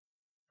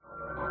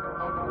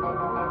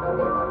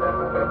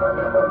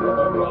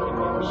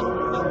musical,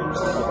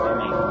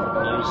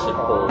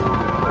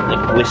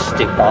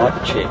 linguistic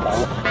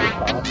objects,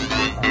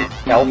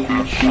 elf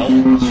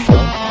machines.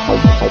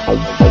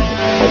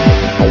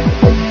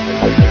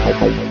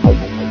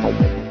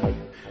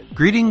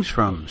 Greetings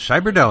from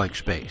Psychedelic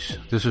Space.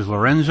 This is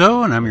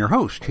Lorenzo, and I'm your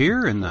host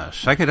here in the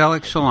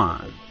Psychedelic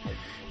Salon.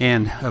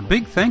 And a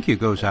big thank you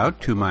goes out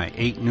to my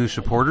 8 new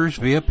supporters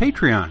via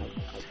Patreon.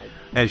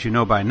 As you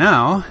know by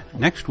now,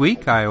 next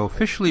week I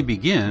officially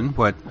begin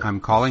what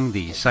I'm calling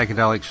the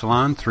Psychedelic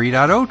Salon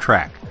 3.0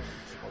 track.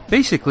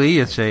 Basically,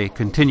 it's a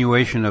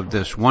continuation of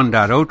this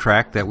 1.0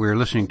 track that we're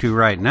listening to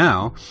right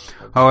now.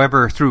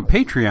 However, through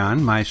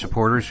Patreon, my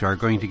supporters are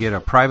going to get a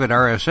private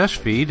RSS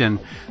feed, and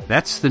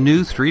that's the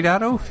new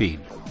 3.0 feed.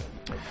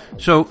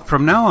 So,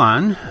 from now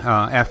on,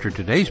 after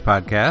today's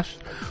podcast,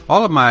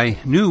 all of my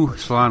new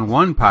Salon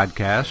 1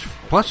 podcasts,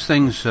 plus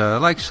things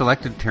like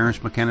selected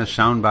Terence McKenna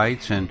sound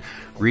bites and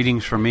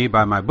readings from me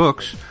by my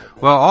books,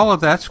 well, all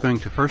of that's going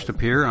to first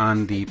appear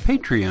on the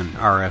Patreon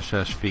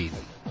RSS feed.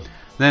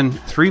 Then,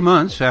 3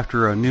 months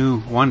after a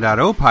new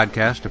 1.0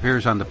 podcast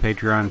appears on the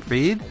Patreon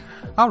feed,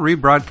 I'll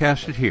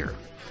rebroadcast it here.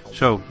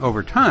 So,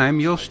 over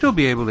time, you'll still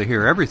be able to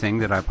hear everything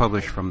that I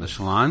publish from the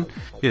salon.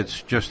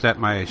 It's just that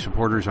my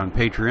supporters on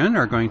Patreon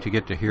are going to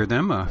get to hear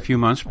them a few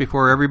months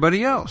before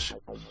everybody else.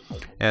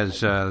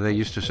 As they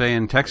used to say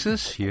in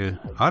Texas, you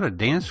ought to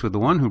dance with the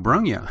one who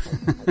brung you.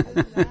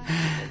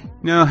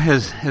 No,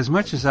 as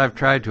much as I've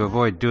tried to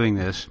avoid doing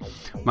this,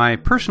 my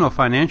personal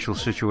financial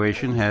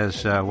situation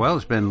has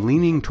been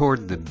leaning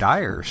toward the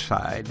dire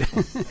side.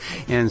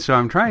 And so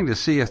I'm trying to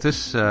see if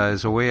this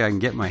is a way I can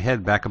get my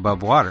head back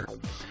above water.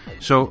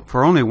 So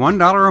for only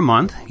 $1 a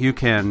month, you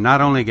can not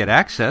only get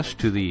access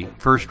to the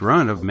first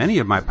run of many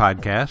of my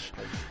podcasts,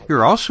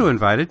 you're also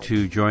invited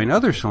to join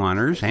other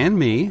saloners and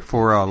me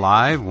for a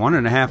live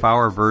 1.5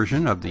 hour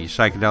version of the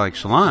Psychedelic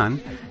Salon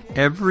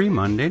every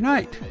Monday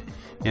night.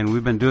 And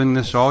we've been doing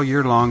this all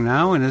year long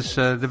now, and it's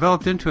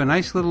developed into a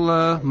nice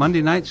little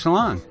Monday night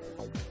salon.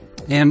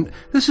 And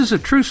this is a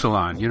true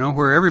salon,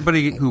 where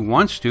everybody who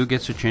wants to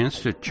gets a chance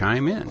to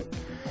chime in.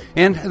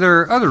 And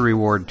there are other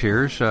reward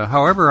tiers.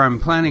 However, I'm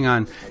planning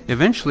on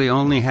eventually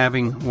only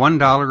having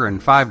 $1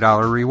 and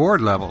 $5 reward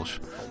levels.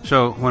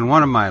 So when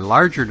one of my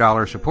larger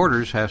dollar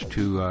supporters has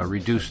to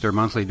reduce their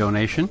monthly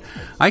donation,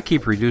 I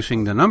keep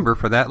reducing the number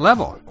for that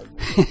level.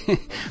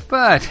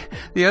 But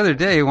the other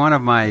day, one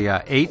of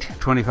my 8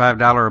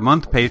 $25 a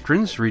month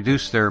patrons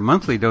reduced their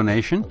monthly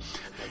donation,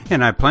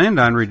 and I planned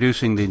on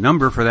reducing the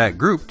number for that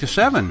group to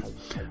 7.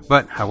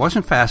 But I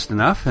wasn't fast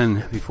enough,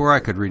 and before I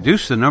could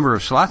reduce the number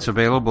of slots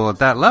available at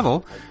that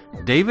level,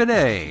 David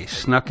A.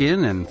 snuck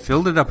in and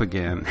filled it up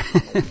again.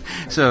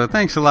 So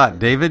thanks a lot,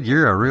 David.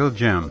 You're a real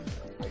gem.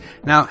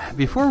 Now,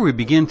 before we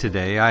begin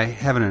today, I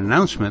have an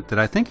announcement that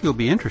I think you'll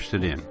be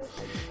interested in.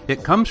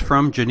 It comes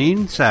from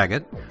Janine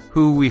Saget,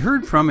 who we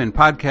heard from in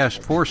podcast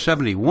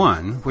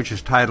 471, which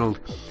is titled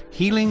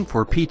Healing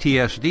for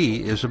PTSD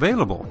is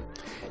Available.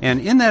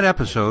 And in that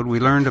episode, we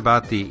learned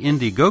about the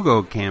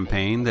Indiegogo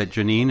campaign that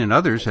Janine and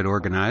others had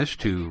organized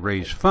to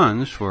raise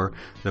funds for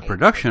the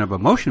production of a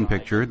motion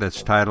picture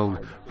that's titled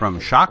From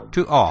Shock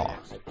to Awe.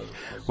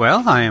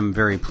 Well, I am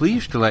very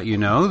pleased to let you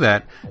know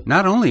that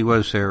not only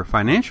was their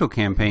financial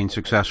campaign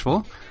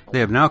successful, they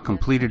have now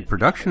completed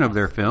production of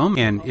their film,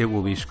 and it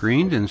will be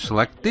screened in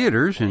select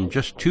theaters in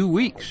just 2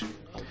 weeks.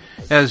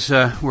 As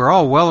we're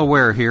all well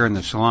aware here in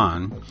the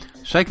salon,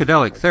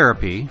 psychedelic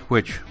therapy,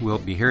 which we'll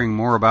be hearing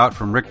more about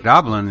from Rick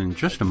Doblin in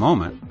just a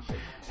moment,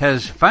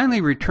 has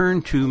finally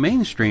returned to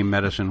mainstream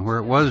medicine where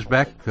it was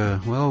back,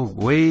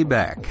 way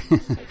back.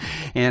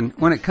 And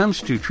when it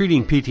comes to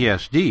treating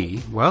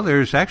PTSD, well,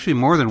 there's actually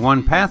more than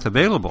one path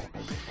available.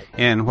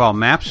 And while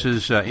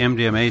MAPS's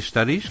MDMA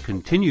studies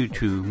continue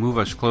to move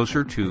us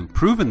closer to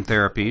proven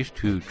therapies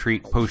to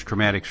treat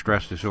post-traumatic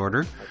stress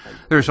disorder,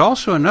 there's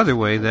also another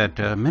way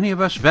that many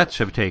of us vets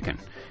have taken,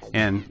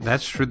 and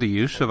that's through the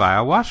use of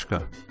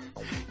ayahuasca.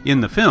 In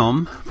the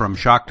film, From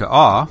Shock to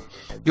Awe,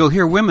 you'll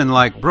hear women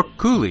like Brooke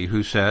Cooley,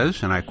 who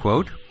says, and I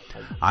quote,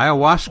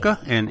 "Ayahuasca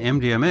and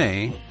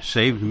MDMA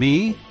saved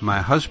me,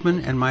 my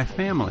husband, and my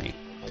family.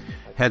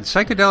 Had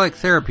psychedelic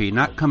therapy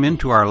not come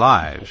into our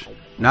lives,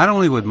 not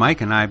only would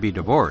Mike and I be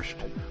divorced,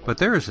 but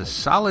there is a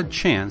solid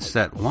chance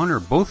that one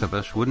or both of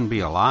us wouldn't be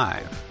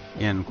alive."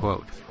 End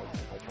quote.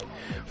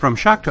 From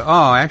Shock to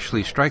Awe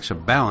actually strikes a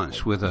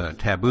balance with a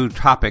taboo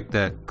topic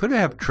that could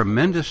have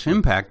tremendous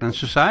impact on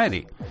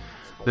society.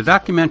 The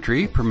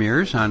documentary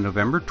premieres on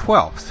November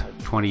 12th,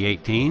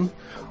 2018,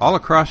 all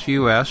across the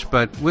U.S.,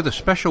 but with a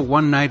special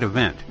one-night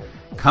event,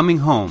 Coming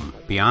Home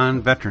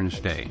Beyond Veterans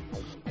Day.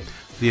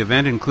 The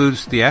event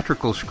includes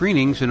theatrical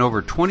screenings in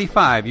over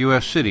 25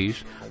 U.S.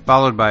 cities,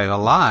 followed by a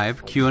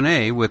live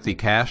Q&A with the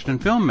cast and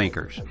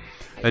filmmakers.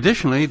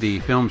 Additionally, the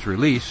film's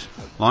release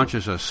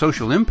launches a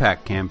social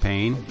impact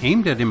campaign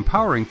aimed at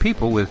empowering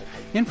people with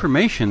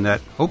information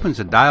that opens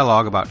a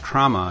dialogue about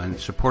trauma and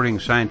supporting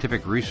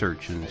scientific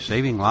research and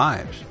saving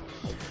lives.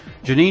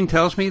 Janine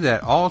tells me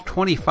that all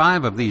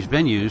 25 of these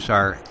venues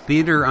are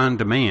theater on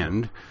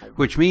demand,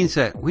 which means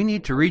that we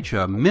need to reach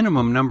a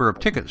minimum number of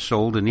tickets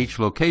sold in each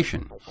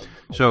location.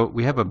 So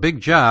we have a big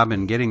job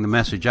in getting the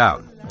message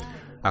out.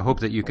 I hope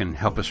that you can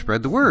help us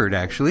spread the word,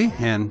 actually.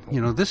 And,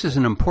 this is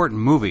an important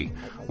movie,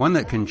 one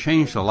that can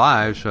change the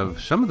lives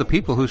of some of the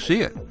people who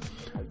see it.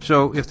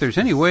 So if there's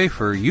any way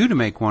for you to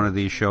make one of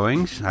these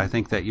showings, I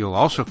think that you'll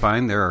also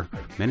find there are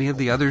many of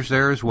the others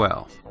there as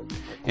well.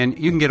 And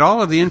you can get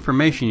all of the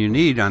information you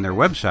need on their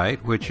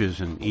website, which is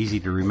an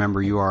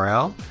easy-to-remember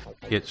URL.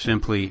 It's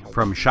simply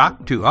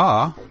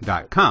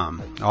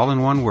fromshocktoawe.com, all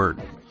in one word.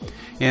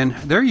 And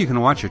there you can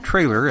watch a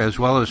trailer as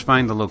well as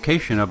find the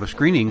location of a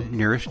screening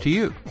nearest to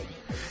you.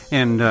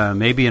 And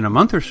maybe in a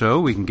month or so,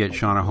 we can get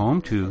Shauna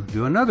home to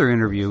do another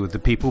interview with the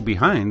people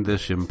behind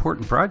this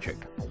important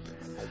project.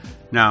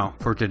 Now,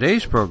 for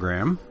today's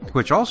program,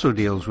 which also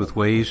deals with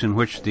ways in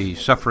which the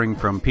suffering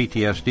from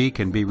PTSD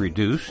can be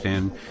reduced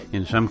and,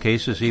 in some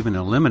cases, even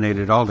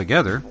eliminated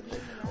altogether,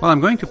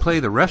 I'm going to play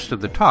the rest of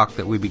the talk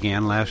that we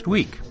began last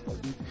week.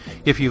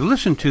 If you've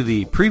listened to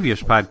the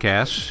previous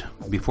podcasts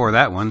before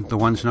that one, the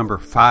ones number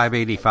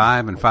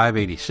 585 and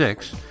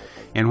 586,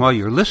 and while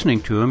you're listening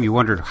to them, you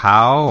wondered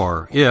how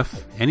or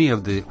if any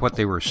of what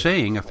they were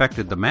saying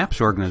affected the MAPS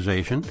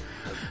organization,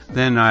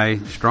 then I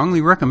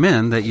strongly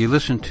recommend that you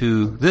listen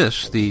to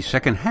this, the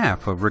second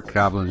half of Rick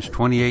Doblin's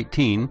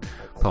 2018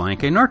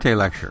 Palenque Norte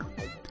lecture.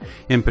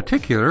 In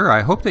particular,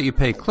 I hope that you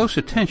pay close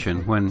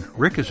attention when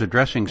Rick is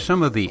addressing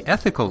some of the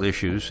ethical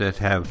issues that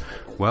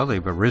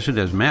they've arisen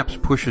as MAPS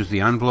pushes the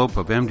envelope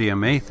of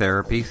MDMA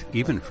therapy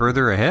even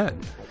further ahead.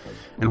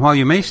 And while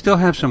you may still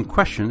have some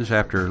questions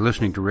after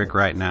listening to Rick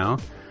right now,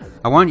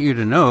 I want you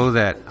to know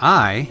that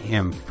I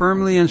am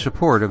firmly in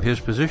support of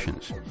his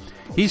positions.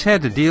 He's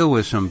had to deal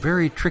with some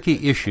very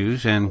tricky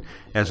issues, and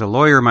as a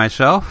lawyer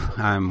myself,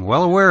 I'm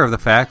well aware of the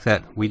fact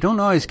that we don't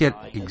always get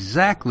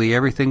exactly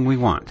everything we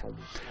want.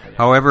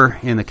 However,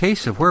 in the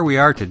case of where we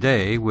are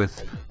today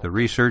with the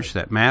research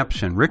that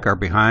MAPS and Rick are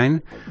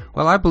behind,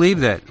 I believe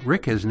that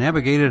Rick has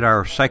navigated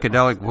our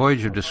psychedelic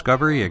voyage of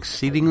discovery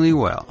exceedingly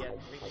well.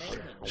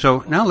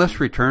 So now let's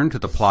return to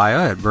the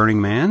playa at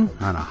Burning Man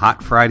on a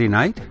hot Friday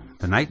night,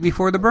 the night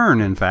before the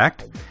burn, in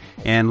fact,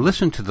 and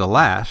listen to the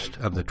last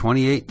of the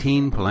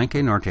 2018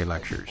 Palenque Norte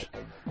lectures.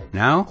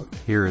 Now,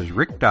 here is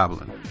Rick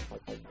Doblin.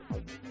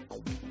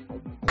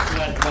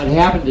 What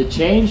happened to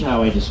change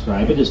how I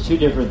describe it is two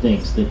different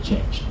things that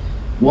changed.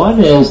 One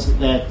is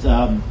that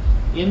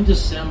in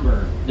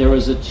December, there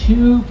was a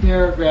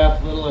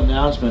 2-paragraph little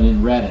announcement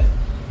in Reddit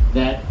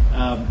that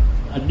a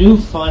new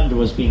fund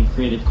was being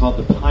created called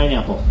the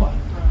Pineapple Fund.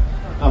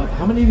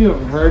 How many of you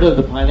have heard of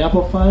the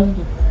Pineapple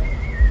Fund?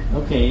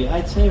 Okay,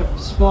 I'd say a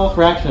small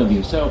fraction of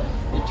you. So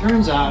it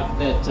turns out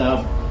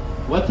that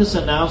what this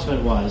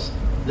announcement was,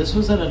 this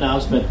was an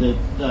announcement that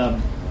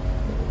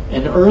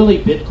an early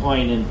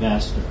Bitcoin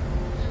investor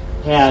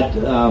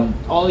had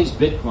all these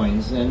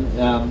Bitcoins, and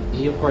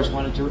he of course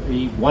wanted to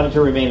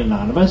remain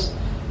anonymous,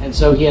 and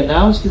so he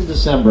announced in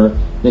December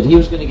that he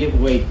was going to give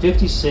away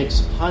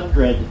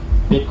 5,600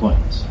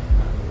 Bitcoins,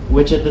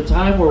 which at the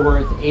time were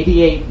worth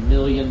 $88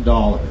 million.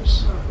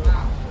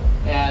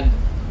 And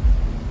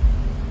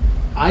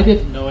I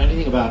didn't know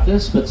anything about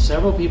this, but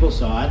several people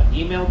saw it,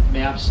 emailed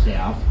MAPS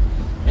staff,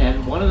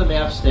 and one of the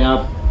MAPS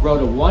staff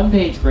wrote a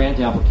 1-page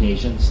grant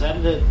application,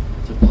 sent it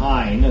to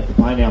Pine at the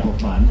Pineapple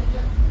Fund,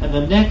 and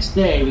the next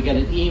day we get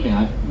an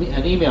email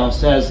that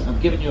says, I'm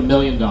giving you $1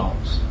 million.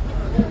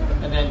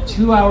 And then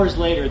 2 hours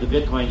later, the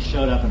Bitcoin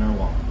showed up in our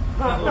wallet.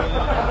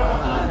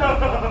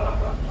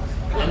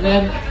 And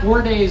then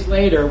 4 days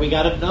later, we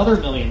got another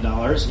 $1 million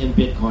in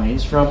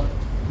Bitcoins from,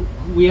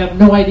 we have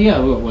no idea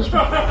who it was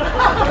from.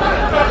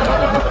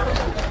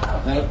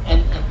 Right?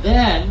 And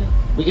then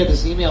we get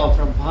this email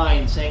from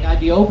Pine saying, I'd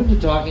be open to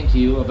talking to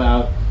you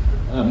about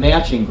a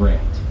matching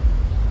grant.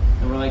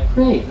 And we're like,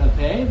 great,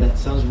 okay, that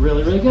sounds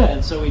really, really good.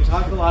 And so we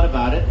talked a lot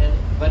about it,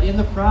 but in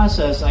the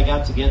process, I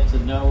got to get to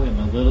know him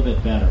a little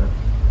bit better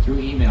through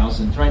emails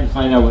and trying to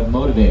find out what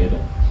motivated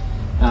him.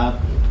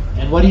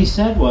 And what he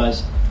said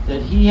was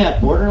that he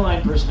had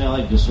borderline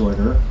personality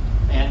disorder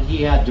and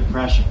he had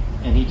depression,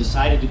 and he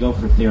decided to go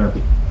for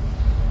therapy.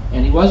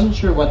 And he wasn't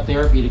sure what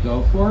therapy to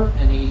go for,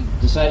 and he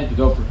decided to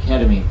go for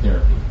ketamine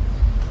therapy.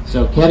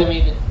 So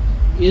ketamine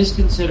is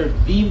considered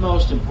the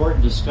most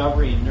important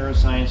discovery in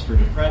neuroscience for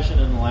depression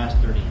in the last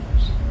 30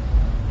 years.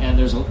 And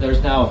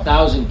there's now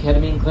 1,000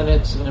 ketamine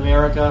clinics in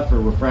America for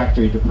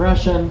refractory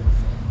depression.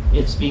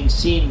 It's being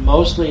seen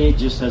mostly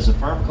just as a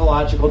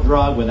pharmacological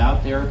drug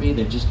without therapy.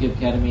 They just give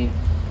ketamine.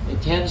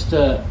 It tends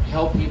to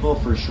help people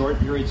for short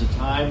periods of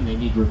time. They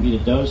need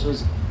repeated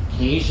doses.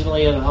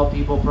 Occasionally it'll help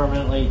people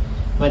permanently.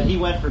 But he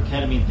went for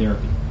ketamine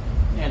therapy.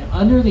 And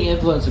under the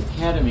influence of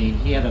ketamine,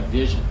 he had a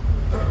vision.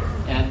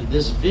 And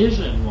this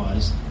vision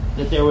was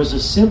that there was a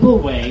simple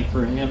way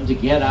for him to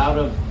get out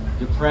of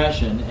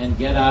depression and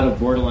get out of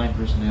borderline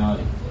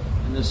personality.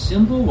 And the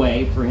simple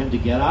way for him to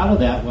get out of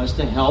that was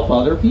to help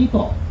other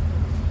people.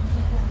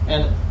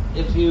 And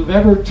if you've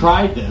ever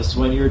tried this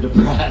when you're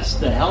depressed,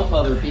 to help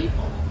other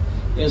people,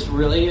 is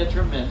really a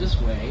tremendous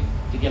way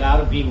to get out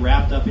of being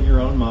wrapped up in your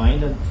own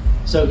mind. And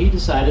so he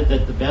decided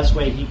that the best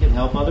way he could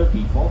help other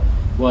people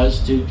was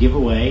to give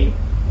away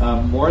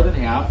more than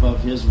half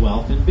of his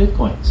wealth in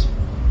bitcoins.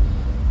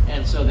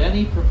 And so then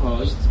he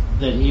proposed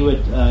that he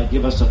would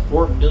give us a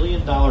 $4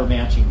 million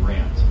matching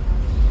grant.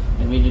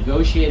 And we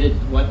negotiated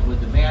what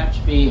would the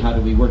match be, how do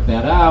we work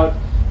that out,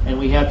 and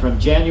we had from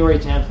January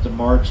 10th to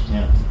March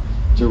 10th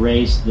to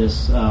raise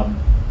this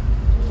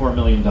 $4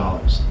 million.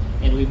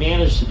 And we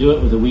managed to do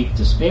it with a week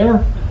to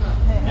spare,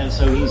 and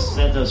so he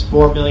sent us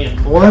 4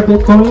 million more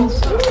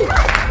bitcoins.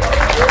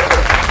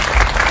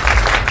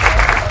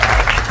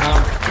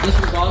 This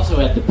was also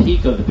at the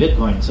peak of the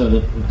Bitcoin, so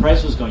the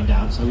price was going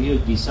down, so he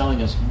would be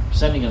sending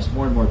us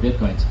more and more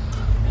Bitcoins.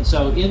 And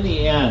so in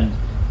the end,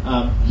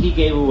 he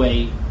gave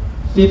away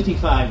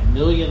 $55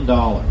 million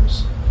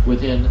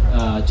within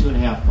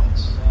 2.5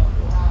 months.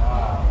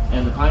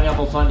 And the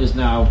Pineapple Fund is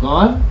now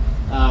gone.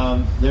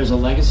 There's a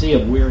legacy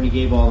of where he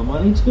gave all the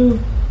money to.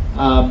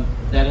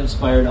 That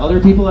inspired other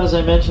people, as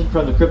I mentioned,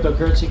 from the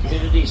cryptocurrency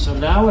community. So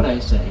now what I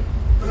say,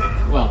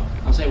 well,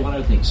 I'll say one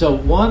other thing. So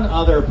one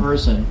other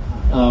person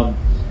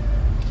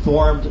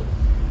formed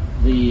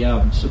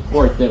the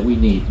support that we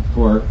need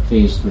for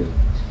Phase 3.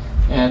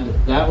 And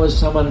that was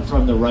someone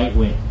from the right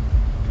wing.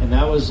 And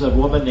that was a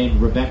woman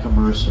named Rebecca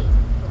Mercer.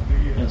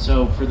 And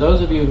so for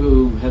those of you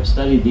who have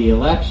studied the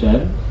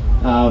election,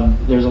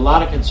 there's a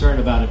lot of concern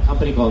about a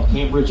company called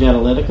Cambridge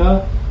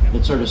Analytica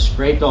that sort of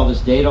scraped all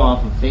this data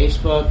off of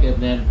Facebook and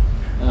then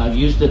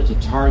used it to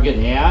target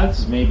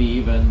ads, maybe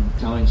even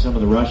telling some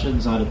of the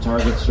Russians how to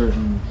target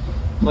certain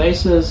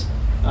places.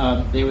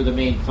 They were the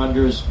main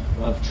funders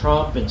of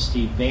Trump and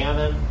Steve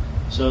Bannon.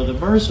 So the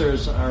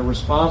Mercers are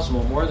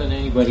responsible more than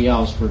anybody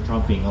else for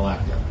Trump being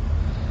elected.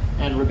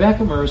 And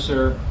Rebecca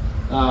Mercer,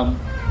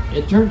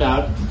 it turned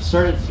out,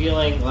 started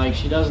feeling like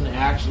she doesn't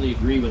actually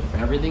agree with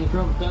everything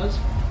Trump does.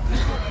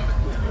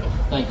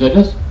 Thank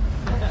goodness.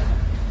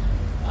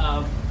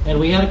 And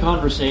we had a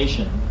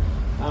conversation.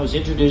 I was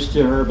introduced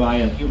to her by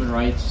a human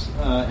rights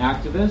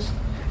activist.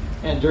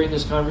 And during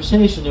this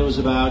conversation, it was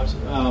about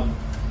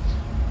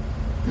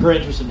her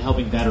interest in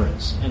helping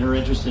veterans and her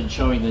interest in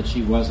showing that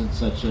she wasn't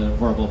such a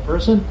horrible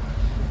person.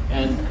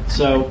 And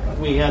so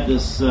we had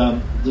this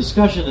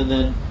discussion, and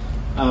then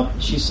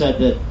she said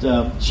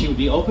that she would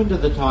be open to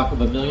the talk of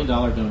 $1 million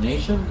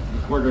donation,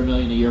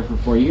 $250,000 a year for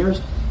 4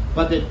 years,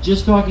 but that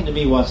just talking to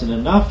me wasn't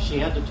enough. She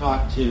had to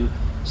talk to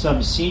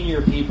some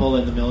senior people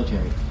in the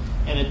military.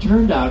 And it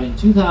turned out in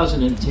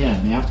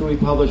 2010, after we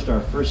published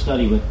our first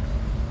study with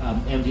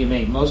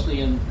MDMA,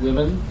 mostly in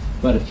women,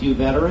 but a few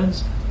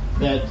veterans,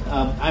 that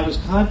I was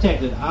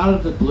contacted out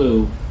of the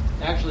blue,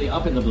 actually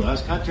up in the blue. I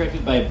was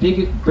contacted by a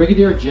big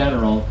brigadier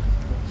general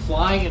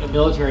flying in a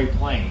military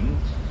plane,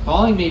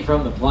 calling me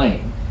from the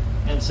plane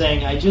and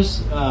saying, I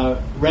just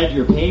read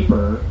your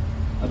paper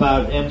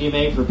about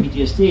MDMA for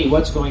PTSD.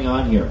 What's going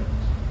on here?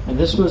 And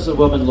this was a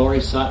woman,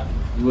 Lori Sutton,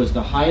 who was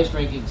the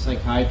highest-ranking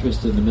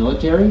psychiatrist in the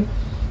military.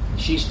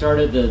 She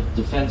started the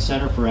Defense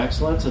Center for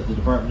Excellence at the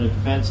Department of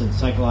Defense in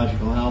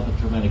Psychological Health and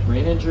Traumatic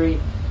Brain Injury,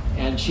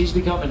 and she's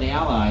become an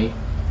ally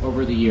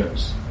over the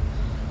years.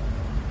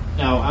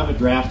 Now, I'm a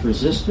draft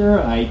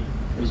resistor. I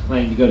was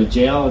planning to go to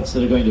jail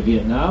instead of going to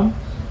Vietnam.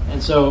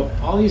 And so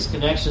all these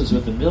connections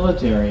with the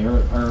military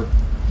are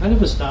kind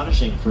of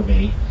astonishing for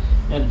me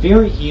and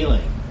very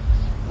healing.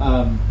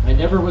 I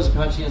never was a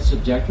conscientious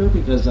objector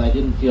because I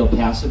didn't feel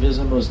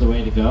pacifism was the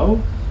way to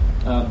go.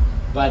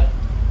 But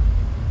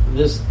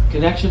this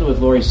connection with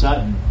Lori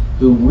Sutton,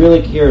 who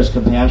really cares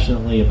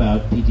compassionately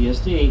about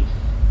PTSD,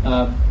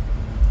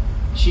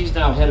 she's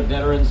now head of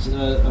Veterans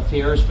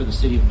Affairs for the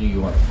city of New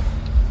York.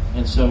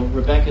 And so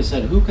Rebecca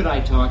said, who could I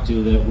talk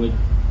to that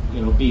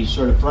would be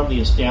sort of from the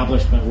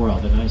establishment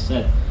world? And I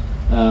said,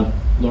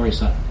 Lori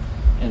Sutton.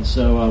 And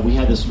so we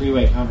had this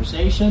three-way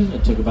conversation.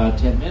 It took about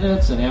 10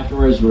 minutes, and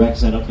afterwards Rebecca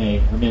said,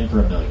 okay, I'm in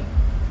for $1 million.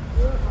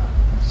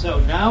 So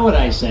now what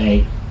I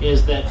say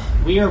is that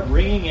we are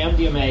bringing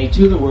MDMA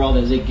to the world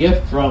as a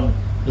gift from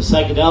the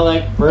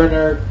psychedelic,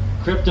 burner,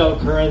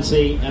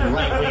 cryptocurrency, and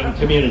right-wing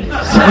communities.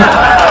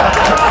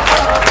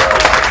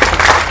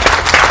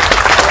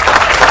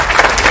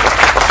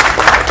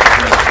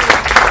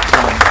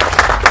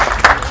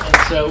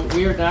 So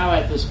we are now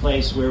at this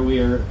place where we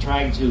are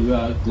trying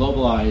to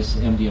globalize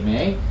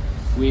MDMA.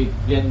 We've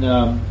been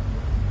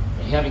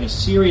having a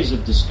series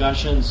of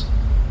discussions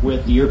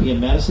with the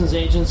European Medicines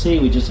Agency.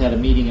 We just had a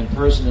meeting in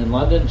person in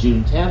London,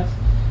 June 10th,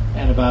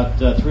 and about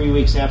 3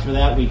 weeks after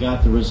that we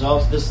got the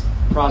results. This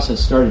process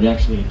started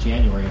actually in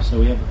January, so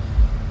we have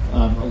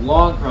a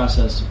long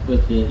process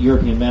with the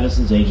European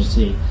Medicines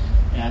Agency,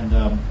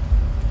 and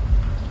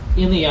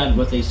in the end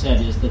what they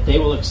said is that they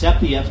will accept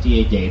the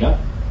FDA data,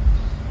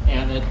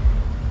 and that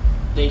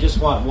they just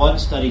want one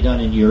study done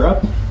in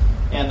Europe,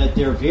 and that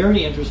they're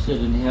very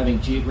interested in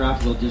having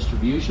geographical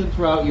distribution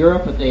throughout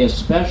Europe, but they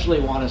especially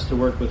want us to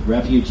work with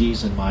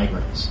refugees and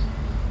migrants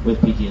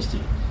with PTSD,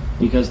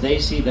 because they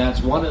see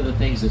that's one of the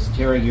things that's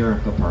tearing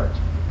Europe apart.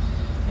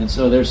 And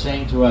so they're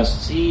saying to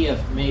us, see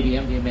if maybe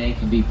MDMA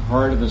can be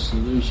part of a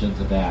solution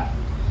to that.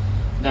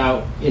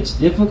 Now, it's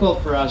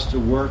difficult for us to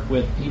work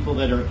with people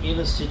that are in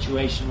a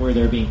situation where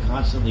they're being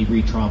constantly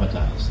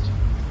re-traumatized,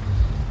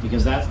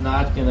 because that's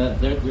not gonna.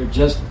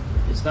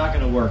 It's not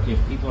gonna work if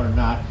people are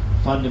not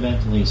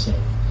fundamentally safe.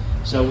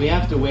 So we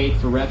have to wait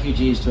for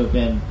refugees to have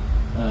been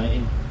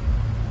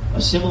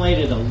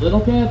assimilated a little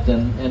bit,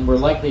 and we're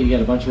likely to get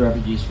a bunch of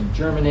refugees from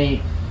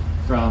Germany,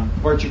 from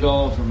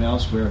Portugal, from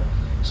elsewhere.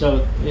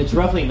 So it's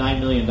roughly $9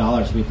 million,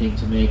 we think,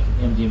 to make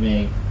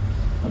MDMA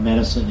a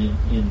medicine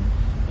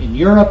in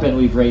Europe, and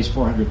we've raised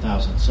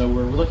 $400,000. So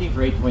we're looking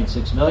for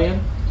 $8.6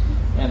 million,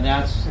 and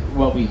that's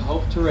what we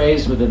hope to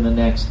raise within the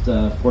next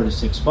 4 to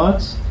 6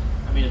 months.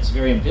 I mean, it's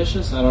very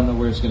ambitious. I don't know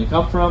where it's going to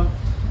come from,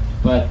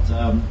 but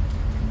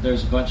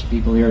there's a bunch of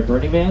people here at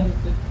Burning Man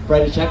that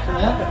write a check for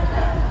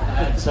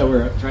that. So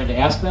we're trying to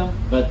ask them,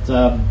 but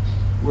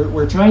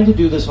we're trying to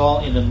do this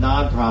all in a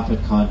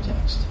nonprofit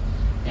context.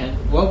 And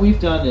what we've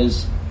done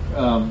is,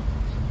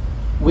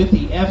 with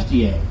the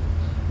FDA,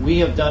 we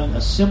have done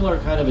a similar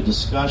kind of a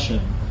discussion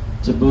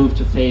to move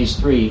to phase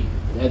 3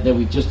 that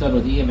we've just done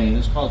with EMA, and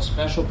it's called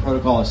Special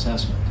Protocol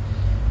Assessment.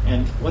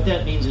 And what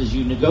that means is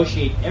you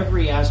negotiate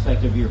every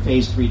aspect of your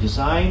phase 3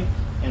 design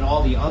and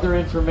all the other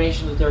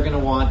information that they're going to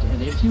want,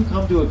 and if you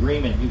come to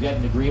agreement, you get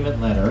an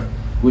agreement letter,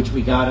 which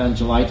we got on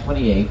July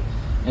 28th.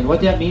 And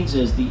what that means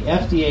is the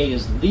FDA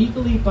is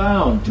legally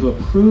bound to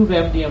approve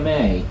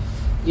MDMA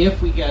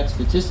if we get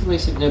statistically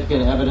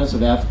significant evidence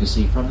of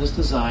efficacy from this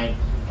design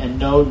and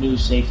no new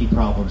safety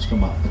problems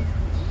come up.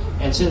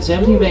 And since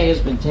MDMA has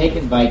been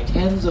taken by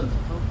tens of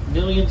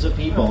millions of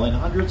people and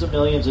hundreds of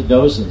millions of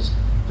doses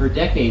for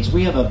decades,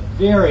 we have a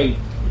very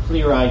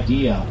clear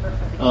idea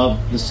of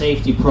the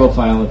safety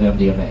profile of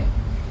MDMA.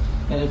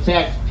 And in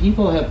fact,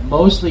 people have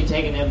mostly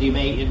taken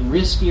MDMA in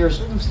riskier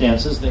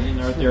circumstances than in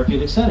our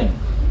therapeutic setting,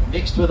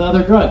 mixed with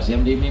other drugs,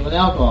 MDMA with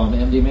alcohol,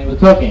 MDMA with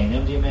cocaine,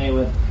 MDMA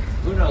with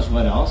who knows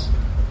what else,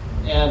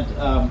 and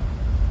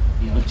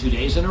 2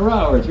 days in a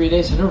row or 3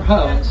 days in a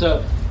row. And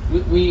so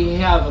we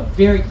have a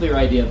very clear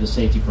idea of the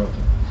safety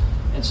profile.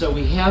 And so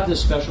we have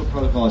this special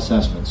protocol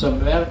assessment. So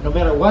no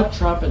matter what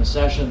Trump and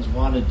Sessions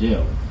want to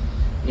do,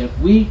 if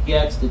we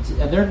get,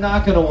 and they're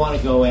not going to want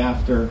to go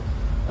after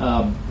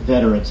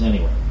veterans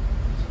anyway.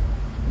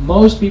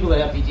 Most people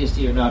that have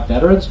PTSD are not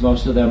veterans.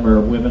 Most of them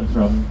are women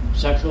from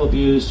sexual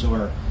abuse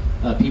or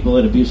people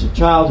in abusive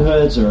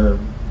childhoods or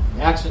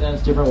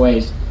accidents, different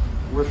ways.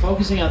 We're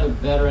focusing on the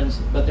veterans,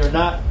 but they're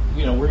not,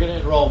 we're going to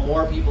enroll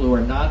more people who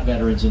are not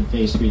veterans in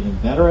phase 3 than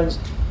veterans.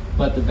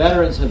 But the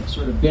veterans have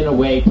sort of been a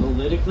way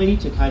politically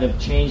to kind of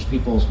change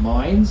people's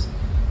minds.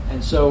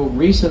 And so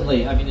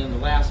recently, in the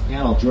last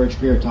panel, George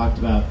Greer talked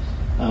about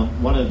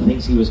one of the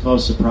things he was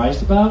most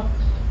surprised about,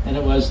 and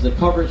it was the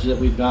coverage that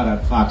we've got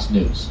on Fox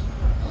News.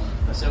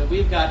 So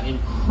we've got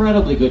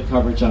incredibly good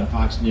coverage on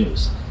Fox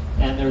News.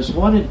 And there's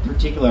one in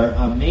particular,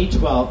 May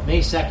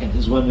 2nd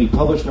is when we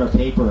published our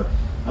paper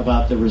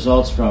about the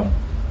results from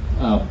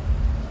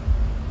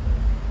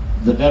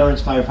the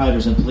Veterans,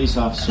 Firefighters, and Police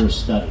Officers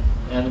study.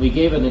 And we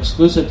gave an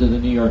exclusive to the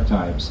New York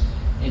Times.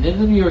 And in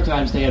the New York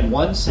Times, they had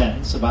one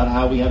sentence about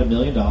how we had $1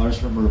 million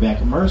from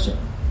Rebecca Mercer.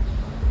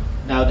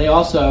 Now, they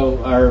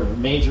also are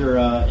major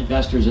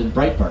investors in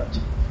Breitbart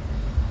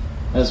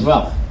as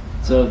well.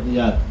 So,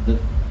 the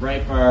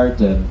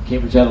Breitbart and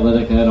Cambridge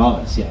Analytica and all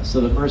this, yeah.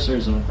 So the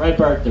Mercers own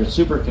Breitbart. They're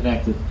super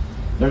connected.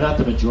 They're not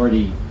the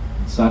majority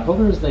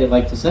stockholders, they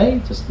like to say,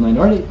 just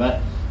minority,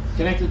 but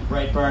connected to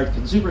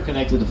Breitbart, super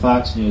connected to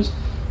Fox News.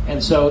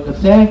 And so the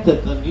fact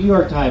that the New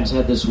York Times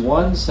had this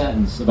one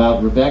sentence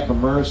about Rebecca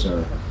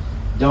Mercer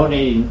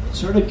donating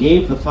sort of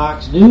gave the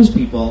Fox News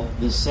people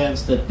this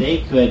sense that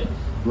they could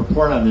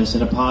report on this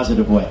in a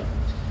positive way.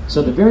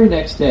 So the very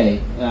next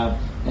day,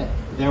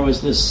 there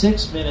was this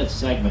 6-minute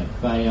segment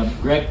by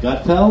Greg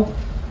Gutfeld.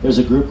 There's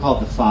a group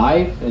called The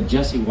Five, and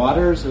Jesse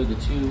Waters are the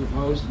two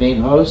main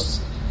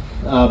hosts.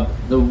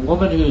 The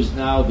woman who's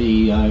now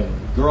the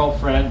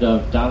girlfriend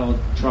of Donald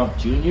Trump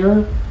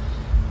Jr.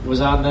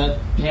 was on that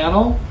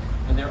panel,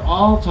 and they're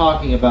all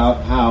talking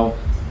about how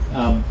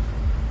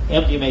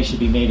MDMA should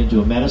be made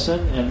into a medicine,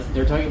 and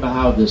they're talking about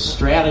how this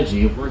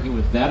strategy of working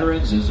with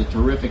veterans is a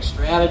terrific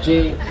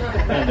strategy,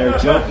 and they're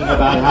joking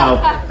about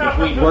how if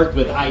we'd worked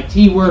with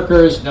IT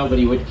workers,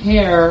 nobody would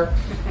care,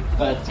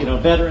 but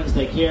veterans,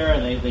 they care,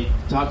 and they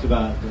talked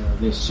about,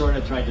 they sort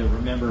of tried to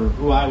remember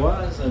who I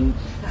was, and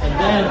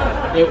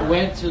then it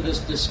went to this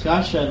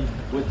discussion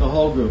with the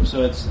whole group.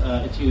 So it's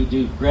if you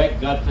do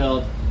Greg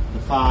Gutfeld, The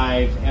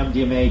Five,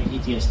 MDMA,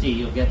 PTSD,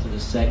 you'll get to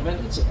this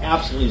segment. It's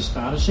absolutely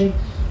astonishing,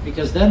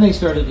 because then they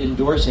started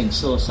endorsing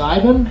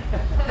psilocybin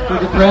for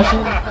depression,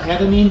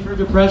 ketamine for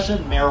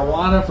depression,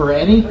 marijuana for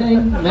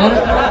anything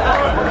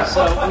medical.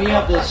 So we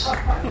have this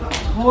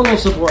total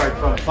support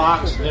from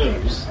Fox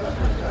News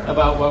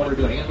about what we're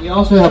doing. And we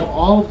also have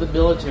all of the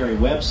military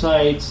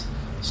websites,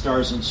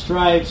 Stars and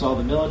Stripes, all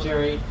the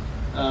military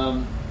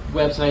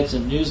websites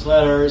and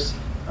newsletters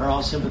are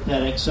all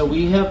sympathetic. So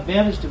we have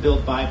managed to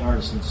build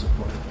bipartisan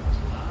support.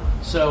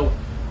 So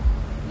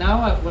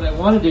now what I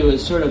want to do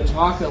is sort of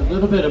talk a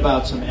little bit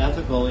about some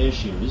ethical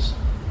issues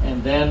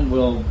and then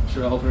we'll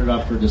sort of open it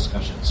up for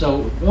discussion.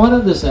 So one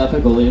of these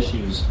ethical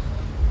issues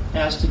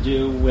has to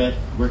do with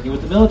working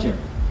with the military.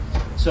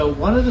 So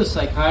one of the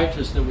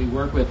psychiatrists that we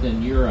work with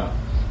in Europe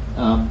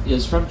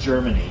is from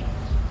Germany,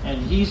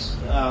 and he's,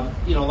 a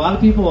lot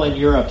of people in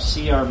Europe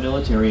see our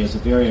military as a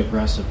very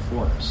aggressive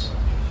force,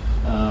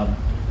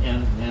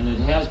 and it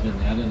has been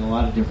that in a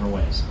lot of different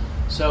ways.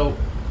 So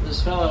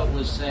this fellow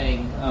was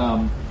saying,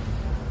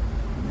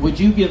 would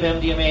you give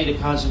MDMA to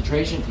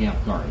concentration camp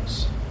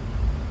guards?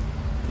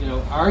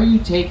 Are you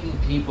taking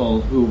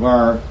people who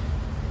are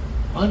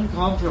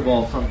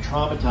uncomfortable from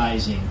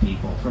traumatizing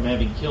people, from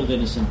having killed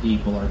innocent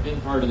people or been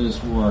part of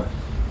this war,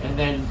 and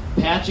then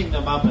patching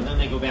them up and then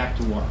they go back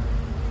to war?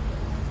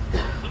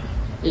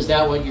 Is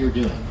that what you're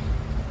doing?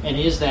 And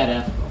is that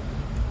ethical?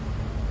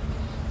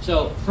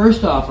 So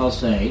first off, I'll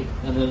say,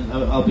 and then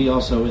I'll be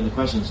also in the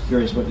questions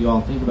curious what you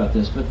all think about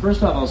this, but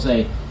first off I'll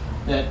say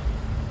that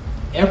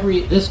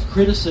this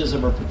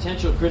criticism or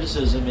potential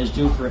criticism is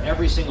due for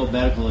every single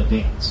medical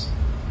advance.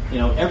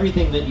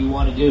 Everything that you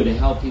want to do to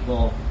help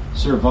people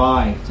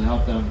survive, to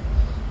help them,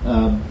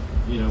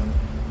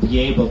 be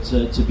able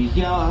to be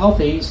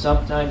healthy.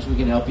 Sometimes we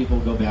can help people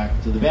go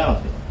back to the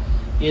battlefield.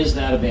 Is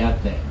that a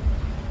bad thing?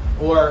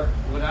 Or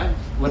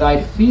what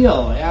I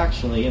feel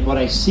actually, and what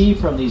I see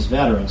from these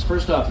veterans,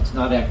 first off, it's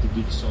not active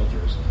duty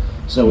soldiers,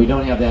 so we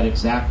don't have that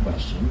exact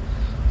question.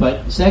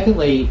 But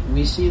secondly,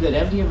 we see that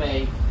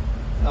MDMA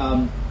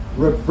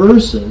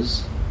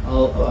reverses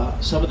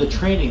some of the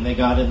training they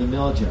got in the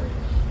military.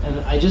 And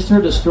I just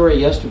heard a story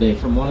yesterday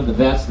from one of the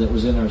vets that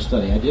was in our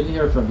study. I didn't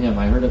hear it from him.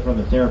 I heard it from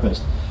a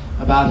therapist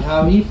about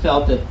how he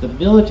felt that the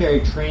military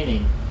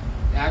training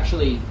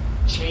actually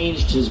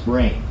changed his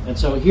brain. And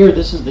so here,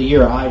 this is the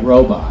year I,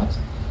 Robot.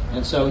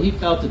 And so he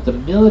felt that the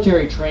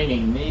military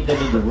training made them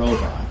into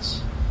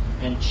robots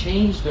and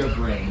changed their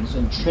brains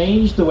and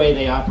changed the way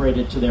they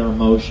operated to their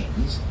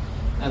emotions,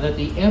 and that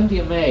the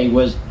MDMA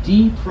was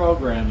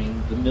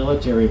deprogramming the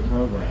military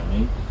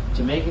programming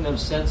to making them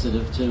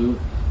sensitive to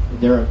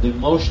the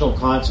emotional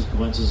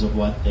consequences of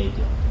what they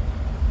did.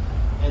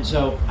 And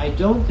so I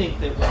don't think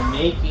that we're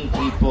making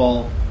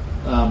people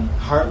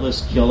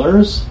heartless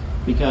killers,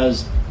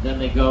 because then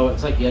they go,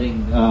 it's like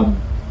getting,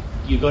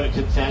 you go to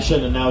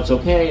confession and now it's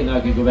okay and now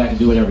you can go back and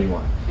do whatever you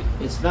want.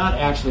 It's not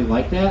actually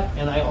like that.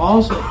 And I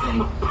also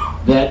think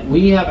that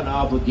we have an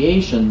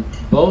obligation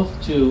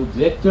both to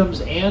victims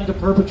and to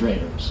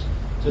perpetrators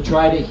to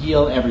try to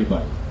heal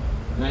everybody.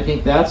 And I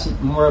think that's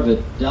more of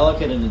a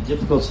delicate and a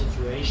difficult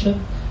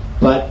situation.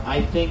 But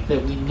I think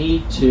that we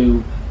need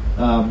to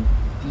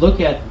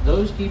look at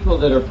those people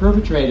that are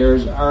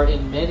perpetrators are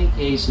in many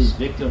cases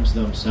victims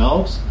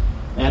themselves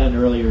at an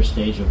earlier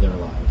stage of their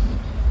life.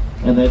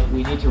 And that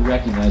we need to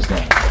recognize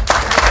that.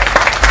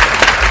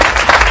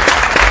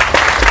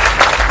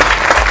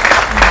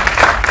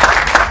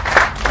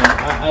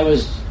 I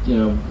was,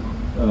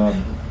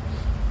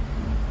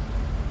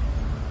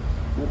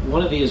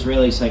 one of the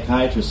Israeli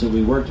psychiatrists that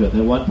we worked with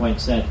at one point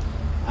said,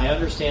 I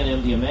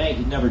understand MDMA,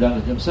 he'd never done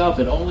it himself,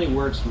 it only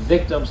works for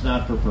victims,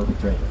 not for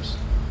perpetrators.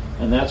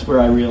 And that's where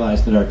I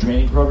realized that our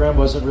training program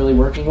wasn't really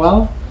working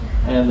well,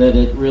 and that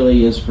it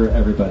really is for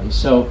everybody.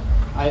 So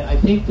I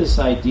think this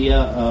idea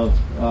of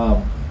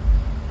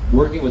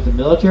working with the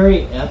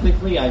military,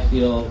 ethically, I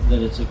feel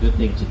that it's a good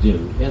thing to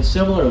do. And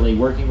similarly,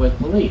 working with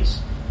police,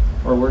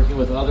 or working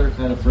with other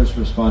kind of first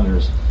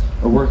responders,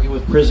 or working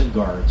with prison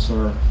guards,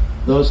 or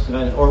those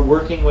kind of, or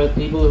working with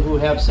people who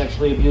have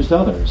sexually abused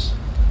others.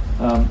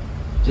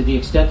 To the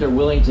extent they're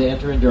willing to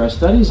enter into our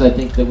studies, I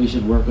think that we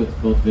should work with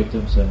both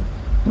victims and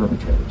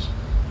perpetrators.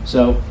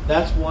 So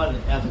that's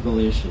one ethical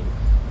issue.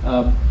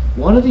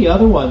 One of the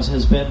other ones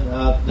has been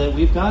that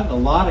we've gotten a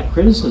lot of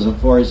criticism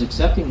for is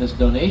accepting this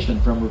donation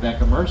from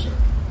Rebecca Mercer.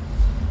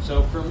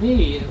 So for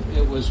me,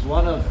 it was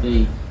one of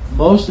the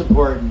most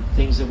important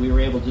things that we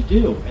were able to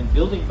do. And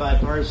building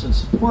bipartisan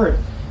support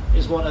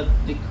is one of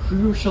the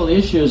crucial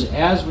issues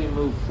as we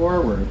move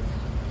forward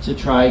to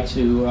try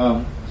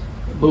to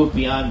move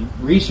beyond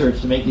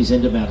research to make these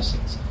into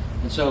medicines.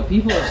 And so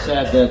people have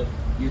said that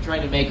you're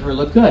trying to make her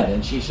look good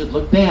and she should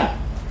look bad.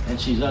 And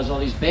she does all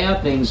these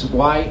bad things.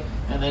 Why?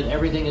 And that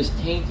everything is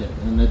tainted.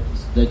 And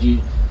that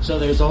you. So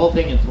there's a whole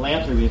thing in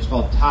philanthropy. It's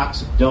called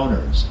toxic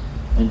donors.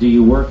 And do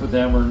you work with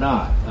them or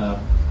not?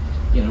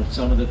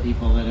 Some of the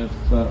people that have,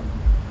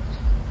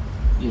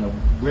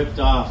 ripped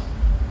off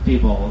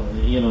people,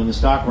 in the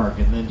stock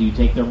market, and then do you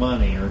take their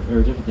money or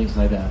different things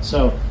like that.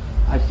 So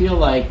I feel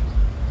like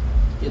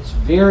it's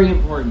very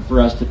important for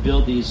us to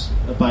build these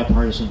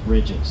bipartisan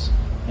bridges.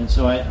 And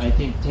so I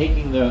think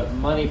taking the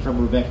money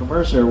from Rebecca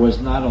Mercer was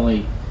not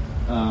only,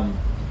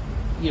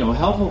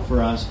 helpful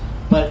for us,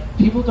 but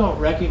people don't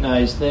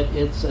recognize that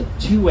it's a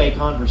two-way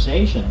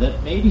conversation,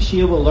 that maybe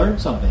she will learn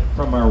something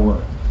from our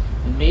work.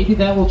 And maybe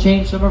that will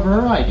change some of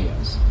her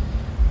ideas.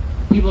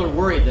 People are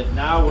worried that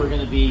now we're going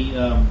to be,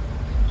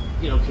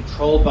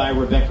 controlled by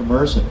Rebecca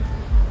Mercer,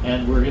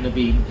 and we're going to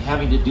be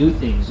having to do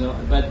things.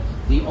 But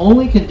the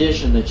only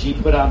condition that she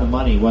put on the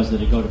money was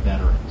that it go to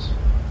veterans.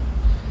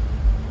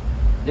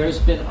 There's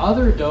been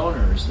other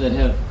donors that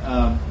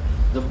have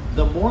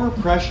the more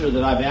pressure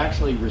that I've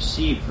actually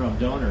received from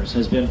donors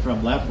has been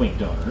from left-wing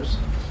donors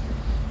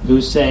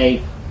who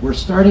say, we're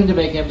starting to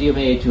make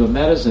MDMA to a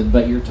medicine,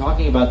 but you're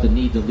talking about the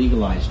need to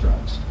legalize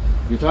drugs.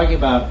 You're talking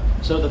about,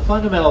 so the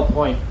fundamental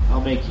point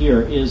I'll make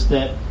here is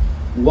that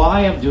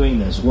why I'm doing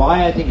this,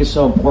 why I think it's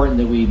so important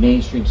that we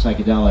mainstream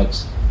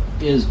psychedelics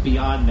is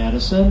beyond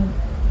medicine.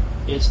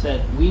 It's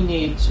that we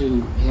need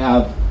to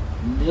have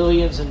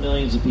millions and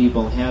millions of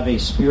people have a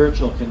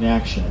spiritual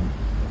connection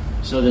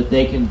so that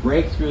they can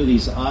break through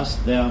these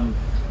us-them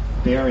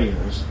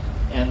barriers,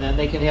 and then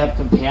they can have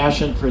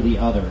compassion for the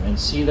other and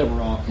see that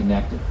we're all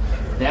connected.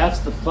 That's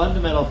the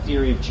fundamental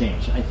theory of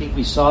change. I think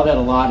we saw that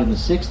a lot in the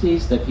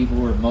 60s, that people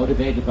were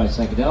motivated by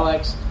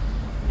psychedelics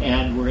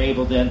and were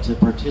able then to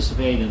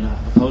participate in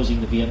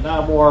opposing the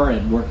Vietnam War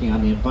and working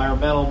on the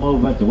environmental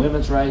movement, the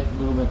women's rights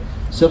movement,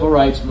 civil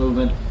rights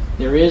movement.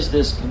 There is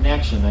this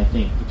connection, I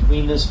think,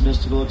 between this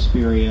mystical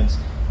experience,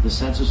 the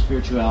sense of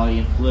spirituality,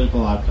 and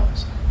political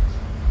outcomes.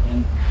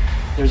 And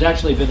there's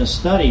actually been a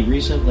study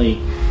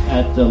recently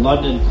at the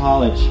London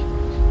College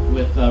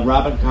with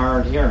Robin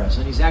Carhart-Harris,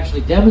 and he's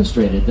actually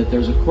demonstrated that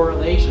there's a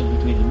correlation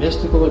between the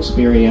mystical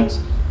experience,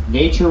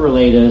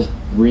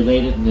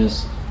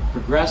 nature-relatedness,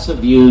 progressive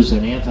views,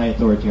 and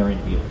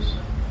anti-authoritarian views.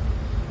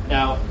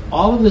 Now,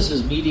 all of this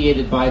is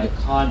mediated by the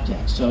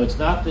context, so it's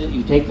not that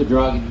you take the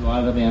drug and you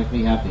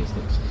automatically have these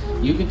things.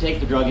 You can take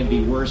the drug and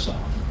be worse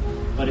off.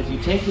 But if you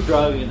take the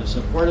drug in a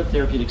supportive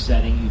therapeutic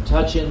setting, you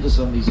touch into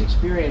some of these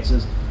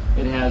experiences,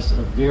 it has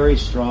a very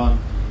strong,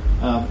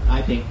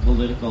 I think,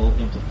 political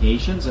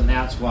implications, and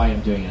that's why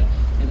I'm doing it.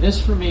 And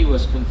this, for me,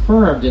 was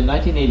confirmed in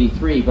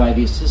 1983 by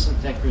the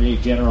Assistant Secretary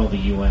General of the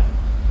UN,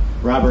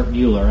 Robert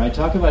Mueller. I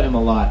talk about him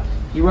a lot.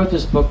 He wrote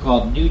this book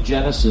called New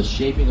Genesis,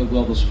 Shaping a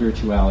Global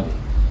Spirituality,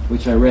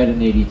 which I read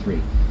in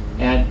 83.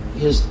 And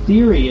his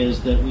theory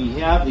is that we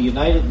have the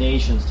United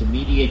Nations to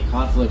mediate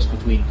conflicts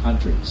between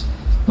countries,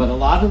 but a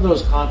lot of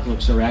those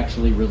conflicts are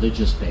actually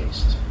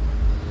religious-based.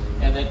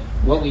 And that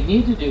what we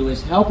need to do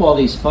is help all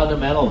these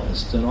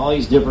fundamentalists and all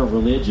these different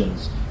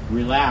religions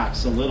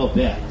relax a little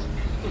bit.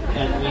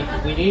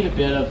 And we need a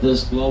bit of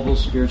this global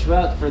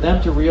spirituality for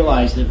them to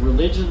realize that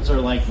religions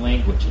are like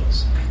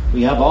languages.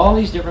 We have all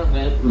these different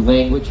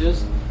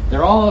languages.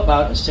 They're all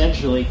about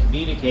essentially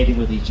communicating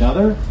with each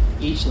other.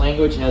 Each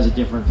language has a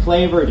different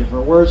flavor,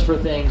 different words for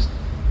things.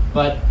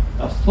 But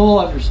a full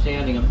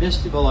understanding, a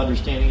mystical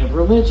understanding of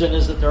religion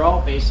is that they're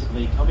all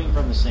basically coming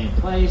from the same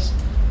place.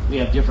 We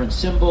have different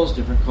symbols,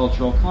 different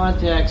cultural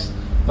contexts,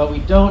 but we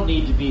don't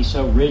need to be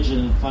so rigid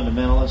and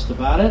fundamentalist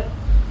about it.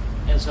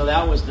 And so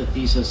that was the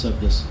thesis of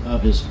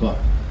this book.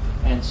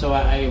 And so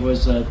I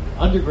was an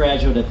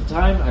undergraduate at the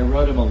time. I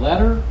wrote him a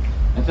letter.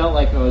 I felt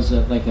like I was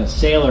like a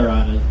sailor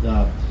on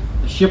a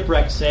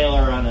shipwrecked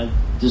sailor on a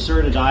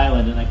deserted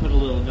island, and I put a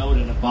little note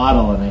in a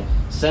bottle, and I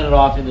sent it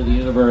off into the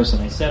universe,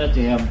 and I sent it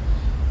to him,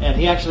 and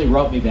he actually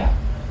wrote me back.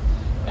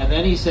 And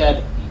then he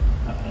said,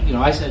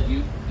 I said,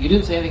 you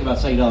didn't say anything about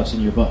psychedelics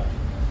in your book.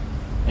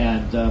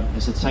 And I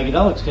said,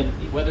 psychedelics,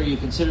 whether you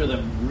consider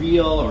them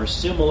real or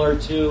similar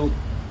to,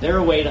 they're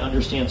a way to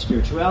understand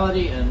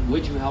spirituality, and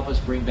would you help us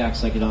bring back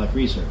psychedelic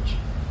research?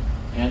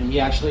 And he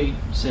actually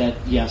said,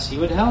 yes, he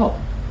would help.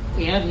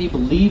 And he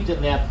believed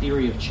in that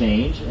theory of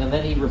change, and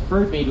then he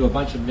referred me to a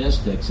bunch of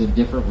mystics in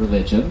different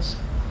religions.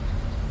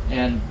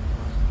 And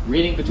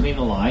reading between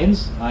the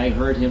lines, I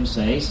heard him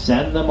say,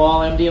 send them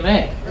all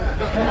MDMA.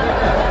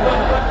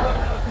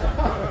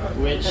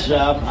 Which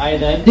I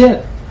then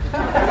did.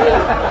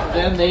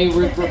 Then they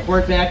would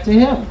report back to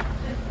him.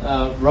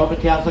 Roman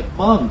Catholic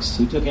monks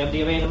who took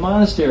MDMA in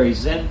monasteries,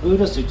 Zen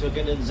Buddhists who took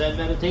it in Zen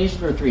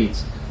meditation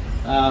retreats,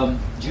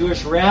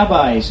 Jewish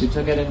rabbis who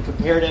took it and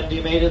compared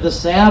MDMA to the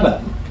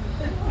Sabbath.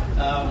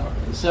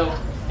 So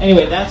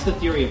anyway, that's the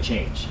theory of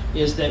change,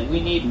 is that we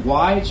need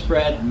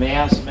widespread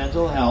mass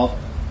mental health,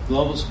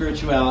 global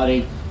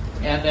spirituality,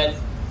 and that,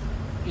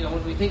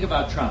 when we think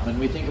about Trump and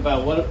we think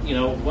about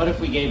what if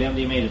we gave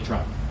MDMA to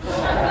Trump,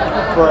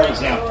 for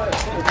example,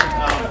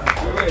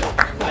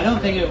 I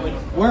don't think it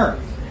would work,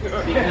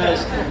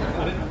 because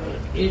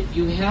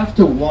you have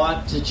to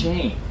want to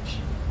change.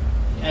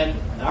 And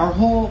our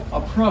whole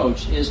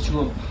approach is to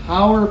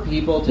empower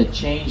people to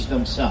change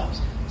themselves,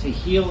 to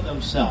heal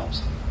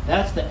themselves.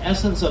 That's the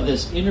essence of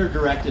this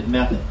inner-directed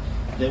method,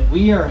 that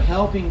we are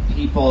helping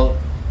people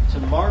to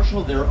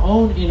marshal their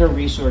own inner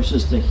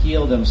resources to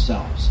heal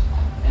themselves.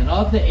 And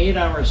of the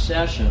 8-hour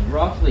session,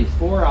 roughly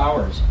 4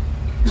 hours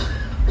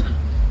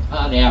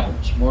on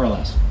average, more or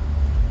less,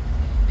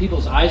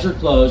 people's eyes are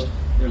closed,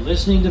 they're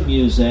listening to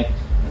music,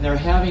 and they're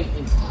having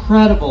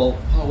incredible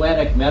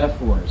poetic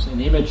metaphors and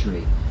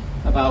imagery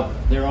about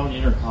their own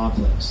inner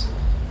conflicts.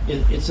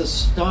 It's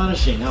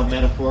astonishing how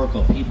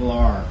metaphorical people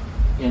are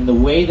in the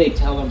way they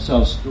tell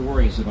themselves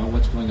stories about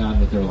what's going on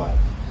with their life.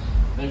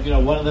 And,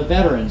 one of the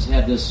veterans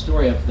had this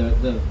story of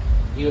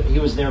he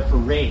was there for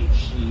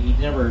rage. He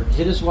never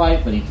hit his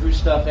wife, but he threw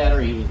stuff at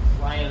her. He was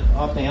flying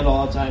off the handle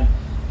all the time.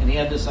 And he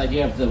had this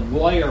idea of the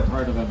warrior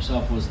part of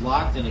himself was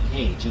locked in a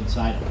cage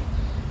inside of him,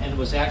 and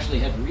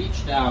had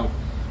reached out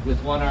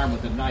with one arm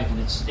with a knife and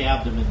had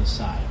stabbed him in the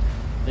side.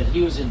 that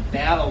he was in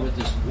battle with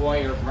this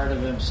warrior part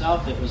of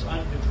himself that was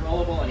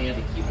uncontrollable, and he had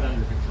to keep it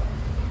under control.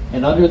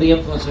 And under the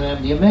influence of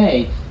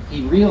MDMA,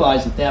 he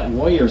realized that that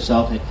warrior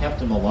self had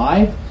kept him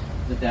alive,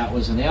 that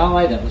was an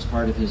ally, that was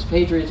part of his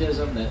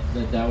patriotism,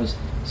 that was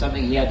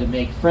something he had to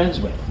make friends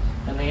with.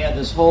 And they had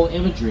this whole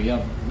imagery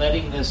of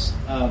letting this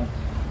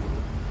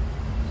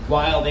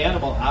wild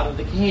animal out of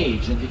the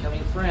cage and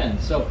becoming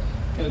friends. So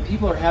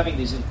people are having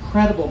these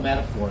incredible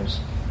metaphors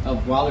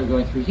of while they're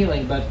going through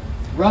healing, but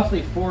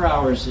roughly 4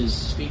 hours is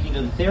speaking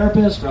to the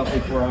therapist, roughly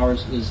 4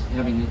 hours is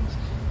having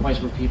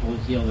points where people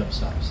heal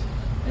themselves.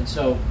 And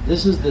so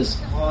this is this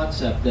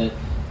concept that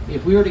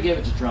if we were to give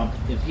it to Trump,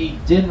 if he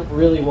didn't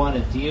really want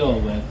to deal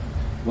with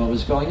what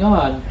was going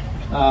on,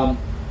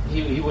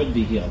 he wouldn't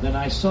be healed. And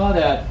I saw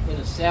that in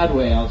a sad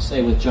way, I'll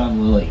say, with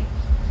John Lilly.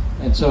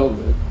 And so,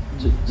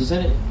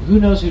 who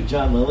knows who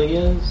John Lilly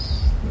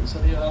is?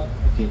 Somebody else?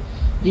 Okay.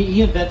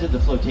 He invented the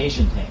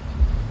flotation tank.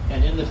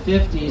 And in the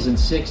 50s and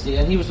 60s,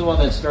 and he was the one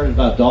that started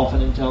about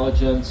dolphin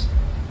intelligence,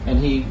 and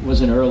he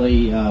was an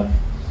early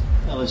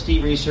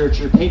LSD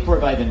researcher, paid for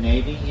by the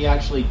Navy. He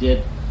actually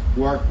did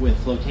work with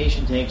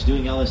flotation tanks,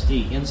 doing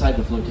LSD inside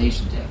the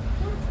flotation tank.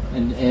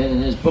 And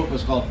his book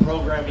was called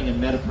Programming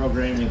and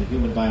Metaprogramming of the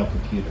Human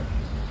Biocomputer.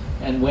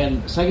 And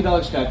when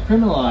psychedelics got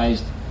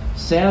criminalized,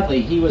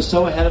 sadly, he was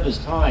so ahead of his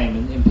time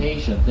and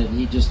impatient that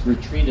he just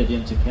retreated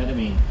into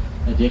ketamine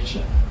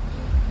addiction.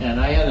 And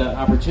I had an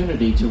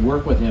opportunity to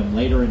work with him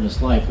later in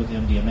his life with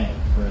MDMA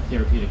for a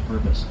therapeutic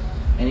purpose.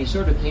 And he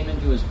sort of came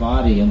into his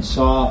body and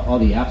saw all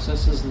the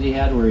abscesses that he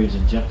had where he was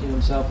injecting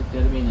himself with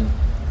ketamine.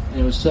 And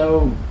it was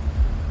so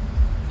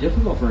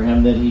difficult for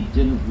him that he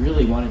didn't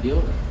really want to deal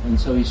with it. And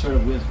so he sort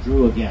of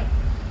withdrew again.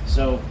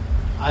 So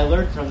I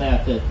learned from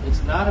that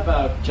it's not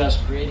about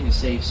just creating a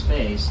safe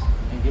space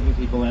and giving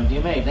people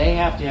MDMA. They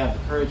have to have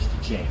the courage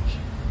to change.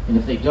 And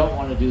if they don't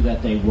want to do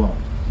that, they won't.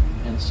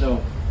 And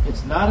so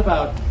it's not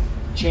about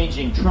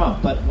changing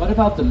Trump, but what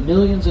about the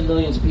millions and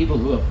millions of people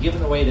who have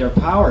given away their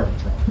power to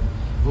Trump,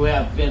 who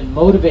have been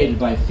motivated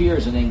by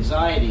fears and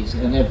anxieties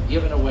and have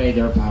given away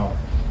their power?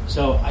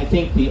 So I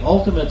think the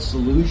ultimate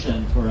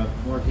solution for a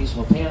more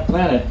peaceful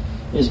planet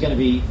is going to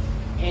be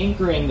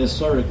anchoring this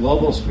sort of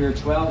global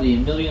spirituality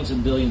in millions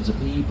and billions of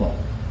people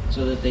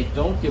so that they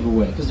don't give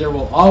away. Because there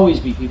will always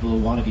be people who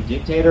want to be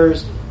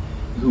dictators,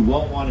 who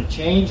won't want to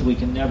change. We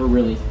can never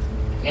really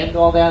end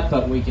all that,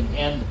 but we can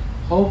end,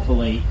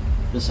 hopefully,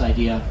 this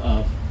idea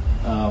of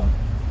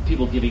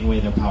people giving away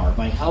their power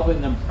by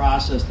helping them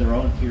process their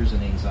own fears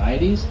and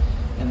anxieties.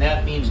 And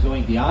that means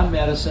going beyond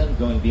medicine,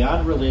 going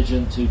beyond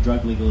religion to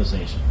drug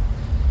legalization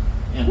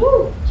and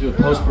to a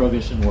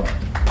post-prohibition world.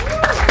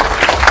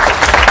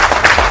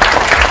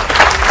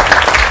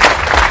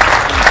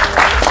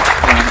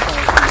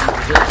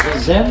 The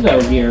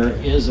Zendo here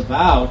is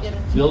about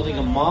building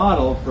a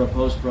model for a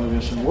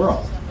post-prohibition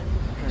world.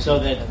 So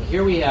that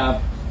here we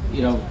have,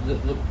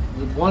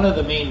 one of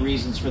the main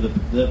reasons for the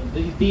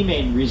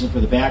main reason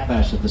for the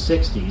backlash of the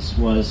 60s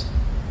was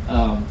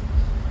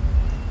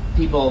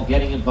people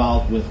getting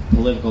involved with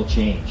political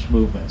change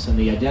movements and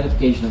the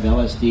identification of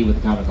LSD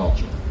with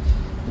counterculture.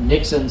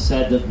 Nixon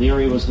said that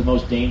Leary was the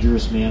most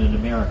dangerous man in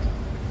America.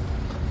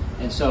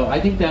 And so I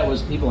think that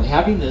was people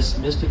having this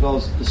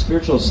mystical,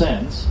 spiritual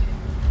sense,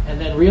 and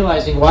then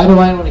realizing, why do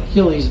I want to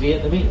kill these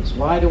Vietnamese?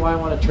 Why do I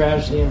want to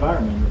trash the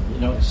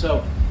environment?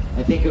 So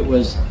I think it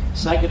was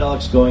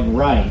psychedelics going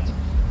right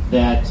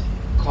that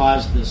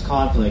caused this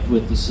conflict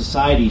with the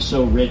society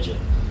so rigid.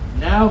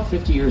 Now,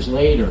 50 years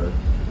later,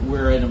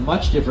 we're in a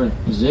much different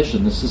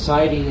position. The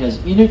society has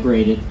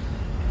integrated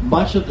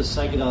much of the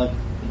psychedelic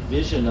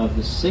vision of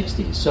the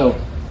 60s. So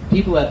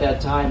people at that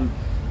time,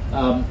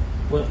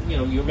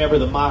 you remember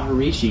the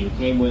Maharishi who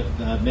came with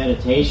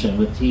meditation,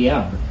 with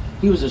TM.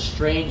 He was a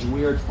strange,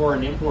 weird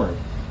foreign import.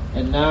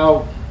 And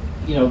now,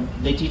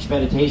 they teach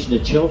meditation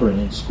to children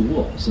in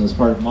schools as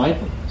part of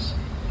mindfulness.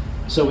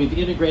 So we've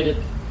integrated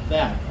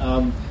that.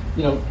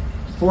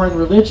 Foreign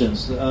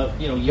religions,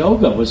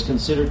 yoga was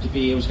considered to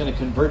be, it was going to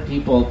convert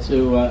people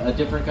to a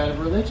different kind of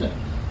religion.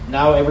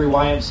 Now every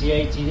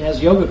YMCA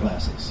has yoga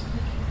classes.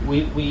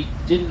 We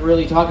didn't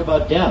really talk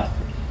about death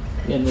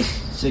in the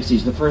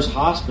 60s. The first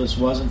hospice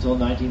was until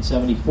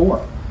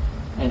 1974.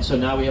 And so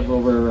now we have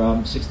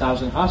over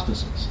 6,000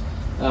 hospices.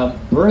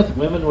 Birth,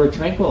 women were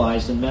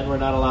tranquilized and men were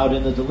not allowed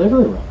in the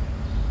delivery room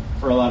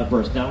for a lot of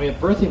births. Now we have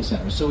birthing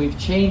centers. So we've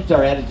changed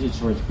our attitudes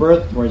towards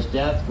birth, towards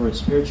death, towards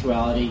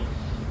spirituality,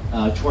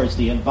 towards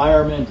the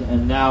environment,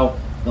 and now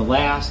the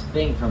last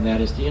thing from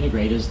that is to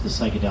integrate is the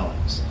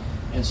psychedelics.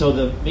 And so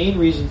the main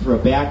reason for a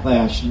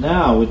backlash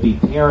now would be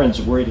parents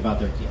worried about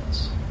their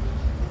kids,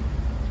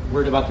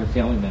 worried about their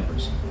family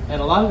members.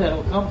 And a lot of that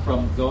will come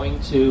from going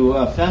to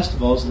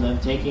festivals and then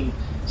taking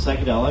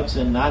psychedelics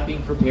and not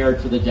being prepared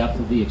for the depth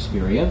of the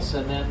experience,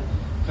 and then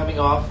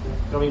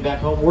coming back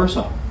home worse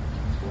off.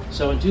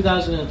 So in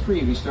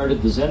 2003, we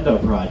started the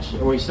Zendo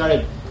Project, or we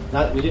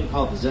didn't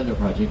call it the Zendo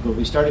Project, but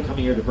we started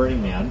coming here to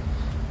Burning Man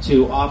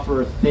to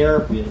offer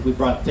therapy. We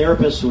brought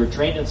therapists who were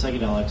trained in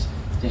psychedelics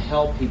to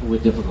help people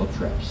with difficult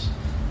trips.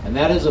 And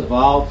that has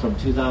evolved from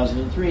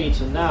 2003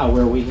 to now,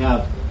 where we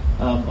have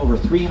over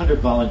 300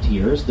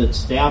 volunteers that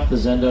staff the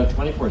Zendo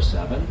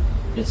 24/7.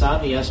 It's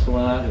on the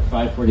Esplanade at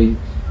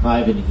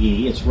 545 and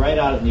E. It's right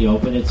out in the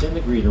open. It's in the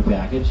greeter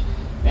package.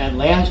 And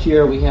last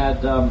year we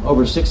had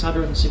over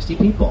 660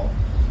 people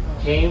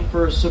came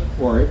for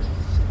support,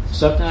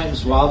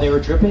 sometimes while they were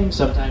tripping,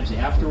 sometimes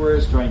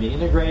afterwards, trying to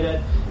integrate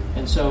it.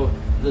 And so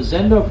the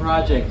Zendo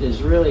project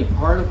is really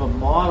part of a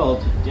model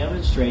to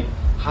demonstrate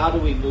how do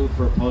we move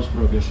for a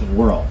post-prohibition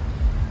world.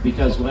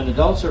 Because when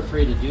adults are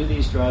free to do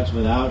these drugs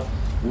without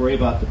worry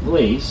about the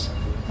police,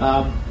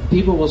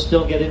 people will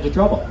still get into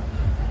trouble.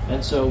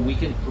 And so we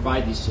can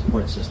provide these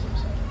support systems.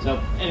 So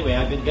anyway,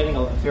 I've been getting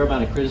a fair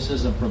amount of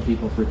criticism from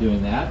people for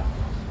doing that,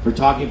 for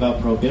talking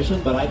about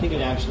prohibition, but I think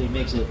it actually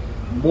makes it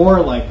more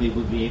likely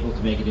we'll be able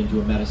to make it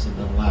into a medicine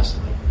than less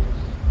likely,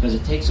 because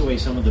it takes away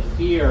some of the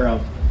fear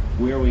of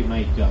where we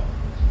might go.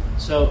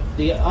 So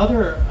the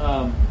other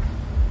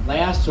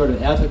last sort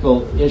of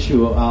ethical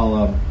issue,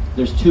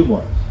 there's two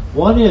more.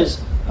 One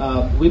is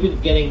we've been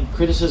getting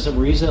criticism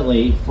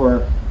recently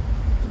for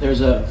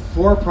there's a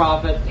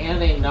for-profit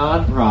and a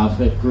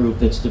non-profit group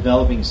that's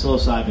developing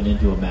psilocybin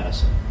into a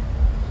medicine.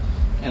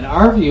 And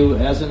our view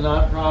as a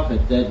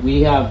non-profit that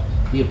we have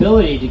the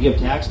ability to give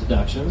tax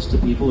deductions to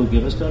people who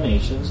give us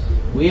donations.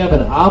 We have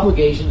an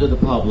obligation to the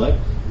public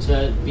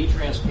to be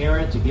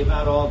transparent, to give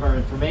out all of our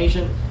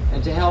information,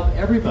 and to help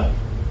everybody,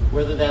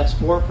 whether that's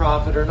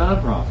for-profit or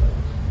non-profit.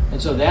 And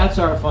so that's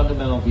our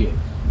fundamental view.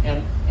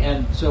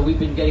 And so we've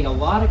been getting a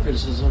lot of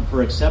criticism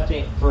for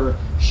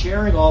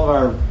sharing all of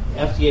our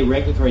FDA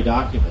regulatory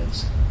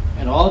documents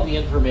and all of the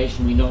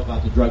information we know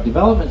about the drug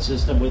development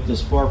system with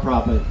this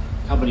for-profit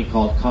company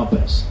called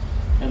Compass.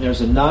 And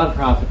there's a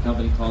non-profit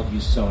company called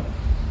Usona.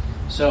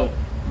 So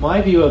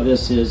my view of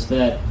this is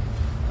that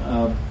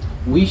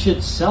we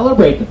should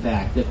celebrate the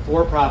fact that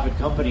for-profit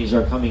companies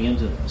are coming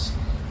into this,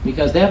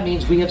 because that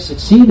means we have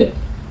succeeded.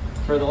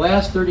 For the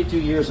last 32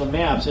 years of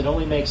MAPS, it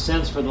only makes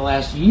sense for the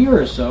last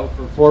year or so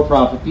for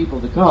for-profit people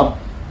to come,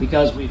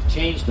 because we've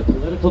changed the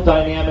political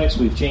dynamics,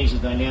 we've changed the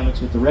dynamics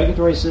with the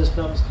regulatory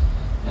systems,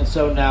 and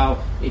so now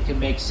it can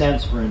make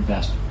sense for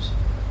investors.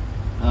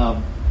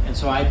 And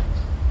so I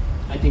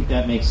think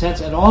that makes sense.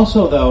 And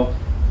also, though,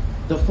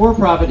 the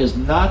for-profit is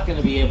not going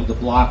to be able to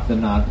block the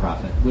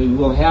non-profit. We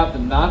will have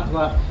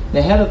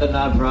the head of the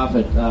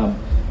non-profit,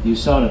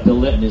 USONA, Bill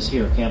Litton, is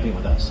here camping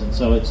with us. And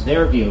so it's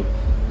their view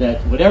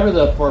that whatever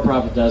the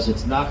for-profit does,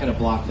 it's not going to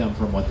block them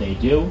from what they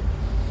do.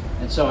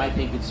 And so I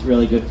think it's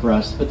really good for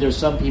us. But there's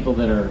some people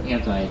that are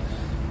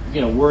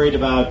worried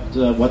about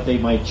what they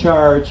might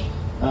charge.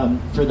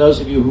 For those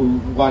of you who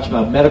watch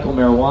about medical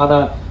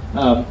marijuana,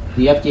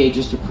 the FDA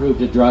just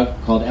approved a drug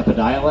called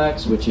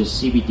Epidiolex, which is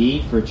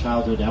CBD for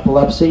childhood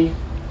epilepsy.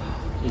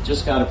 It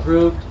just got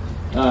approved.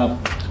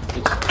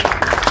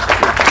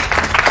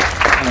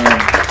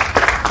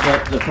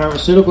 The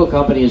pharmaceutical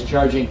company is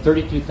charging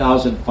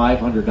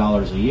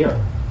 $32,500 a year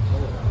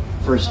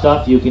for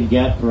stuff you can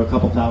get for a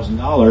couple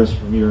 $1,000s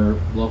from your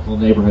local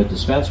neighborhood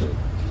dispensary.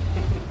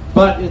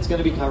 But it's going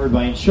to be covered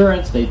by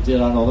insurance. They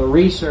did on all the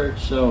research,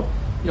 so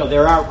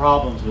there are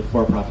problems with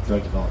for-profit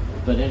drug development.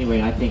 But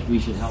anyway, I think we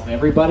should help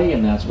everybody,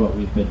 and that's what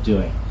we've been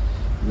doing.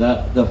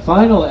 The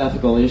final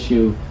ethical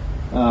issue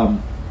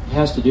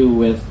has to do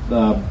with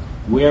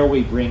where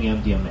we bring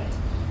MDMA.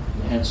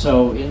 And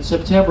so in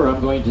September,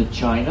 I'm going to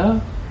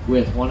China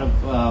with one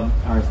of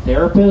our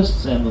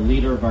therapists and the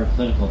leader of our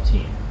clinical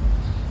team.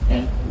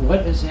 And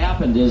what has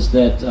happened is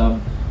that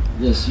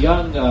this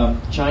young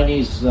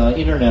Chinese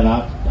internet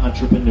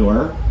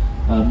entrepreneur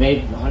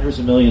made hundreds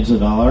of millions of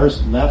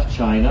dollars, left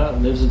China,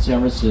 lives in San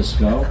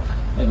Francisco,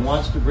 and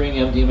wants to bring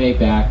MDMA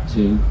back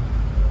to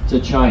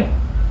China.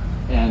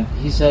 And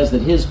he says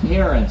that his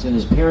parents and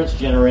his parents'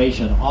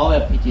 generation all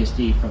have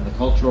PTSD from the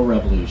Cultural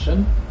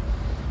Revolution,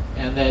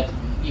 and that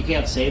you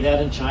can't say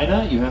that in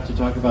China. You have to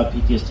talk about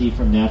PTSD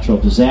from natural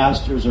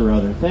disasters or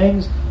other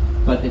things,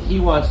 but that he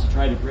wants to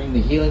try to bring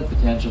the healing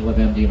potential of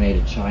MDMA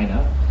to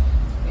China.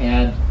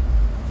 And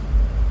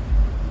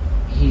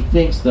he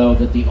thinks, though,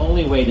 that the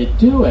only way to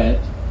do it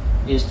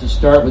is to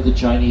start with the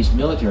Chinese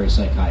military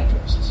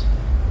psychiatrists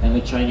and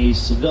the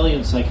Chinese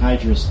civilian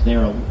psychiatrists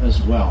there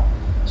as well.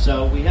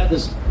 So we have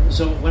this.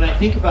 So when I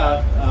think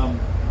about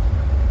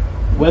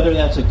whether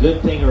that's a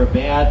good thing or a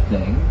bad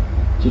thing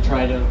to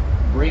try to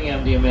bring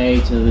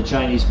MDMA to the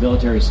Chinese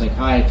military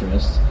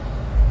psychiatrists,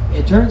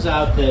 it turns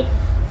out that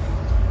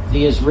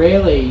the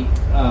Israeli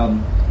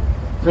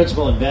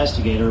principal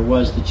investigator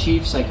was the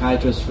chief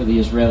psychiatrist for the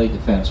Israeli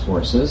Defense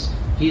Forces.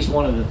 He's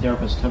one of the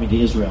therapists coming to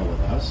Israel with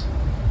us.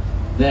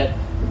 That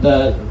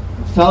the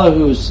fellow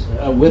who's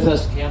with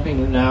us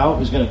camping now,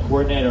 who's going to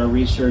coordinate our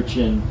research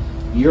in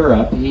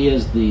Europe, he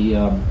is the,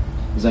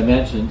 as I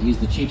mentioned, he's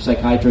the chief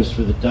psychiatrist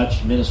for the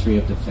Dutch Ministry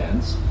of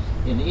Defense.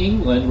 In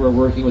England, we're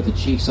working with the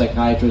chief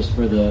psychiatrist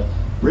for the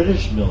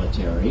British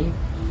military,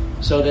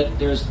 so that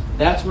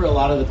that's where a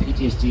lot of the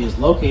PTSD is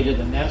located,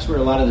 and that's where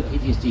a lot of the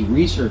PTSD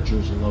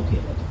researchers are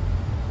located.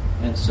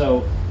 And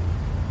so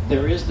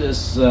there is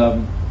this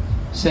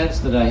sense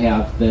that I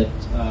have that,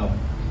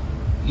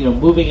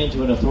 moving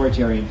into an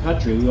authoritarian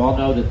country. We all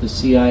know that the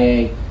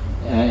CIA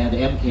had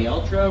MK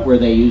Ultra, where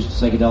they used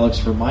psychedelics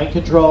for mind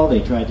control.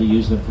 They tried to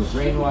use them for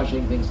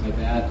brainwashing, things like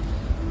that.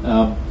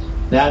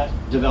 That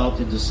developed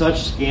into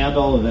such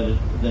scandal that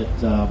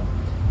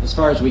as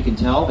far as we can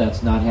tell,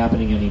 that's not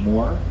happening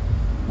anymore,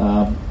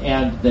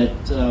 and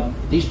that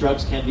these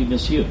drugs can be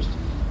misused.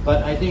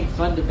 But I think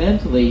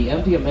fundamentally,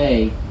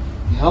 MDMA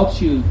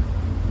helps you,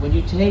 when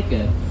you take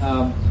it,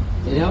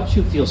 it helps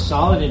you feel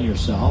solid in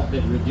yourself.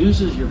 It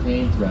reduces your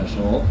pain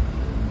threshold.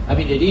 I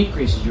mean, it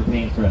increases your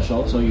pain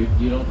threshold, so you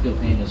don't feel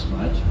pain as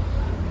much.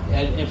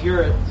 And if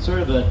you're sort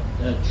of a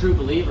true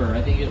believer,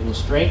 I think it will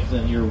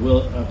strengthen your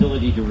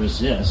ability to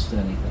resist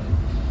anything.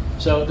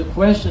 So the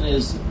question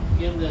is,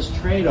 in this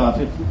trade-off,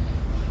 if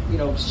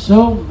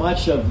so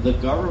much of the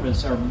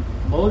governments are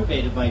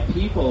motivated by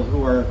people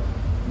who are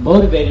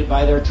motivated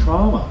by their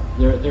trauma.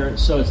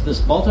 So it's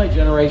this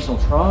multi-generational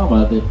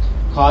trauma that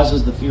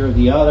causes the fear of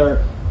the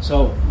other.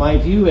 So my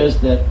view is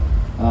that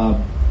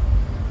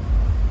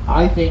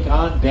I think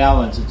on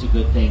balance it's a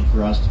good thing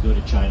for us to go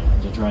to China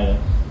and to try to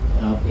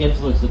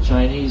influence the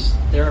Chinese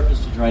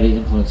therapists to try to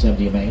influence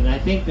MDMA. And I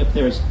think that if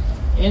there's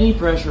any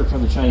pressure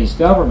from the Chinese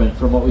government,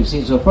 from what we've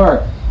seen so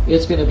far,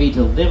 it's going to be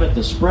to limit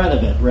the spread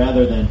of it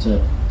rather than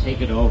to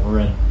take it over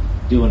and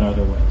do in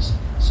other ways.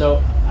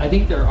 So I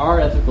think there are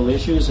ethical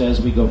issues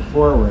as we go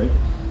forward,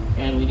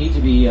 and we need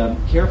to be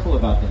careful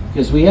about them,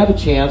 because we have a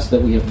chance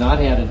that we have not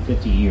had in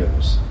 50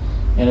 years,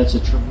 and it's a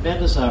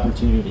tremendous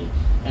opportunity.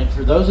 And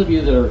for those of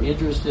you that are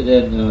interested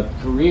in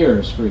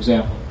careers, for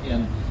example,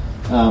 in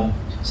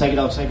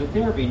psychedelic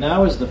psychotherapy,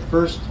 now is the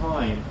first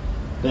time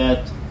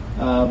that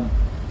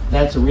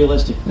that's a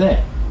realistic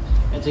thing.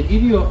 And to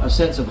give you a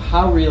sense of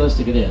how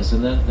realistic it is,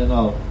 and then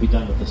I'll be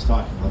done with this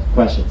talk and I'll have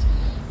questions,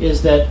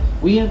 is that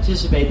we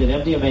anticipate that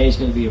MDMA is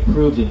going to be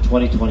approved in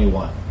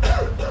 2021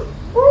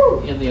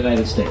 in the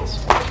United States.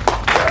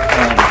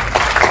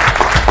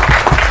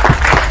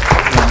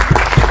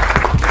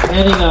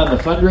 Depending on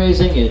the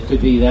fundraising, it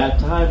could be that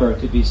time, or it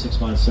could be 6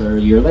 months or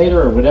a year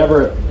later, or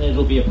whatever.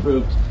 It'll be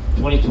approved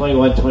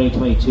 2021,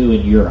 2022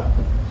 in Europe.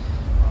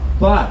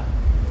 But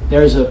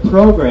there's a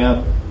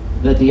program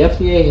that the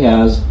FDA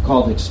has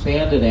called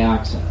Expanded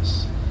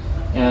Access.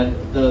 And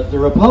the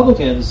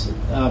Republicans,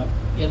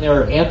 in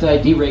their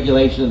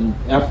anti-deregulation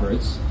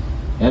efforts,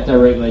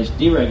 anti-regulation,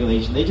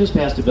 deregulation, they just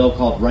passed a bill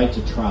called Right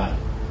to Try.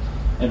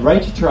 And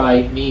Right to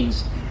Try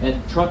means,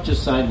 and Trump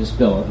just signed this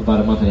bill about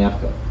a month and a half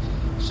ago.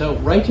 So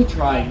Right to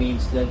Try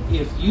means that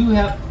if you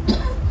have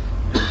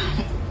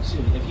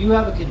if you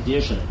have a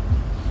condition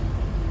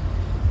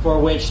for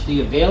which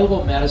the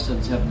available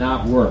medicines have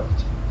not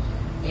worked,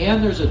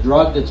 and there's a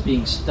drug that's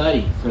being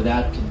studied for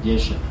that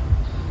condition,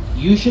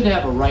 you should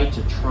have a right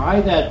to try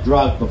that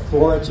drug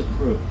before it's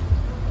approved,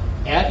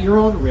 at your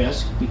own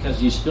risk,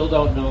 because you still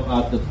don't know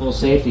about the full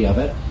safety of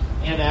it,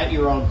 and at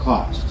your own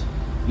cost.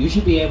 You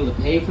should be able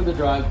to pay for the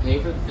drug, pay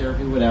for the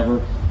therapy,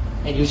 whatever,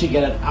 and you should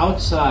get it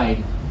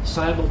outside,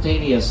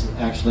 simultaneous,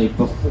 actually,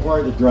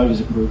 before the drug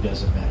is approved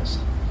as a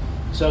medicine.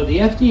 So the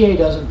FDA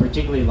doesn't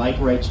particularly like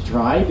Right to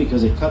Try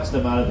because it cuts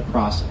them out of the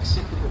process.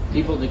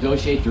 People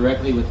negotiate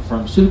directly with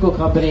pharmaceutical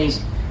companies,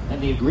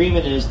 and the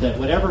agreement is that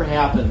whatever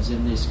happens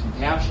in this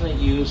compassionate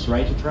use,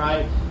 Right to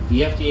Try,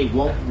 the FDA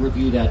won't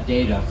review that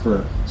data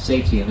for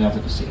safety and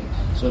efficacy.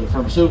 So the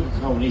pharmaceutical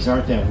companies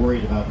aren't that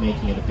worried about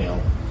making it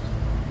available.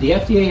 The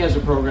FDA has a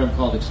program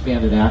called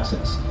Expanded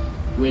Access,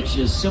 which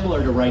is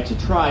similar to Right to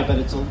Try, but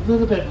it's a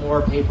little bit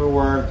more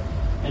paperwork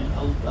and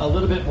a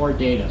little bit more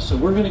data. So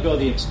we're going to go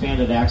the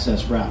Expanded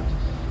Access route.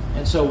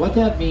 And so what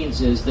that means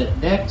is that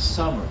next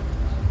summer,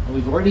 and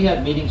we've already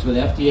had meetings with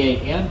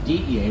FDA and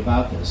DEA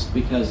about this,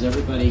 because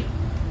everybody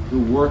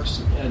who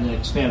works in an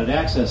Expanded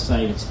Access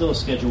site, it's still a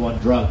Schedule I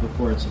drug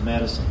before it's a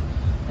medicine,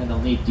 and they'll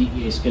need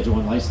DEA Schedule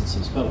I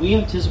licenses. But we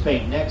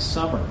anticipate next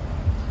summer,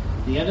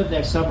 the end of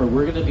next summer,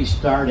 we're going to be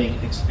starting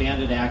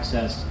Expanded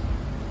Access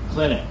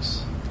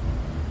clinics,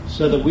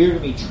 so that we're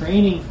going to be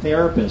training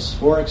therapists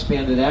for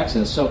Expanded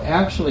Access. So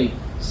actually,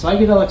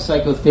 psychedelic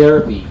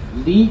psychotherapy,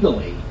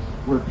 legally,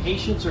 where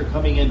patients are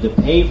coming in to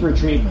pay for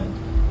treatment,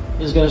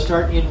 is going to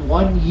start in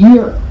 1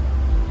 year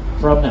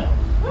from now.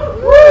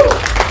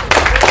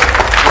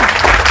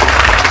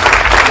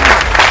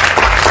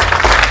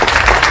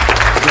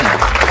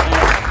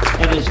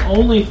 And it's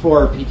only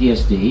for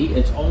PTSD,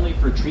 it's only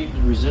for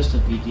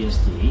treatment-resistant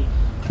PTSD,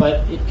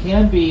 but it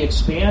can be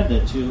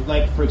expanded to,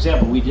 like, for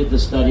example, we did the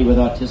study with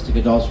autistic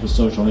adults with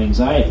social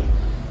anxiety.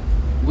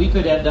 We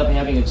could end up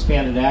having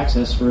expanded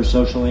access for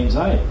social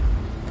anxiety.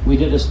 We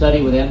did a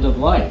study with end of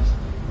life,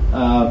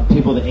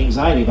 people with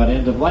anxiety about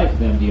end of life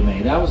with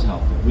MDMA. That was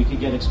helpful. We could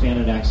get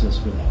expanded access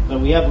for that. But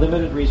we have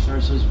limited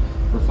resources.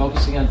 We're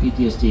focusing on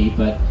PTSD,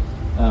 but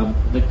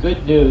the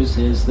good news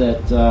is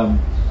that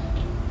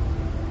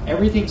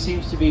everything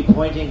seems to be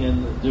pointing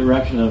in the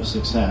direction of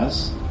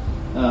success.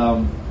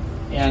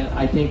 And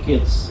I think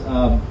it's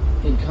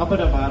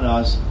incumbent upon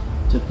us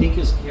to think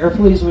as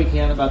carefully as we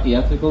can about the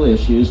ethical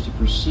issues, to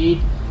proceed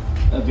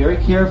very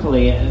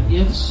carefully. And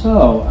if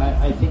so,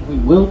 I think we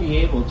will be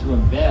able to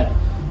embed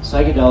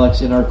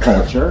psychedelics in our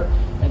culture.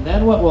 And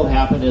then what will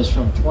happen is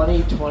from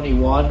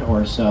 2021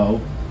 or so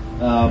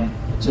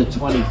to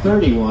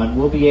 2031,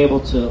 we'll be able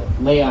to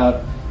lay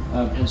out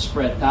and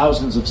spread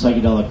thousands of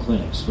psychedelic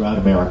clinics throughout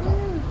America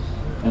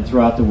and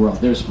throughout the world.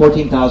 There's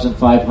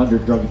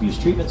 14,500 drug abuse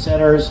treatment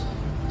centers.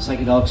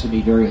 Psychedelics can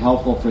be very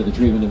helpful for the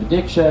treatment of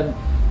addiction.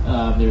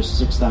 There's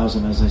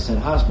 6,000, as I said,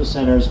 hospice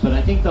centers. But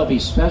I think there'll be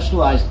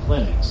specialized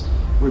clinics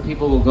where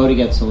people will go to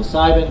get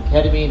psilocybin,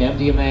 ketamine,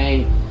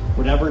 MDMA,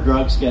 whatever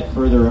drugs get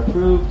further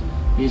approved.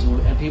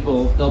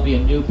 There'll be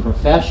a new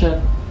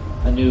profession,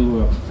 a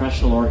new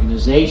professional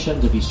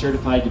organization to be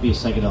certified to be a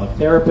psychedelic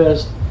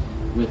therapist,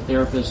 with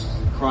therapists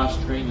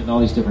cross-trained in all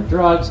these different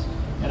drugs.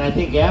 And I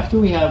think after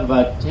we have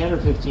about 10 or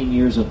 15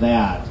 years of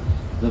that,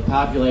 the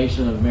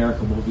population of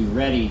America will be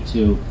ready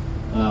to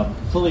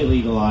fully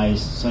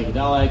legalize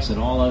psychedelics and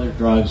all other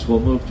drugs. We'll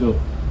move to...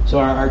 So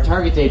our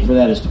target date for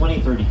that is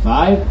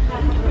 2035,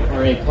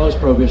 for a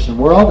post-prohibition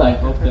world. I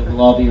hope that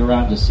we'll all be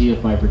around to see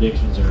if my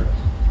predictions are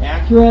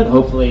accurate.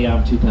 Hopefully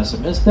I'm too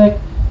pessimistic.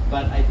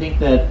 But I think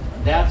that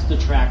that's the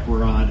track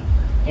we're on.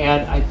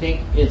 And I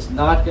think it's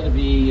not going to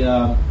be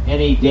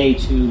any day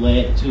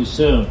too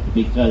soon,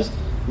 because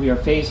we are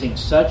facing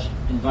such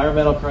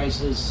environmental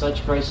crisis,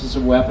 such crisis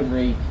of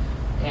weaponry,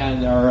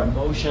 and our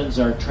emotions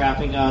are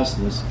trapping us.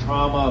 This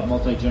trauma of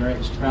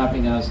multi-generation is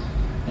trapping us.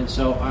 And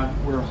so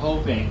we're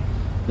hoping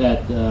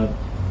that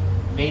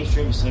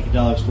mainstream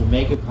psychedelics will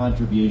make a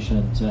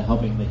contribution to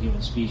helping the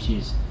human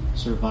species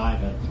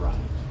survive and thrive.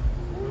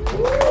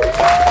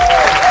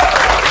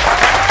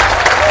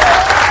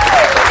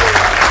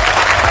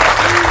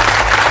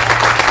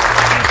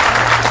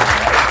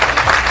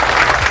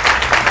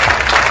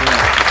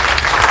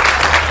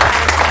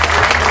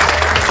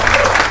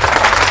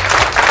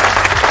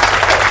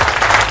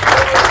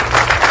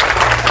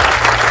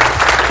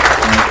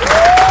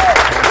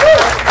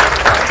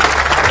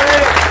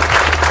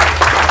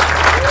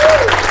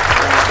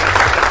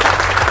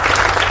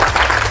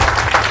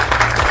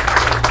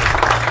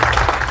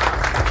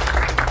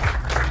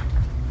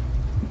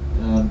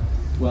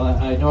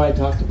 I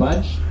talked a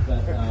bunch, but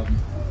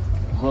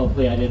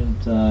hopefully I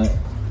didn't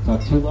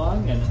talk too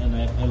long, and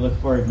I look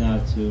forward now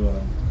to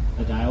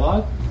a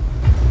dialogue.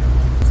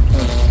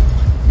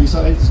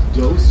 Besides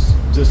dose,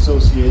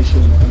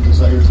 dissociation, and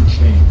desire to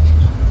change,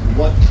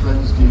 what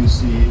trends do you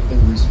see in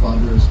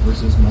responders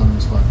versus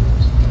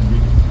non-responders?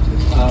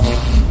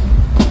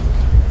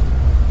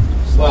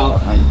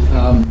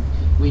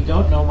 We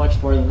don't know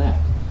much more than that.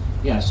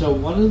 Yeah, so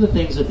one of the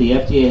things that the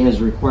FDA has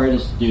required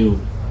us to do,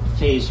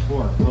 phase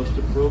 4,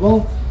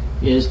 post-approval,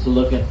 is to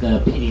look at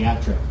the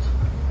pediatric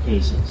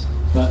cases.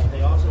 But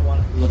they also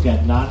want to look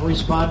at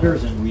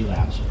non-responders and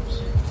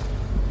relapsers.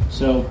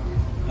 So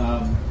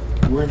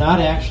we're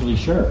not actually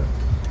sure.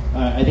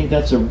 I think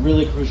that's a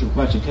really crucial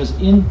question, because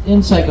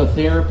in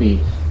psychotherapy,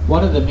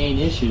 one of the main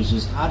issues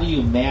is how do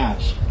you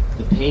match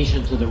the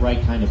patient to the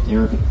right kind of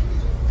therapy?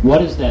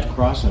 What is that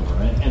crossover?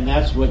 And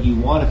that's what you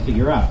want to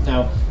figure out.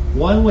 Now,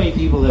 one way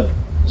people have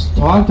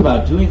talked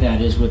about doing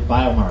that is with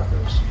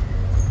biomarkers.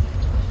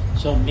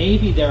 So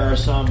maybe there are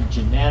some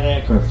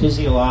genetic or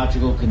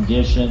physiological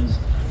conditions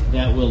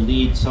that will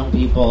lead some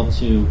people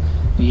to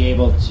be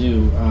able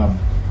to,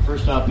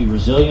 first off, be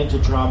resilient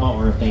to trauma,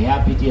 or if they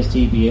have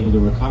PTSD, be able to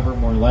recover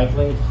more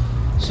likely.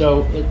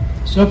 So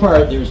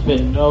far, there's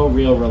been no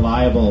real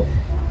reliable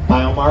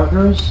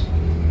biomarkers.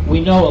 We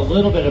know a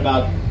little bit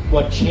about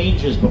what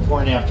changes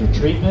before and after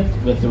treatment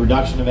with the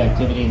reduction of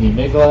activity in the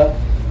amygdala,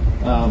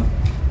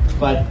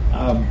 but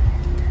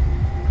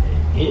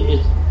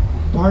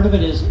part of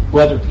it is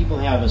whether people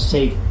have a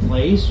safe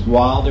place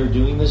while they're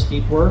doing this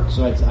deep work.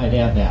 So I'd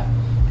add that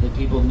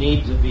people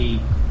need to be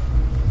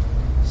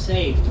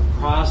safe to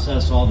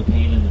process all the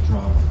pain and the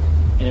trauma.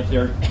 And if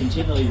they're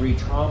continually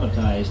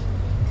re-traumatized,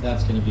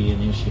 that's going to be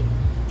an issue.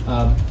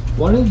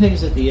 One of the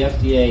things that the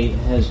FDA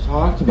has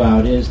talked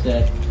about is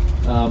that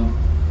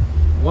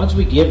once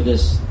we give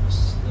this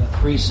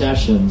 3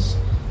 sessions,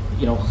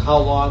 how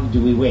long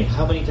do we wait?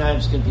 How many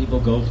times can people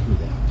go through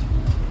that?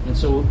 And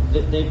so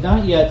they've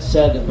not yet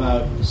said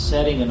about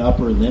setting an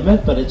upper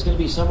limit, but it's going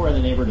to be somewhere in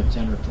the neighborhood of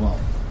 10 or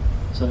 12,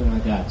 something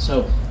like that.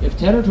 So if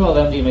 10 or 12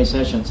 MDMA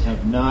sessions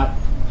have not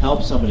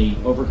helped somebody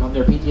overcome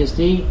their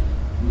PTSD,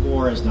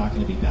 more is not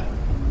going to be better.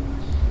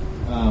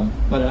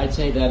 But I'd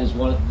say that is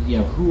one.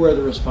 Who are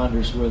the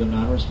responders? Who are the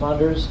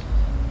non-responders?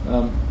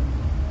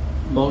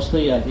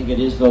 Mostly, I think it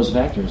is those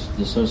factors: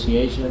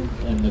 dissociation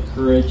and the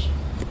courage.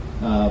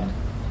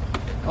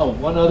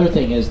 One other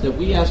thing is that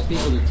we ask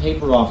people to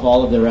taper off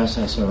all of their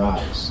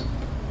SSRIs.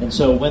 And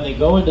so when they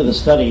go into the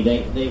study,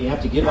 they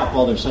have to give up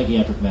all their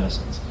psychiatric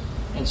medicines.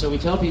 And so we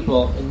tell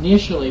people,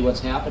 initially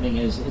what's happening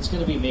is it's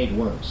going to be made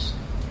worse.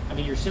 I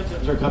mean, your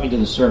symptoms are coming to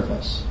the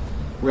surface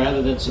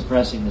rather than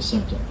suppressing the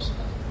symptoms.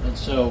 And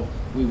so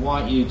we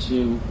want you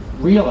to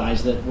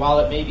realize that while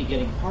it may be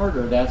getting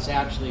harder, that's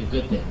actually a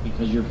good thing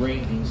because you're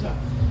bringing things up.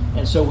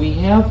 And so we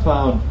have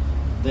found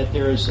that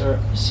there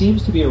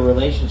seems to be a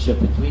relationship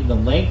between the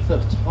length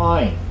of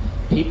time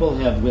people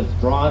have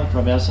withdrawn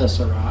from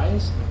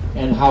SSRIs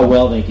and how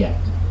well they get.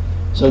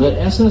 So that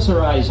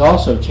SSRIs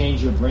also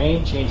change your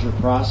brain, change your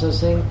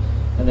processing,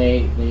 and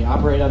they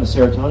operate on the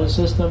serotonin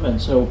system.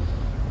 And so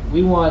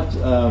we want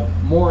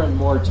more and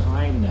more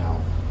time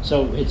now.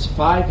 So it's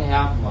 5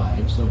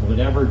 half-lives of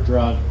whatever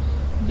drug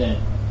that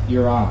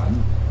you're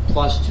on,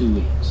 plus 2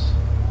 weeks.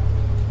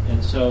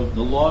 And so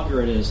the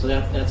longer it is, so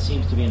that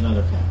seems to be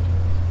another factor.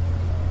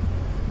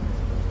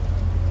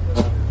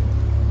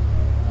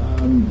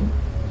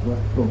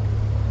 Cool.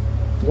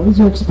 What is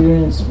your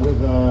experience with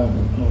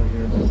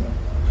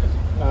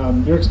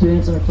your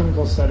experience in a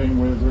clinical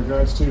setting with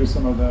regards to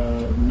some of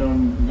the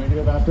known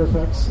negative after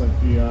effects, like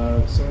the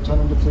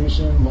serotonin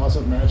depletion, loss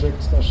of magic,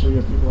 especially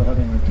if people are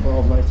having like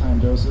 12 lifetime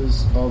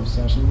doses, 12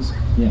 sessions,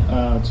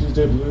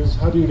 Tuesday blues?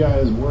 How do you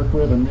guys work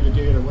with or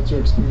mitigate, or what's your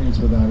experience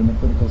with that in a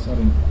clinical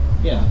setting?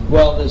 Yeah,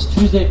 well, this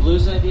Tuesday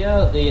blues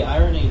idea, the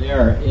irony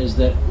there is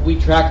that we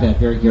track that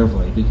very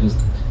carefully because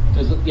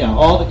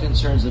all the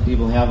concerns that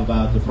people have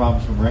about the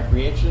problems from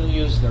recreational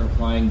use, they're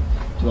applying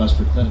to us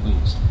for clinical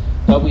use.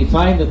 But we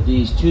find that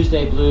these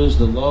Tuesday blues,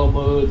 the low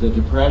mood, the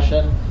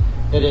depression,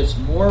 that it's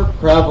more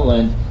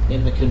prevalent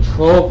in the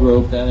control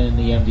group than in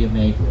the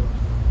MDMA group.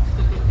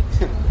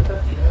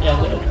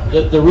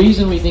 And the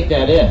reason we think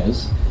that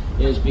is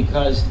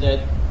because that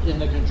in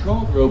the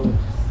control group,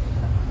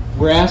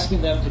 we're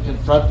asking them to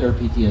confront their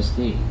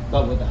PTSD,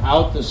 but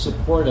without the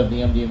support of the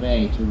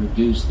MDMA to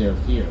reduce their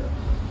fear.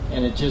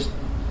 And it just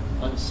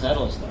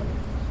unsettles them.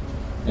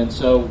 And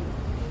so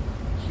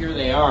here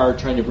they are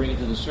trying to bring it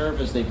to the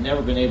surface. They've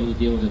never been able to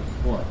deal with it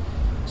before.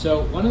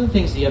 So one of the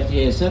things the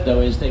FDA has said,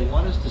 though, is they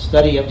want us to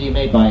study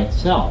MDMA by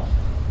itself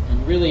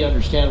and really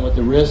understand what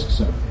the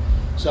risks are.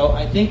 So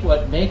I think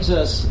what makes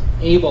us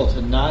able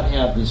to not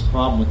have this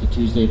problem with the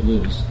Tuesday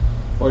blues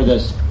or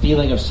this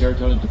feeling of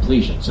serotonin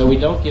depletion, so we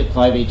don't give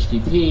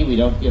 5-HTP, we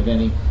don't give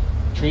any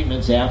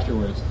treatments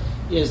afterwards,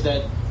 is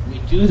that we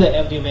do the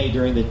MDMA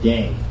during the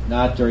day,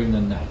 not during the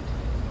night.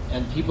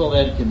 And people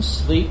then can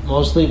sleep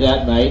mostly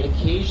that night.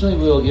 Occasionally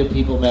we will give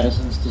people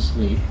medicines to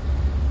sleep.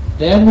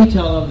 Then we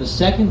tell them the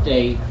second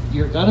day,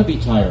 you're going to be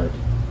tired,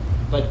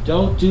 but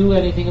don't do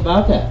anything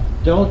about that.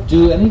 Don't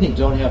do anything.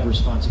 Don't have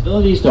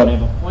responsibilities. Don't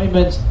have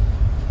appointments.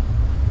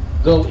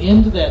 Go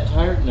into that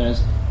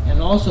tiredness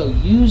and also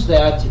use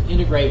that to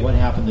integrate what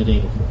happened the day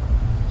before.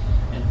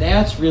 And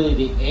that's really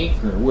the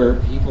anchor where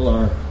people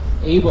are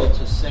able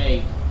to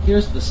say,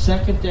 here's the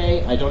second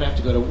day. I don't have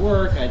to go to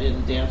work. I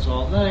didn't dance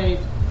all night.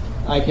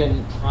 I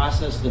can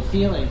process the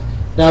feelings.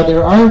 Now,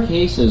 there are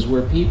cases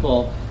where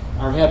people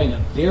are having a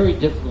very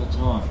difficult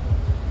time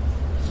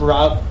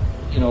throughout,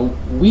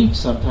 weeks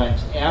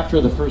sometimes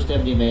after the first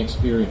MDMA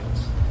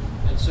experience.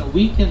 And so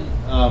we can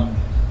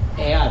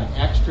add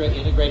extra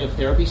integrative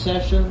therapy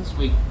sessions.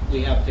 We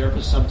have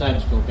therapists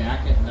sometimes go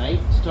back at night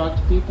to talk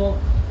to people.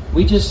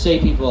 We just say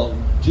people,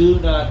 do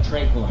not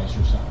tranquilize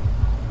yourself.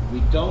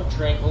 We don't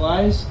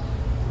tranquilize,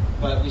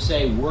 but we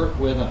say work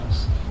with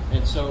us.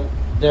 And so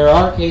there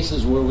are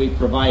cases where we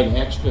provide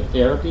extra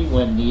therapy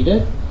when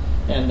needed,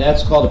 and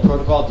that's called a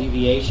protocol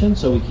deviation.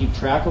 So we keep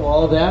track of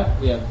all of that.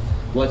 We have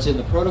what's in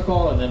the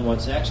protocol and then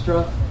what's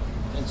extra.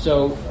 And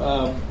so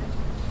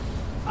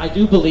I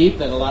do believe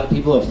that a lot of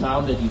people have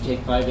found that you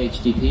take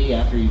 5-HTP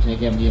after you take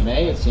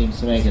MDMA. It seems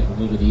to make it a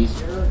little bit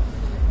easier.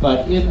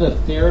 But in the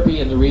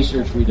therapy and the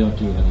research, we don't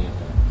do any of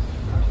that.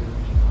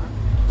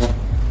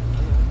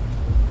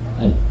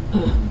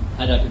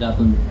 Hi, Dr.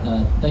 Doblin.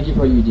 Thank you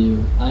for what you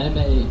do. I am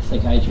a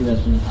psychiatry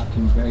resident at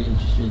Hopkins, very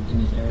interested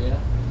in this area.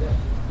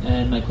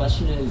 And my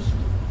question is,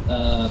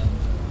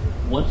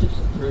 once it's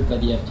approved by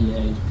the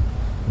FDA,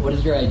 what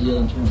is your ideal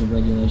in terms of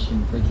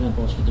regulation? For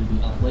example, should there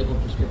be off-label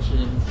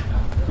prescriptions?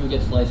 Who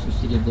gets licensed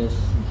to give this,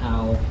 and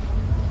how?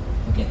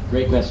 Okay,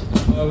 great question.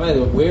 Oh, by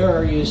the way, where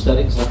are you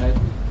studying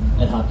psychiatry?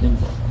 At Hopkins.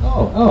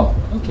 Oh,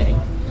 okay,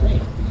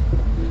 great.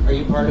 Are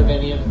you part of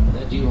any of?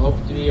 Do you hope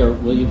to be, or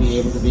will you be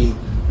able to be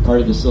part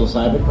of the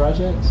psilocybin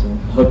project? So,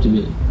 hope to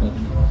be.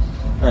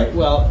 All right.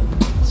 Well,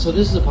 so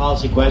this is a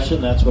policy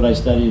question. That's what I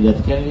studied at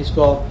the Kennedy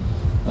School,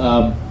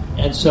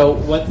 and so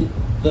what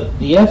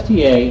the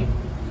FDA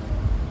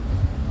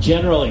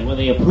generally, when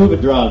they approve a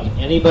drug,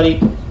 anybody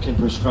can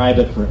prescribe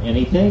it for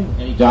anything.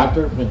 Any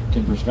doctor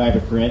can prescribe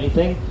it for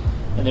anything,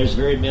 and there's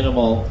very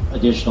minimal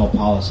additional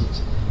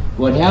policies.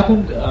 What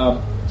happened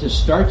to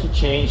start to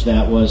change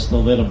that was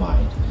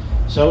thalidomide.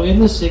 So in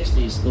the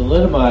 60s,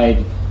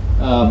 thalidomide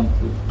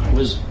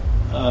was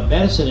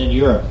medicine in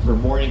Europe for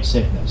morning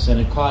sickness, and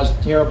it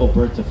caused terrible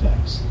birth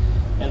defects.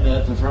 And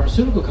the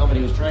pharmaceutical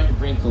company was trying to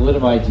bring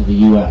thalidomide to the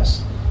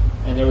U.S.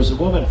 And there was a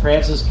woman,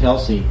 Frances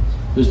Kelsey,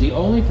 who's the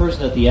only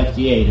person at the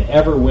FDA to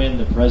ever win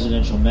the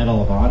Presidential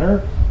Medal of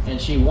Honor, and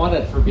she won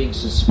it for being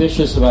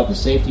suspicious about the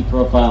safety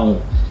profile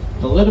of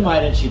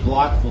thalidomide, and she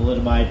blocked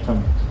thalidomide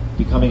from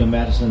becoming a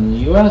medicine in the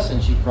U.S.,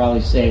 and she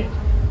probably saved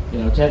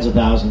tens of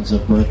thousands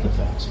of birth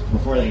defects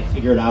before they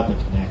figured out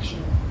the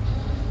connection.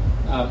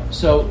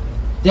 So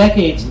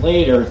decades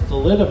later,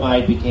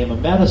 thalidomide became a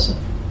medicine.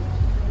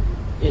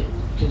 It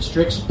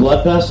constricts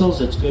blood vessels.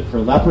 It's good for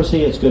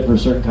leprosy. It's good for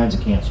certain kinds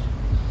of cancer.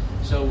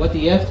 So what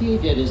the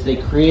FDA did is they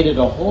created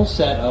a whole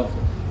set of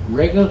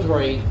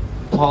regulatory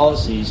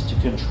policies to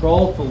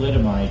control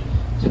thalidomide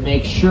to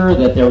make sure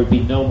that there would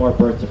be no more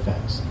birth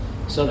defects.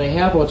 So they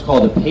have what's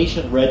called a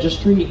patient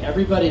registry.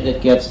 Everybody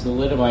that gets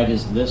thalidomide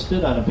is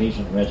listed on a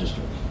patient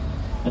registry,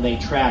 and they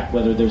track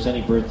whether there's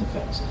any birth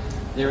defects.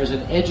 There is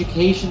an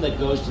education that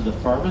goes to the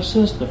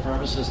pharmacist. The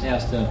pharmacist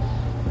has to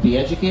be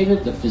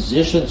educated. The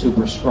physicians who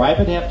prescribe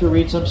it have to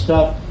read some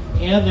stuff,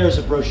 and there's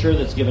a brochure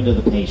that's given to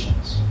the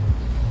patients.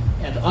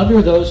 And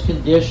under those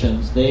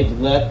conditions, they've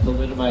let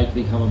thalidomide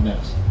become a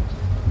medicine.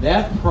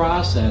 That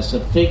process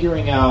of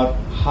figuring out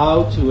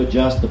how to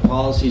adjust the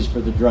policies for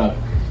the drug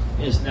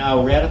is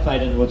now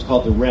ratified into what's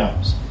called the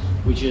REMS,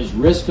 which is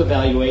risk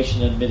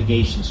evaluation and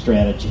mitigation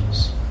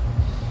strategies.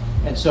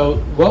 And so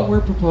what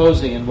we're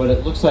proposing, and what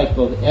it looks like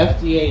both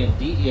FDA and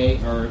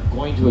DEA are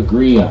going to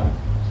agree on,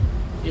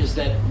 is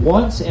that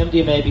once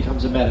MDMA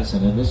becomes a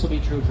medicine, and this will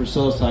be true for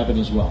psilocybin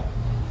as well,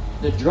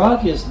 the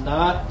drug is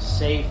not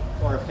safe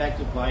or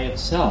effective by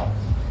itself.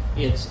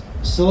 It's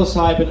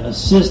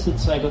psilocybin-assisted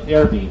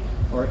psychotherapy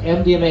or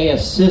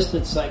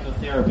MDMA-assisted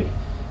psychotherapy.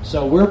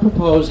 So we're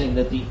proposing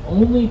that the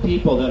only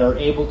people that are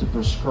able to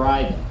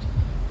prescribe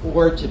it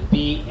or to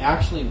be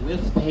actually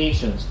with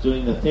patients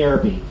doing the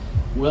therapy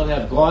will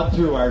have gone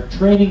through our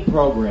training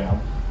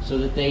program so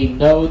that they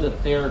know the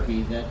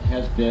therapy that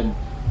has been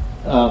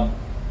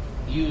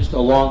used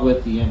along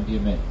with the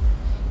MDMA.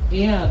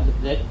 And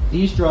that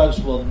these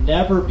drugs will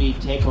never be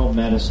take-home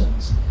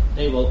medicines.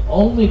 They will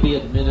only be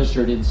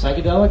administered in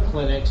psychedelic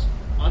clinics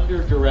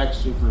under direct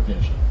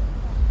supervision.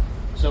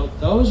 So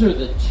those are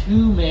the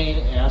two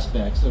main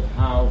aspects of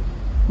how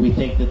we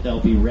think that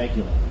they'll be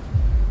regulated.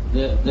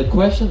 The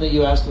question that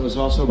you asked was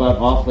also about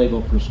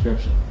off-label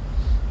prescription.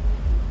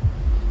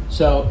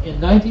 So in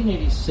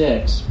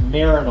 1986,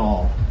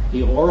 Marinol,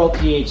 the oral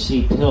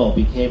THC pill,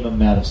 became a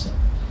medicine.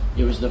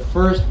 It was the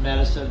first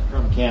medicine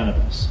from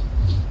cannabis.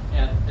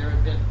 And there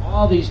have been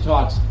all these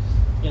talks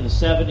in the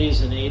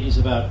 70s and 80s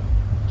about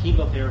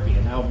chemotherapy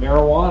and how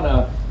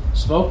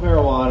smoked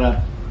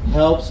marijuana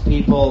helps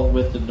people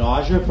with the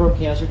nausea from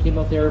cancer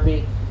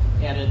chemotherapy,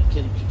 and it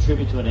can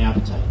contribute to an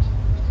appetite.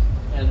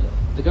 And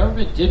the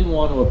government didn't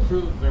want to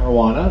approve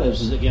marijuana. This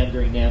was again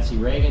during Nancy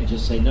Reagan,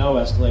 just say no,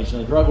 escalation of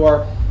the drug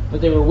war.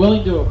 But they were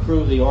willing to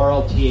approve the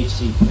oral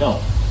THC pill,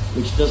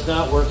 which does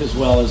not work as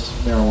well as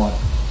marijuana.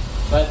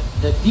 But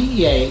the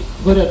DEA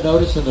put a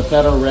notice in the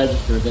Federal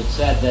Register that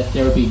said that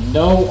there would be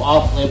no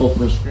off-label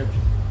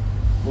prescription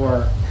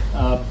for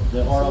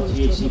the oral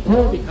THC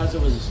pill because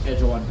it was a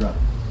Schedule I drug.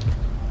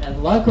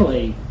 And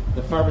luckily,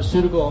 the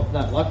pharmaceutical,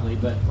 not luckily,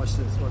 but Watch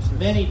this.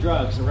 many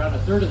drugs, around a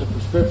third of the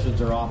prescriptions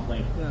are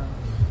off-label,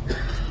 Yeah.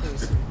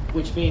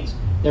 which means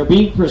they're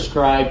being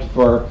prescribed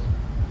for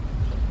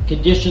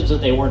conditions that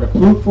they weren't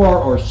approved for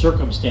or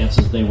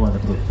circumstances they weren't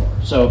approved for.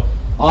 So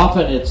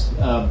often it's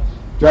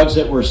drugs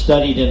that were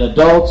studied in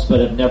adults but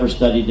have never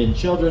studied in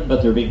children,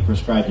 but they're being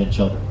prescribed in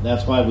children.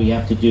 That's why we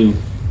have to do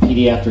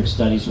pediatric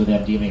studies with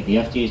MDMA. The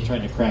FDA is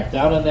trying to crack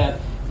down on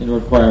that and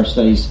require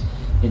studies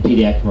in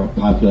pediatric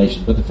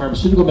population. But the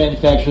Pharmaceutical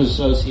Manufacturers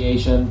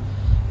Association,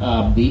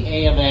 the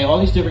AMA, all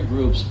these different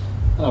groups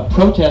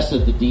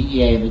protested the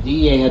DEA, and the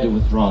DEA had to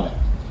withdraw that.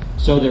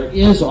 So there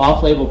is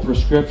off-label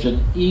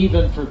prescription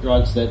even for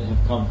drugs that have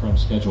come from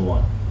Schedule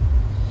I.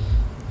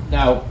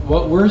 Now,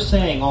 what we're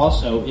saying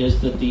also is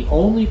that the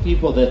only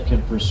people that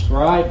can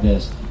prescribe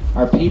this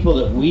are people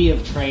that we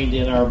have trained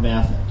in our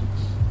method.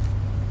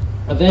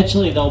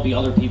 Eventually, there'll be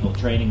other people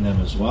training them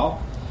as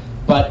well.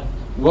 But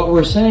what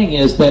we're saying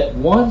is that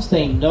once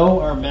they know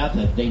our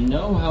method, they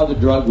know how the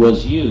drug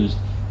was used,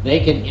 they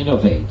can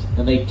innovate,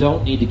 and they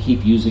don't need to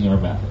keep using our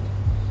method.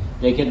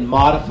 They can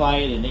modify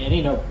it in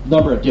any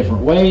number of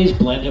different ways,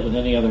 blend it with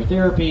any other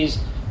therapies,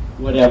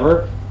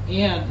 whatever.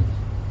 And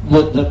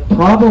the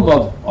problem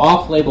of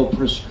off-label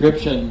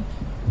prescription,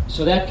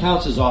 so that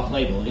counts as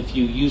off-label if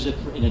you use it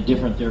in a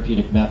different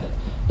therapeutic method.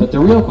 But the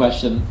real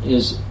question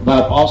is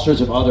about all sorts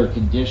of other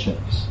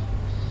conditions.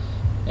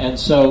 And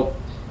so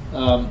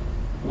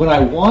what I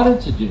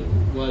wanted to do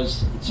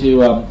was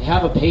to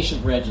have a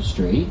patient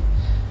registry,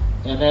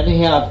 and then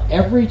have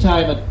every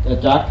time a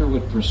doctor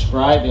would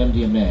prescribe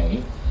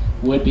MDMA,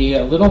 would be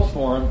a little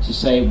form to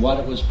say what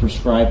it was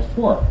prescribed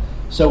for.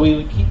 So we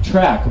would keep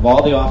track of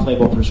all the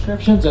off-label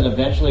prescriptions, and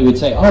eventually we'd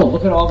say, oh,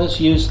 look at all this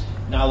use,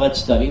 now let's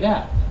study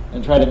that.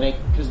 And try to make,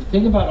 because the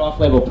thing about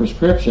off-label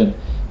prescription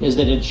is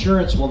that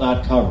insurance will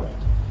not cover it.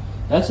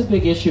 That's a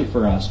big issue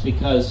for us,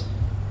 because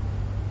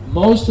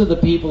most of the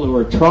people who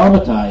are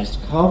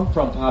traumatized come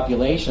from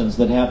populations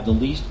that have the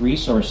least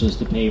resources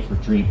to pay for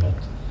treatment.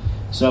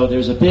 So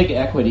there's a big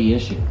equity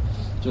issue.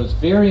 So it's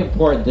very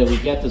important that we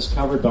get this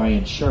covered by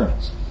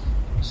insurance.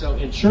 So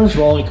insurance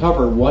will only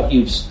cover what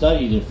you've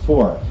studied it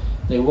for.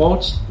 They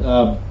won't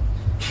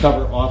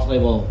cover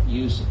off-label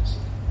uses.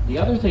 The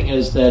other thing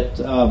is that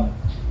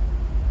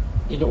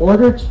in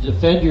order to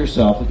defend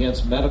yourself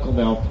against medical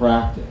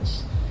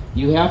malpractice,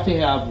 you have to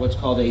have what's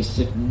called a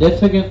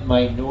significant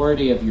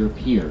minority of your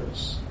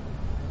peers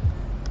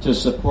to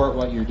support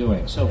what you're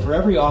doing. So for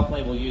every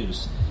off-label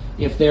use,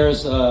 if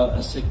there's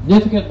a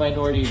significant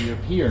minority of your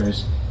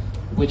peers,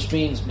 which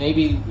means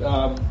maybe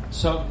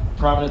some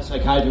prominent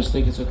psychiatrists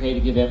think it's okay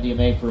to give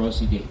MDMA for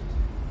OCD.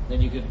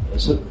 Then you can.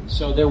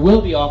 So there will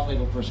be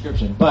off-label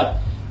prescription, but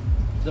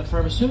the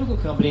pharmaceutical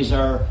companies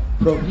are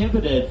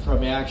prohibited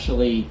from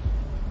actually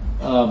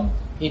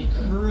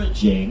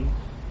encouraging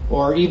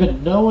or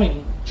even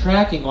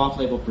tracking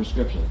off-label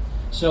prescription.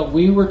 So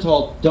we were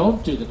told,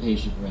 don't do the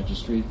patient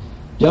registry,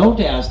 don't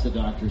ask the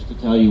doctors to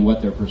tell you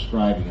what they're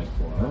prescribing it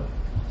for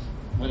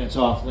when it's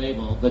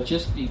off-label, but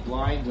just be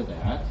blind to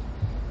that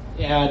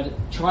and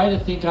try to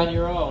think on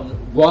your own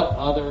what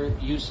other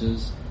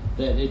uses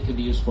that it could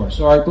be used for.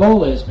 So our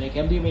goal is make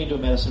MDMA into a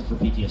medicine for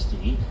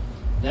PTSD.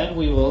 Then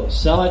we will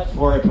sell it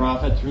for a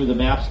profit through the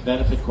MAPS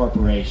Benefit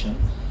Corporation,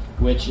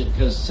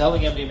 because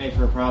selling MDMA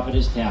for a profit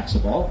is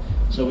taxable.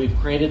 So we've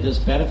created this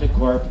benefit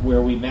corp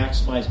where we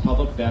maximize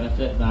public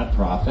benefit, not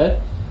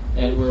profit.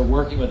 And we're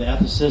working with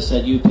ethicists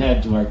at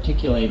UPenn to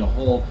articulate a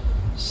whole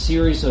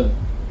series of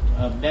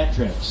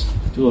metrics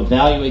to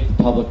evaluate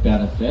the public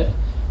benefit.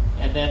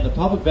 And then the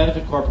Public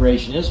Benefit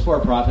Corporation is for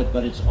profit,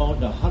 but it's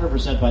owned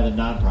 100% by the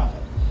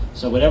nonprofit.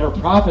 So whatever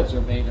profits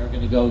are made are going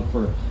to go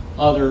for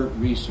other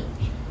research.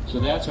 So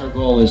that's our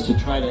goal, is to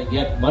try to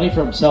get money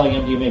from selling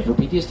MDMA for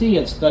PTSD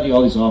and study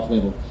all these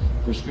off-label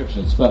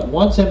prescriptions. But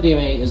once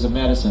MDMA is a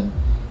medicine,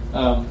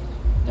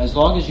 as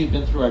long as you've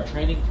been through our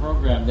training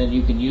program, then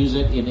you can use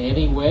it in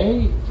any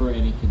way for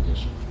any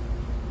condition.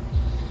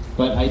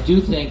 But I do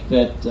think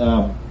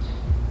that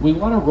we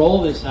want to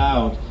roll this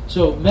out.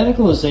 So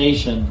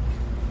medicalization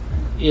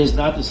is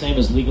not the same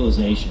as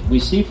legalization. We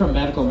see from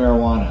medical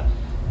marijuana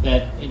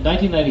that in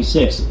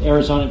 1996,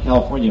 Arizona and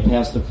California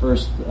passed the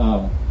first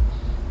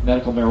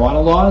medical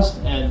marijuana laws,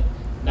 and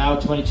now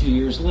 22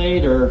 years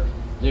later,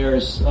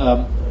 there's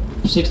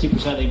 60%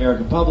 of the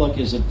American public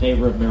is in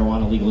favor of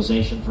marijuana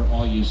legalization for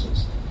all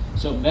uses.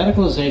 So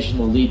medicalization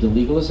will lead to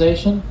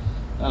legalization,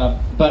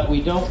 but we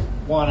don't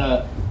want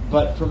to.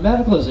 But for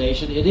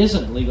medicalization, it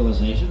isn't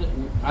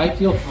legalization. I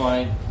feel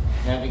fine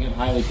having it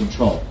highly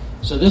controlled.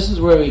 So this is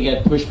where we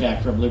get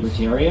pushback from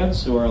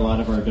libertarians, who are a lot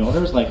of our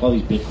donors, like all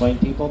these Bitcoin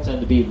people tend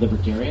to be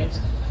libertarians.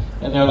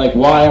 And they're like,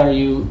 why are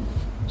you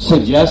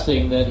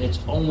suggesting that it's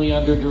only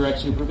under direct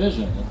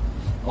supervision,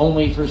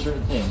 only for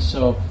certain things?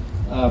 So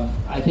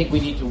I think we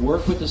need to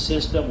work with the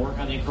system, work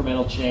on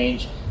incremental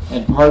change,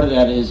 and part of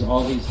that is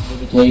all these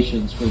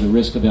limitations for the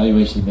risk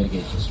evaluation and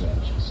mitigation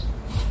strategies.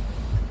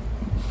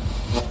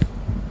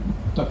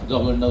 Dr.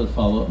 Doblin, another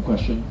follow-up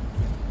question.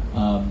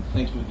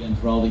 Thank you again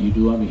for all that you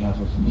do on behalf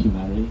of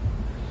humanity.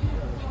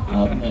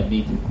 And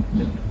me.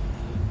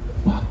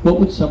 What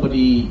would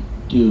somebody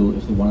do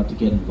if they wanted to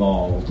get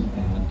involved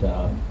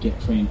and get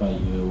trained by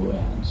you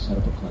and set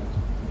up a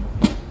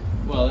clinic?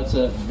 Well, that's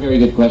a very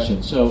good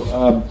question.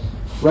 So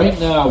right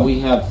now we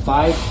have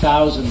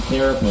 5,000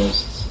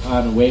 therapists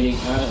on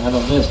a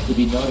list to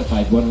be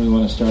notified when we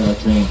want to start our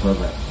training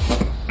program.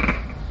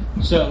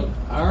 So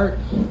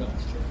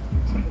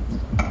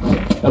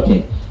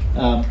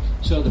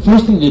so the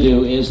first thing to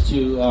do is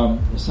to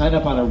sign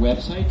up on our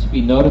website to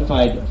be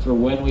notified for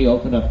when we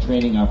open up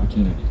training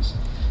opportunities.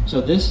 So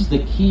this is the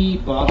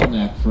key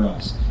bottleneck for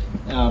us.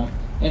 And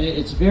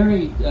it's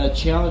very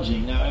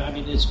challenging. Now, I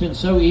mean, it's been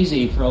so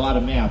easy for a lot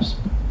of MAPS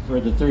for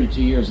the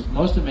 32 years.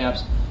 Most of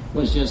MAPS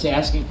was just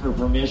asking for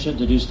permission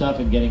to do stuff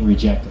and getting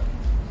rejected.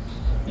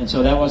 And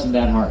so that wasn't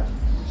that hard.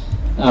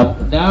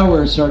 Now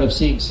we're sort of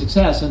seeing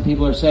success, and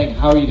people are saying,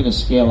 how are you going to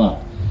scale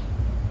up?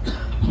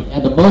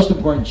 And the most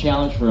important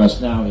challenge for us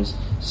now is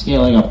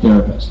scaling up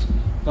therapists.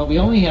 But we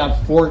only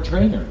have 4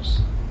 trainers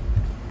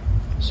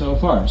so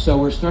far. So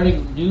we're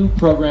starting new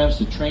programs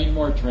to train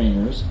more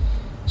trainers.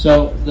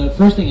 So the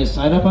first thing is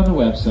sign up on the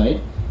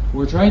website.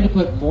 We're trying to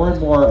put more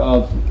and more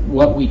of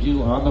what we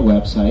do on the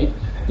website.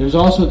 There's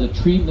also the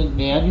treatment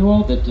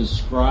manual that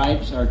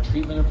describes our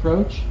treatment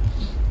approach,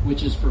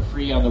 which is for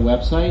free on the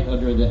website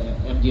under the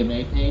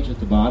MDMA page at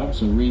the bottom,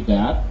 so read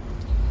that.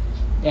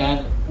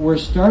 And we're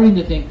starting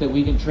to think that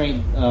we can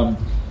train,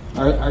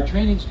 our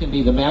trainings can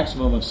be the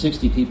maximum of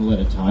 60 people at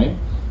a time.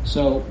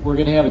 So we're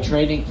going to have a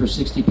training for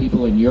 60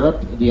 people in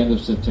Europe at the end of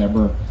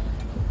September.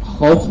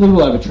 Hopefully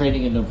we'll have a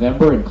training in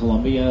November in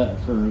Colombia,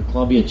 for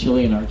Colombia,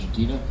 Chile, and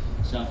Argentina,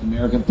 South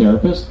American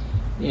therapists.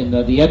 In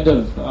the end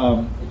of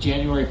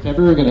January,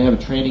 February, we're going to have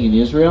a training in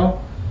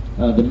Israel.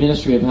 The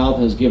Ministry of Health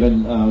has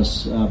given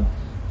us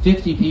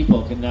 50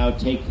 people can now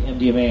take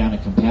MDMA on a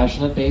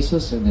compassionate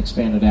basis and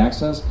expanded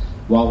access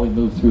while we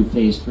move through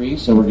phase 3.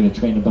 So we're going to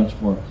train a bunch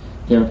more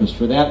therapists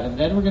for that. And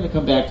then we're going to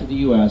come back to the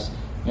U.S.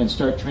 and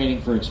start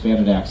training for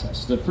expanded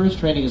access. The first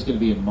training is going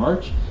to be in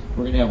March.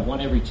 We're going to have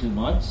one every 2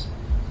 months.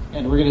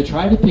 And we're going to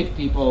try to pick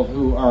people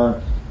who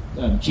are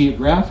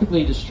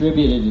geographically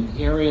distributed in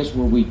areas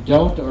where we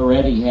don't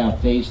already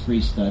have phase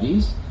 3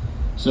 studies,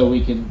 so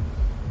we can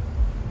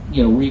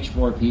reach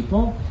more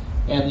people.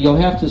 And you'll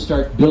have to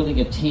start building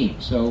a team.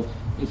 So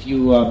if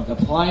you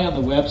apply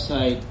on the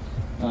website,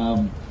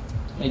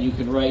 and you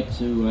can write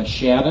to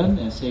Shannon,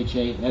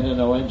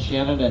 S-H-A-N-N-O-N,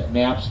 Shannon at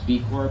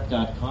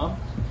mapsbcorp.com.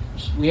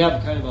 We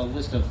have kind of a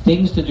list of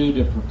things to do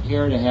to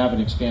prepare to have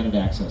an expanded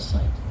access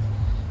site.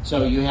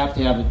 So you have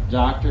to have a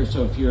doctor.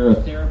 So if you're a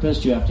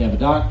therapist, you have to have a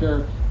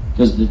doctor.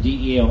 because the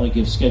DEA only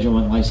gives Schedule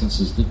I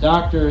licenses to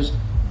doctors.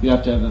 You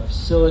have to have a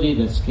facility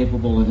that's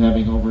capable of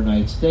having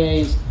overnight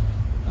stays.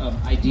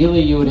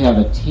 Ideally, you would have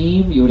a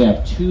team. You would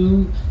have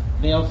 2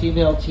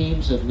 male-female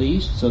teams at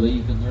least, so that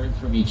you can learn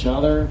from each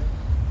other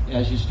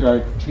as you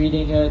start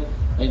treating it.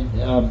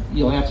 And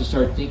you'll have to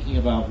start thinking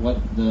about what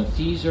the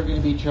fees are going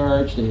to be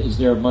charged. Is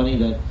there money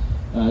that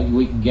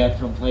we can get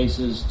from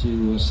places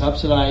to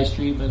subsidize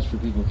treatments for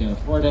people who can't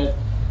afford it?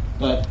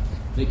 But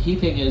the key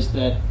thing is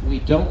that we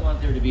don't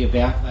want there to be a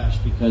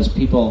backlash because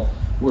people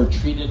were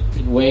treated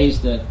in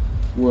ways that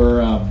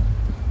were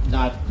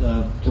not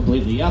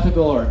completely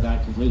ethical or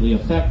not completely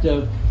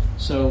effective.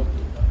 So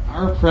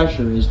our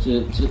pressure is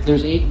to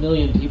there's 8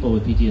 million people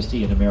with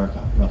PTSD in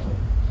America, roughly.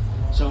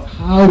 So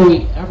how do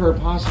we ever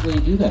possibly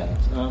do that?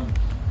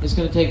 It's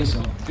going to take us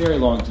a very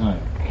long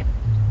time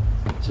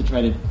to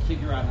try to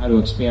figure out how to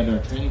expand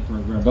our training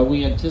program. But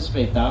we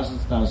anticipate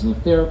thousands of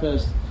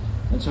therapists.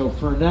 And so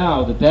for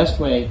now, one of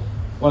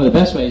the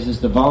best ways is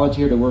to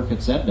volunteer to work at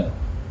Zendo.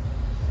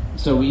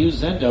 So we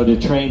use Zendo to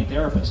train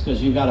therapists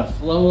because you've got a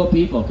flow of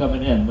people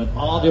coming in with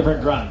all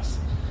different drugs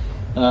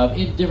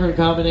in different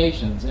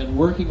combinations, and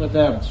working with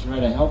them to try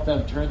to help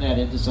them turn that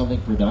into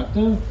something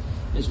productive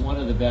is one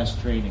of the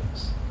best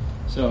trainings.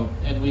 So,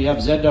 and we have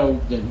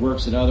Zendo that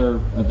works at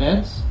other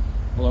events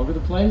all over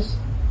the place.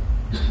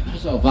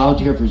 So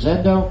volunteer for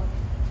Zendo.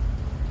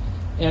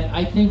 And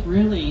I think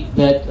really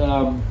that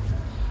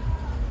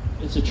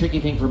it's a tricky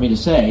thing for me to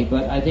say,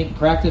 but I think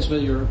practice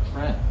with your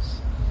friends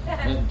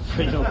and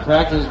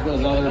practice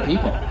with other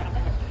people.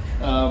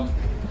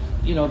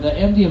 The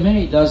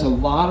MDMA does a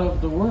lot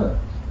of the work,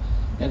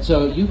 and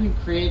so you can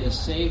create a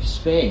safe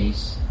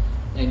space,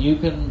 and you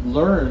can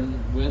learn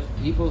with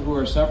people who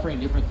are suffering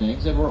different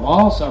things, and we're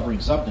all suffering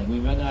something. We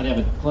might not have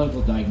a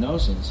clinical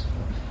diagnosis,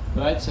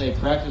 but I'd say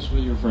practice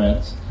with your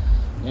friends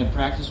and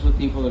practice with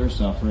people that are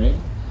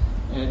suffering,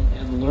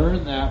 and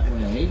learn that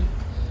way,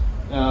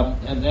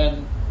 and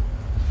then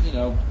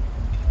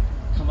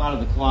come out of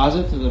the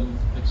closet to the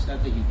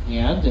extent that you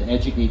can to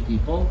educate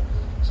people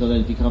so that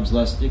it becomes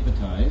less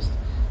stigmatized.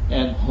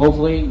 And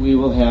hopefully we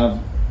will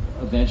have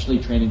eventually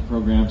training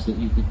programs that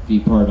you could be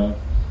part of,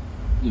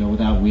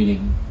 without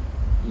waiting,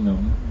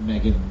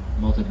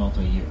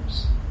 multi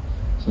years.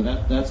 So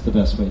that's the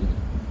best way to do it.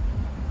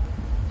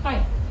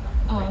 Hi.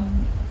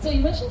 So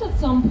you mentioned at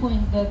some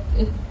point that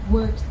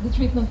the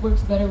treatment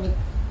works better with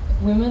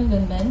women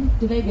than men.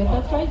 Did I get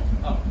that right?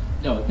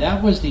 No,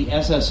 that was the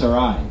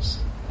SSRIs.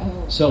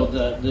 Oh. So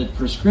the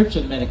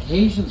prescription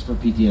medications for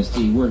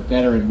PTSD work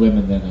better in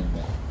women than in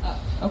men.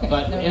 Okay.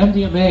 But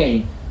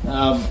MDMA,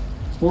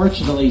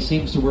 fortunately,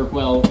 seems to work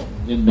well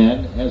in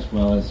men as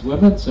well as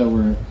women. So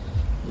we're,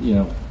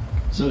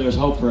 so there's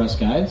hope for us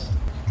guys.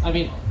 I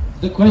mean,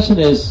 the question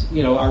is,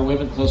 are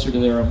women closer to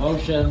their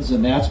emotions?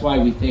 And that's why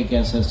we think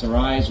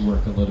SSRIs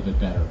work a little bit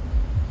better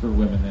for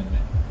women than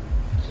men.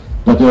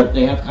 But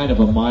they have kind of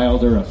a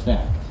milder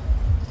effect.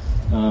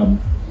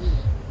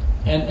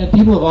 And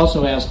people have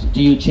also asked,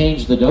 do you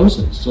change the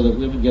doses so that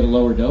women get a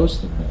lower dose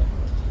than men?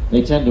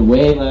 They tend to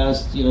weigh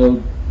less,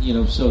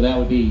 so that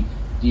would be,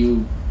 do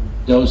you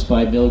dose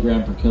by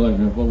milligram per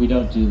kilogram? Well, we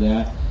don't do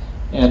that.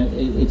 And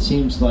it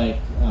seems like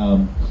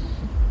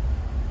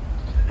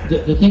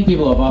the thing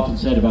people have often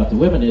said about the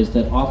women is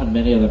that often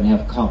many of them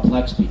have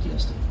complex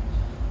PTSD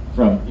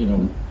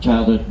from,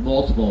 childhood,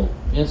 multiple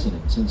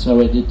incidents. And so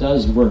it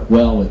does work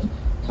well with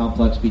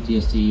complex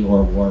PTSD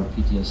or war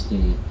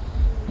PTSD.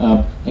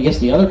 I guess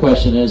the other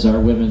question is, are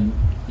women,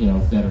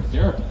 better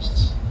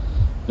therapists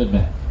than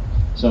men?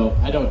 So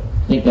I don't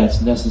think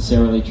that's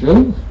necessarily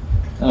true.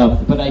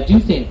 But I do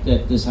think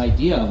that this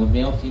idea of a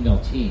male-female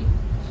team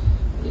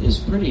is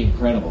pretty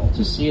incredible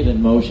to see it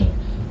in motion.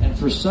 And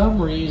for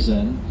some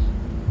reason,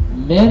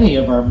 many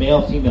of our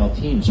male-female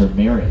teams are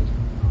married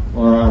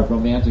or are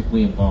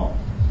romantically involved.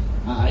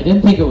 I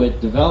didn't think it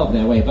would develop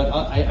that way, but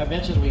I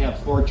mentioned we have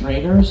 4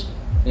 trainers.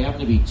 They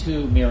happen to be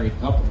 2 married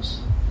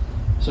couples.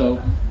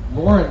 So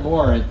more and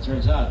more, it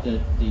turns out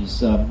that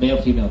these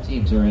male-female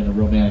teams are in a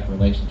romantic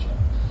relationship.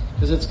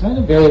 Because it's kind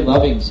of a very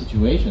loving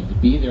situation to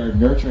be there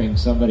nurturing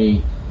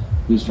somebody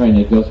who's trying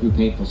to go through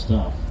painful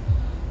stuff.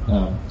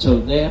 So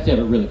they have to have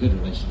a really good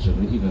relationship,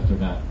 even if they're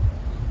not.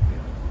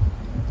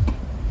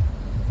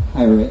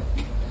 Hi, Rick.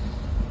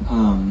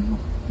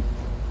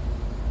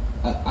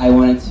 I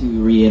wanted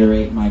to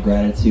reiterate my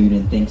gratitude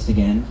and thanks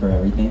again for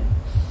everything.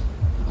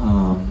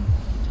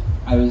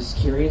 I was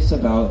curious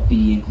about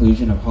the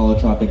inclusion of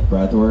holotropic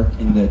breathwork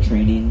in the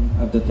training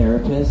of the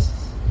therapists.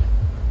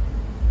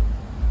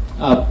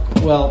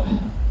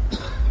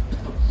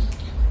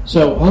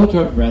 So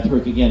holotropic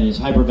breathwork, again, is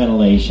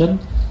hyperventilation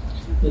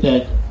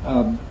that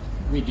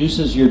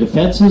reduces your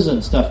defenses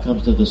and stuff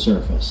comes to the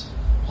surface.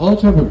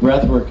 Holotropic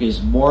breathwork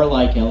is more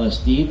like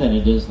LSD than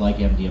it is like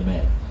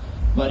MDMA,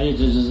 but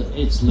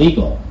it's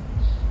legal.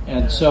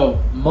 And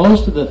so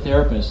most of the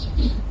therapists,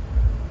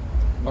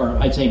 or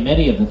I'd say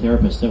many of the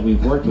therapists that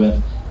we've worked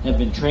with, have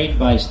been trained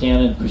by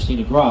Stan and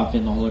Christina Groff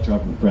in the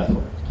holotropic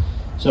breathwork.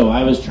 So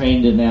I was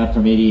trained in that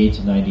from 88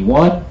 to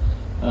 91.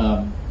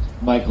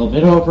 Michael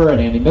Midhofer and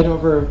Andy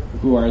Midhofer,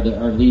 who are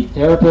our lead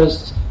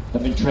therapists,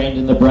 have been trained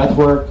in the breath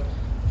work.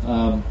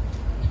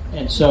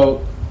 And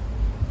so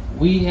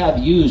we have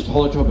used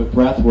holotropic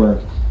breath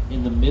work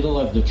in the middle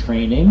of the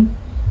training,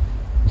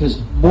 because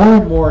more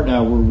and more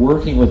now we're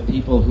working with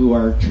people who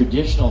are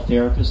traditional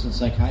therapists and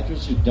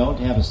psychiatrists who don't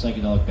have a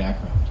psychedelic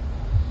background.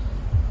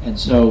 And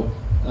so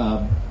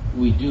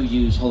we do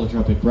use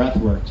holotropic breath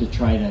work to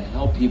try to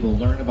help people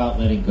learn about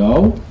letting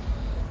go.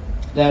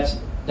 That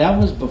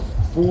was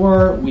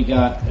before we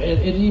got,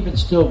 and even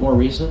still more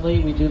recently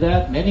we do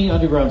that. Many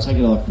underground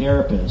psychedelic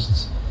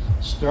therapists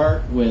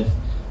start with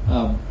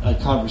a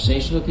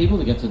conversation with people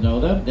to get to know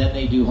them, then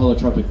they do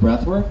holotropic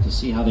breath work to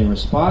see how they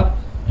respond,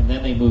 and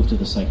then they move to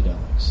the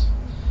psychedelics.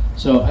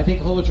 So I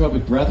think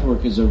holotropic breath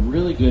work is a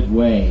really good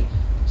way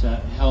to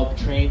help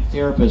train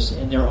therapists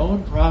in their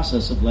own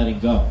process of letting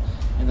go.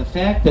 And the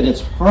fact that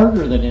it's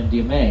harder than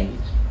MDMA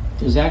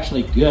is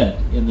actually good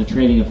in the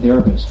training of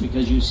therapists,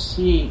 because you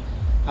see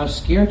how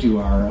scared you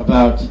are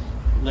about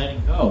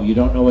letting go. You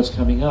don't know what's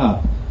coming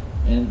up.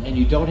 And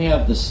you don't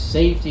have the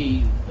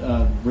safety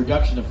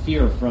reduction of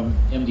fear from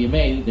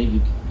MDMA that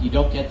you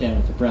don't get that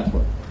with the breath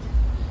work.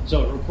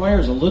 So it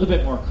requires a little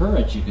bit more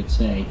courage, you could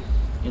say,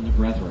 in the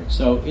breath work.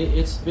 So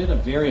it's been a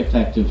very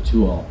effective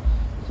tool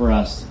for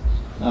us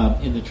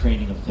in the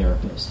training of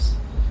therapists.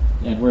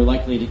 And we're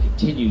likely to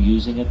continue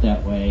using it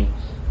that way.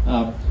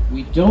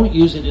 We don't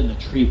use it in the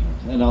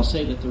treatment. And I'll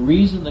say that the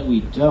reason that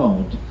we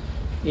don't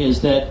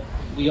is that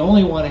we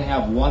only want to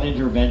have one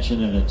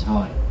intervention at a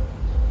time.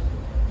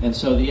 And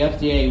so the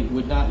FDA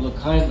would not look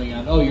kindly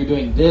on, oh, you're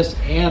doing this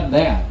and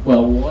that.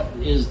 Well, what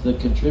is the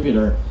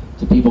contributor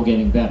to people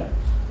getting better?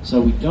 So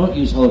we don't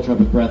use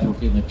holotropic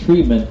breathwork in the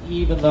treatment,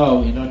 even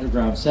though in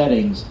underground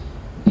settings,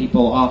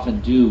 people often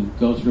do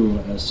go through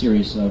a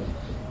series of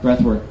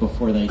breathwork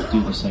before they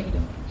do the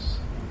psychedelics.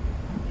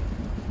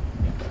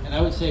 And I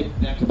would say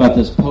back about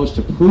this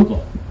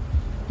post-approval.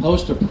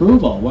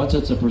 Post-approval, once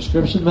it's a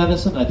prescription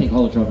medicine, I think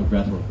holotropic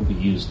breathwork will be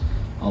used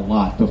a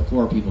lot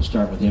before people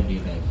start with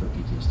MDMA for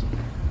PTSD.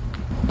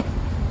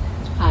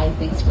 Hi,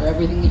 thanks for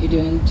everything that you're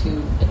doing to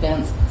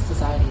advance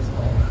society's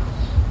work.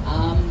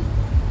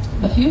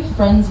 A few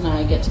friends and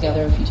I get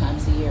together a few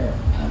times a year,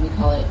 and we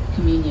call it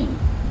communion.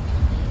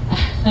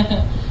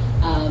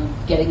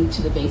 Getting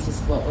to the basis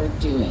of what we're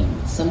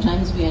doing.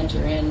 Sometimes we enter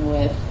in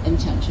with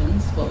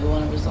intentions, what we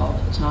want to resolve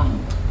at the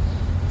time.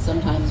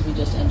 Sometimes we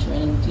just enter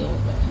in and deal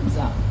with what comes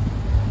up.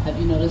 Have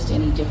you noticed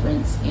any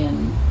difference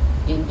in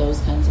those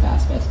kinds of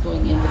aspects,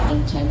 going in with an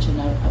intention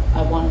of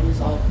I want to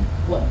resolve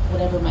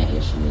whatever my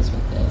issue is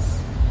with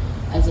this,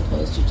 as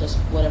opposed to just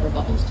whatever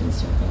bubbles to the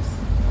surface?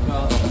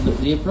 Well,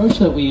 the approach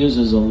that we use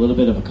is a little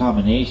bit of a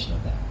combination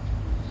of that.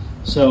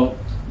 So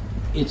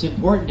it's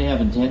important to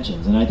have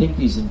intentions, and I think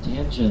these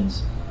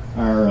intentions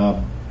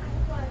are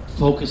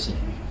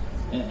focusing,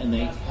 and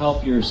they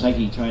help your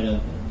psyche try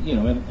to,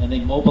 and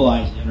they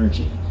mobilize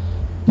energy.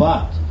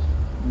 But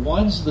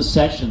once the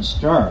session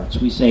starts,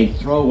 we say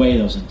throw away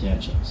those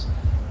intentions,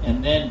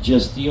 and then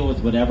just deal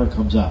with whatever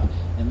comes up.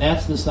 And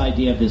that's this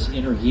idea of this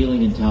inner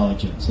healing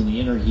intelligence and the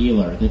inner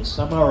healer, that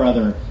somehow or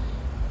other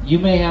you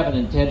may have an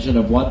intention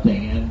of one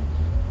thing, and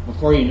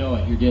before you know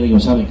it, you're dealing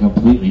with something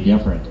completely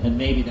different, and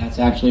maybe that's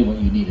actually what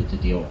you needed to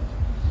deal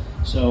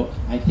with. So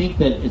I think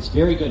that it's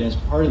very good as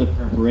part of the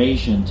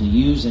preparation to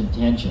use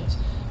intentions.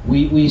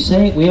 We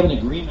say, we have an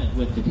agreement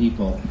with the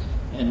people,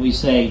 and we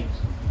say,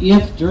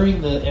 if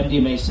during the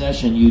MDMA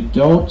session you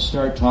don't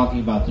start talking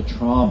about the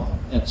trauma,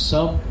 at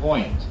some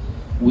point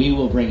we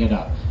will bring it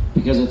up.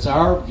 Because it's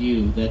our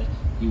view that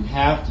you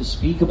have to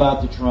speak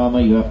about the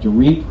trauma, you have to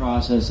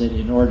reprocess it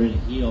in order to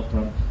heal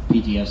from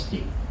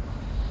PTSD.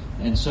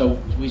 And so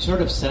we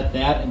sort of set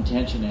that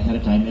intention ahead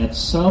of time. At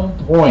some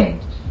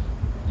point,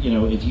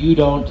 if you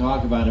don't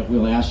talk about it,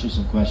 we'll ask you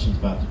some questions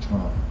about the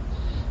trauma.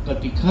 But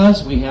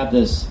because we have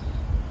this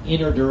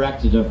inner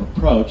directed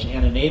approach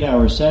and an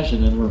 8-hour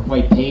session, and we're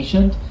quite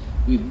patient,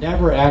 we've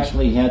never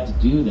actually had to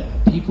do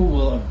that. People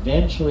will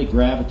eventually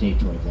gravitate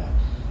toward that.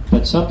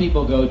 But some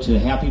people go to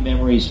happy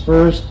memories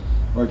first,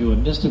 or to a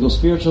mystical,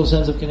 spiritual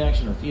sense of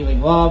connection, or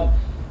feeling love,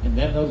 and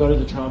then they'll go to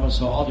the trauma,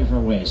 so all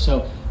different ways.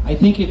 So I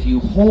think if you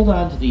hold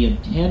on to the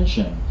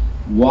intention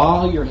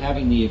while you're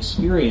having the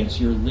experience,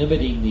 you're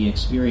limiting the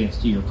experience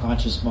to your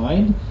conscious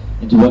mind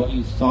and to what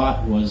you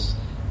thought was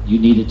you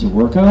needed to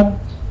work on.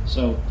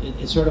 So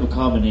it's sort of a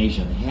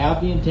combination.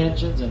 Have the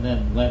intentions and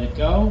then let it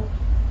go,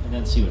 and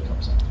then see what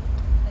comes up.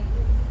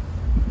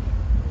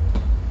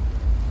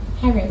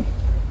 Hi, Rick.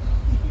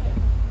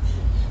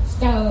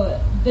 So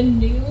the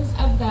news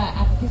of the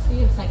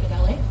efficacy of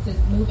psychedelics is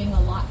moving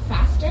a lot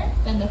faster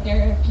than the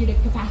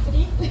therapeutic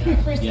capacity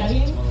for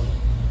studying. Totally.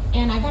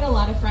 And I've had a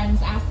lot of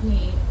friends ask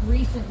me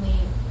recently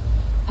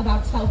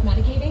about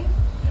self-medicating.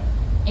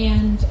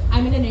 And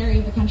I'm in an area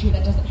of the country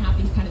that doesn't have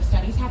these kind of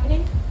studies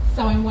happening.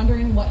 So I'm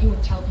wondering what you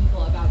would tell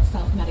people about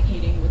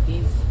self-medicating with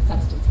these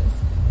substances.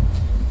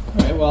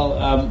 All right,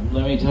 well,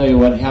 let me tell you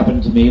what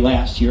happened to me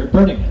last year at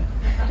Burning Man.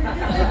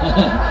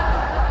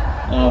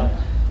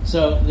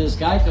 So this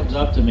guy comes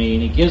up to me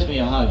and he gives me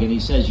a hug and he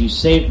says, "You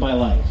saved my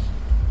life."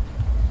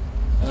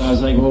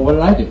 was like, well, what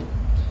did I do?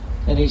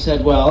 And he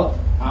said, well,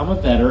 I'm a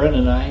veteran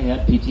and I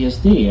had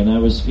PTSD and I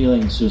was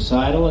feeling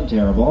suicidal and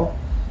terrible.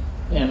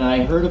 And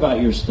I heard about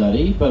your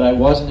study, but I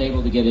wasn't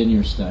able to get in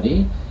your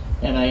study.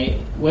 And I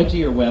went to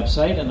your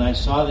website and I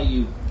saw that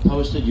you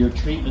posted your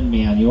treatment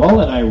manual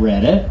and I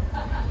read it.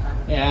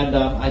 And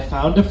I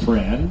found a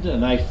friend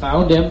and I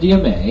found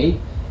MDMA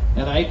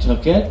and I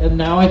took it and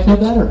now I feel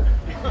better.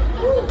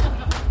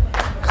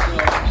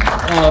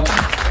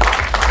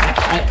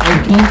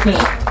 I think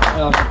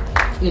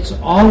that it's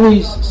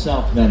always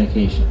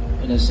self-medication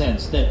in a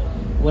sense that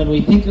when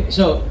we think of,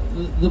 so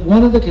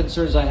one of the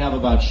concerns I have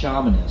about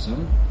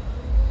shamanism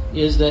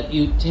is that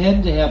you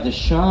tend to have the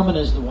shaman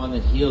as the one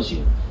that heals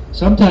you.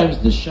 Sometimes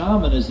the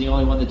shaman is the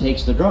only one that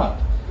takes the drug,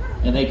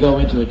 and they go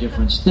into a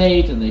different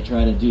state and they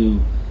try to do,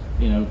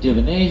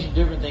 divination,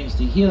 different things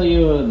to heal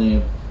you, and they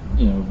have,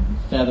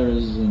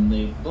 feathers and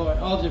they blow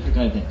all different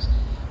kind of things.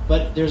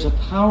 But there's a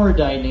power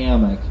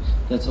dynamic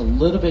that's a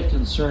little bit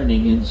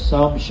concerning in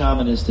some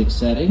shamanistic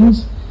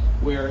settings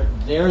where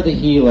they're the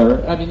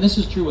healer. I mean, this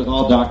is true with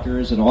all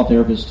doctors and all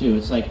therapists too.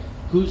 It's like,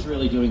 who's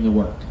really doing the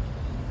work?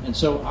 And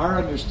so our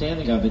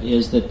understanding of it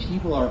is that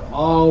people are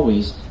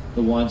always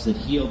the ones that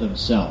heal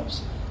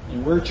themselves.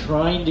 And we're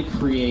trying to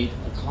create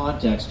a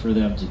context for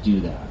them to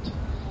do that.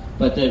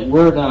 But that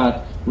we're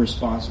not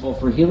responsible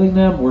for healing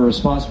them. We're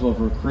responsible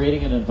for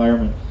creating an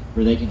environment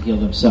where they can heal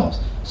themselves.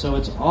 So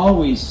it's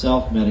always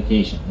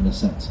self-medication in a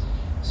sense.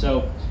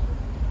 So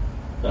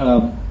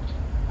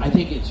I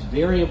think it's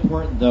very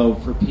important, though,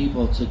 for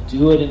people to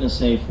do it in a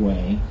safe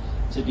way,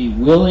 to be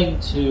willing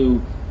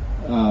to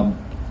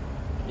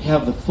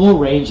have the full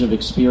range of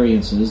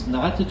experiences,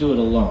 not to do it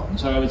alone.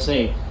 So I would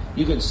say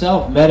you can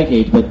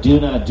self-medicate, but do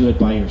not do it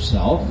by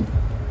yourself.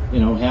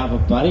 Have a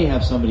buddy,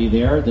 have somebody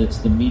there that's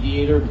the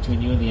mediator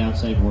between you and the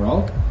outside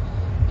world.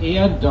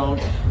 And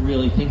don't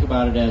really think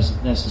about it as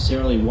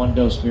necessarily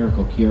one-dose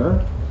miracle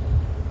cure.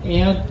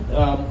 And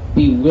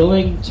be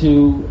willing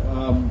to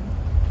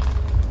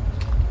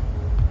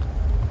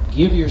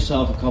give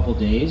yourself a couple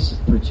days,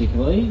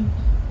 particularly,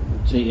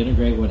 to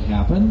integrate what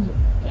happened.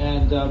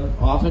 And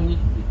often,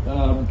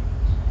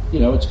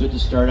 it's good to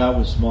start out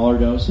with smaller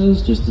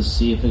doses just to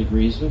see if it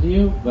agrees with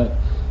you. But,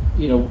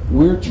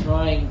 we're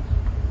trying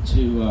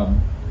to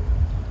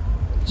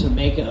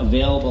make it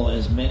available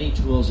as many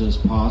tools as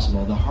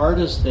possible. The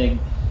hardest thing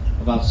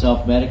about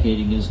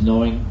self-medicating is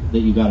knowing that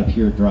you got a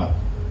pure drug.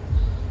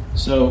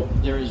 So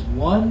there is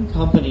one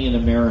company in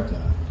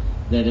America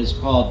that is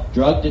called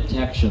Drug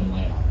Detection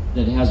Lab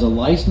that has a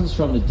license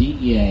from the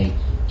DEA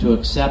to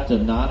accept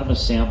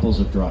anonymous samples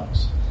of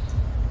drugs.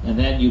 And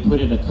then you put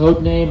in a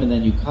code name, and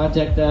then you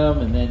contact them,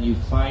 and then you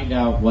find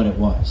out what it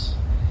was.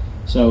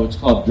 So it's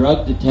called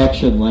Drug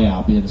Detection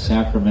Lab in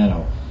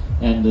Sacramento.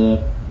 And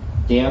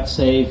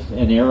DanceSafe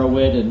and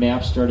Arrowhead and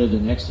MAP started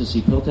an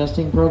ecstasy pill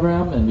testing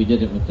program, and we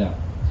did it with them,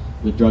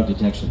 with Drug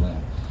Detection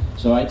Lab.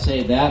 So I'd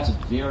say that's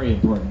very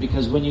important,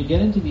 because when you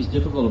get into these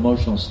difficult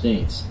emotional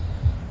states,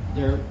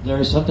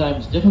 they're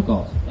sometimes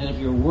difficult. And if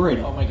you're worried,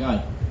 oh my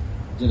God,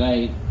 did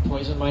I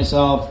poison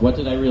myself? What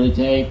did I really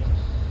take?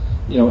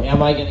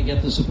 Am I going to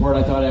get the support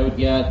I thought I would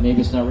get? Maybe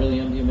it's not really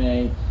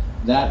MDMA.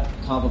 That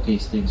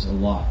complicates things a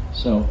lot.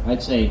 So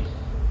I'd say,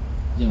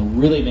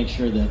 really make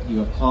sure that you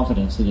have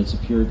confidence that it's a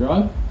pure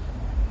drug.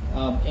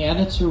 And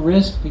it's a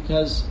risk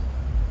because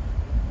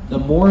the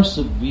more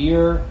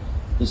severe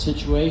the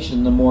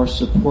situation, the more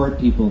support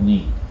people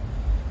need.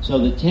 So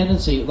the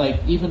tendency,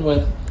 like even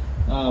with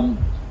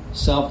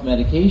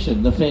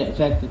self-medication, the fact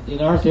that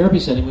in our therapy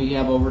setting we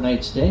have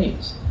overnight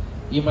stays.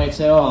 You might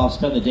say, I'll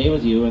spend the day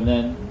with you, and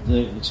then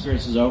the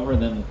experience is over,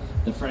 and then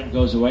the friend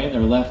goes away, and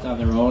they're left on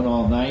their own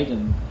all night,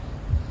 and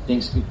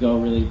things could go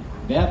really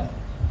bad.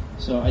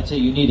 So I'd say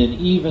you need an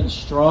even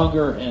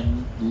stronger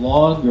and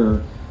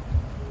longer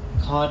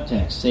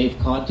context, safe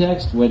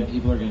context, when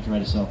people are going to try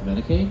to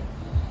self-medicate.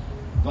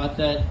 But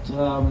that,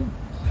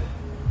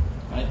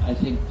 I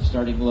think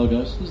starting low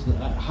doses,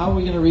 how are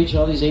we going to reach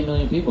all these 8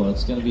 million people?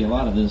 It's going to be a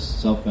lot of this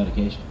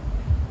self-medication.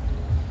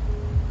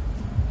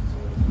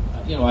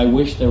 I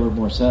wish there were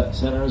more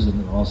centers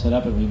and all set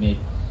up, and we made,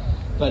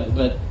 but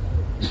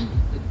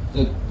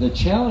the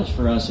challenge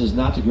for us is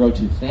not to grow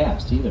too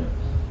fast either,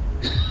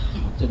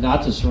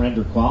 not to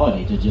surrender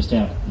quality, to just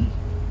have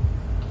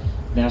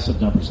massive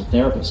numbers of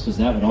therapists, because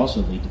that would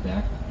also lead to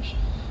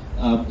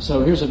backlash.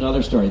 So here's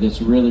another story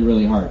that's really,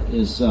 really hard.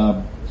 This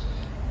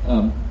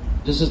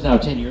is now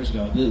 10 years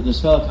ago.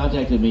 This fellow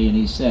contacted me and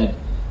he said,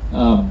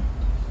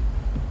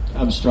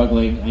 I'm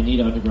struggling, I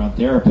need underground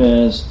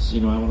therapists,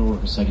 I want to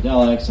work with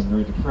psychedelics, I'm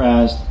very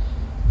depressed.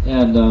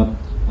 And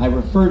I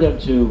referred him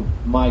to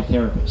my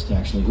therapist,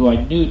 actually, who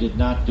I knew did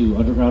not do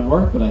underground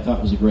work, but I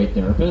thought was a great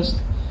therapist.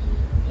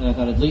 And I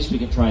thought, at least we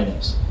could try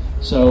this.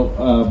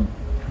 So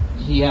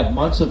he had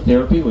months of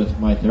therapy with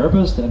my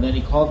therapist, and then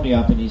he called me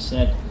up and he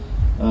said,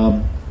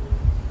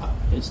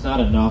 it's not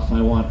enough,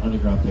 I want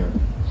underground therapy.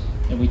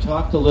 And we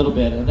talked a little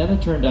bit, and then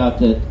it turned out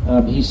that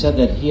he said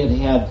that he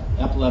had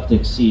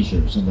epileptic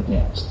seizures in the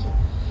past.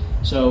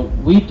 So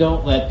we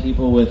don't let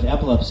people with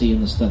epilepsy in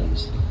the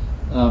studies.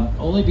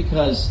 only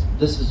because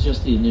this is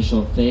just the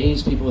initial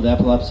phase. People with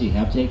epilepsy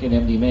have taken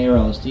MDMA or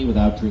LSD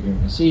without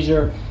triggering a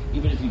seizure.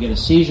 Even if you get a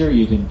seizure,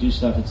 you can do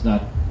stuff. It's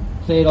not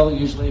fatal,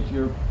 usually, if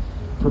you're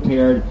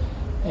prepared.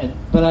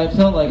 But I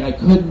felt like I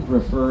couldn't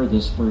refer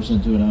this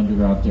person to an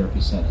underground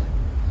therapy setting.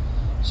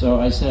 So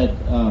I said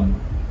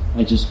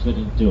I just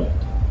couldn't do it.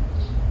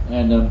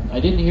 And I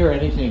didn't hear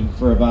anything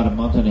for about a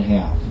month and a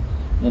half.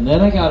 And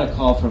then I got a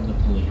call from the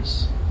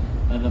police.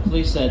 And the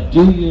police said,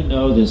 "Do you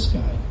know this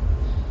guy?"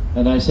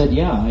 And I said,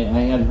 "Yeah, I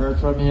had heard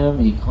from him.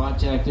 He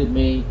contacted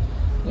me,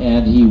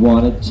 and he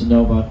wanted to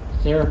know about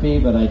therapy,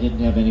 but I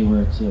didn't have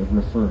anywhere to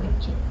refer him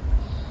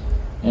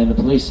to." And the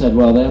police said,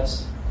 "Well,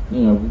 that's,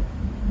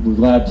 we're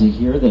glad to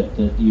hear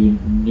that you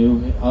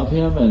knew of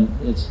him, and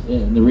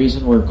the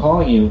reason we're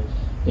calling you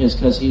is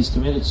because he's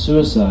committed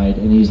suicide,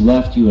 and he's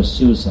left you a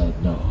suicide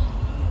note."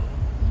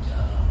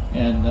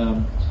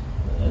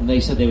 And they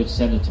said they would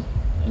send it to me.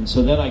 And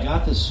so then I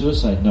got this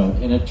suicide note,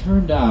 and it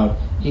turned out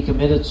he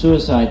committed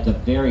suicide the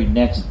very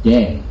next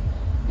day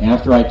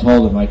after I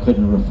told him I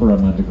couldn't refer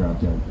him underground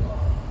therapy.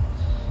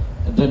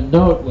 The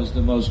note was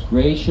the most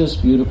gracious,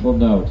 beautiful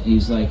note.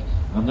 He's like,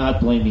 "I'm not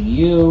blaming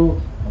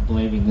you, I'm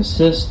blaming the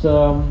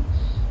system,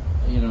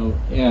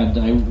 and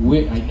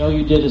I know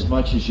you did as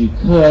much as you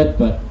could,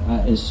 but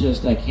it's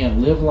just I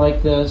can't live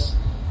like this."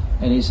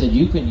 And he said,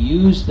 "You can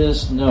use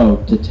this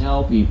note to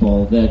tell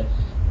people that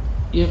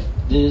if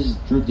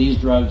these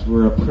drugs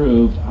were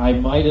approved, I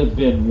might have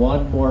been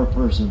one more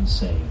person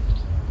saved."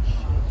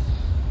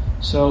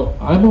 So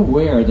I'm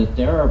aware that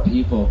there are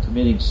people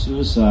committing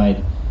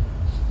suicide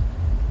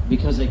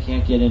because they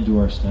can't get into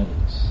our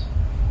studies.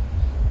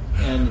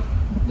 And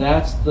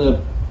that's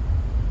the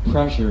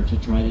pressure to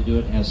try to do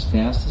it as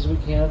fast as we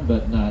can,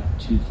 but not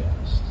too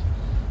fast.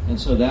 And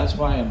so that's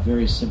why I'm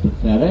very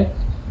sympathetic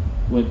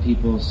when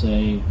people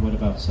say, "What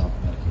about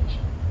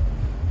self-medication?"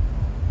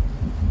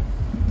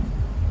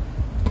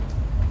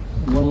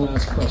 One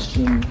last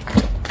question.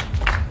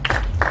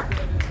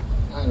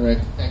 Hi, Rick.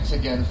 Thanks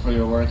again for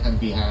your work on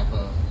behalf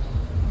of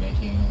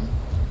making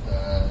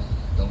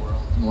the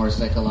world more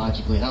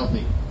psychologically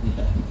healthy.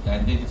 I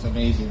think it's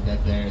amazing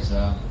that there's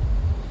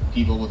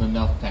people with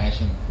enough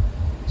passion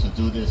to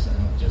do this and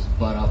just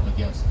butt up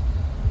against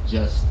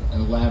just a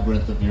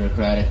labyrinth of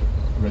bureaucratic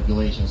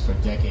regulations for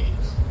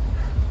decades.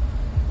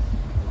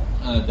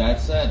 That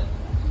said,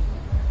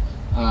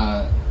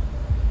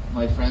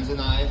 my friends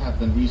and I have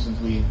been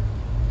recently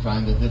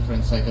trying the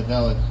different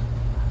psychedelic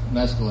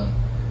mescaline,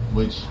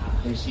 which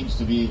there seems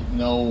to be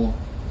no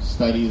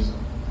studies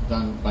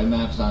done by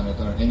MAPS on it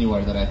or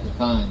anywhere that I could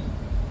find.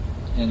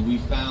 And we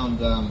found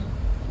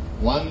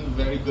one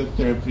very good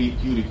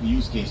therapeutic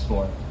use case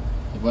for it.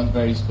 One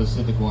very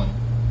specific one,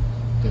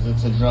 because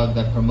it's a drug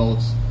that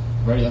promotes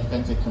very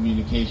authentic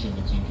communication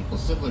between people,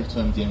 similar to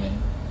MDMA.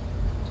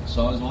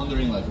 So I was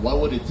wondering, what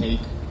would it take,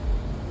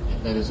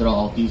 if that is at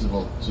all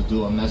feasible, to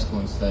do a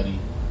mescaline study,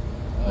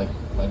 like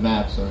by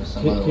MAPS or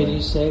some other way? Can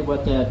you say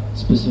what that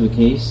specific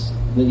case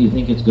that you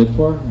think it's good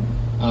for?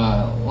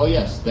 Well,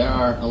 yes, there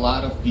are a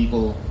lot of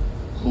people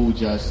who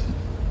just,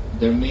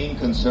 their main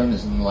concern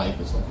is in life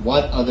is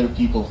what other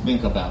people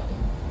think about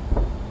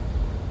them.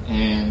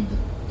 And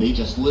they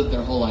just live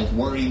their whole life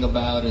worrying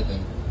about it,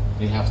 and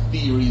they have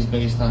theories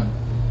based on,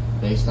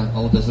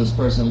 oh, does this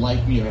person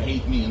like me or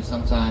hate me? And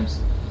sometimes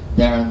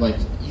they're on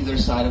either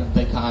side of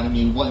the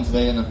dichotomy.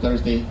 Wednesday and a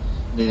Thursday,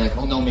 they're like,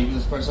 oh no, maybe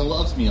this person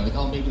loves me. And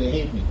oh, maybe they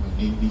hate me.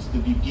 These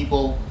could be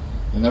people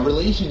in a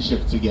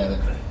relationship together,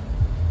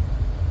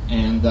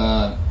 and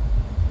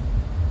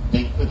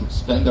they could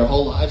spend their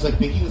whole lives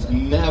thinking this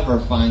and never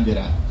find it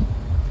out.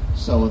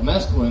 So with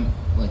mescaline,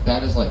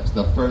 that is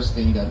the first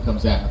thing that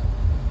comes out.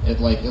 It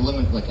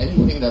eliminates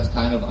anything that's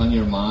kind of on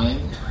your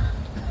mind.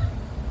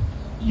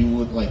 You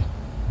would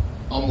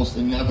almost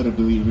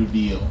inevitably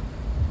reveal.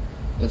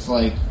 It's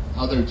like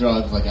other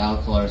drugs like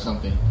alcohol or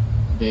something.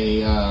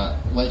 They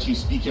let you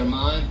speak your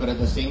mind, but at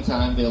the same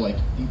time they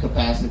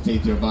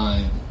incapacitate your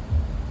mind.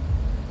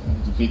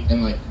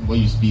 And what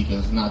you speak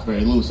is not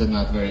very lucid,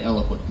 not very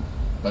eloquent.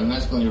 By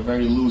mescaline, you're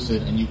very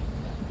lucid, and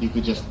you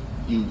could just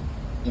in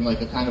a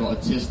kind of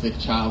autistic,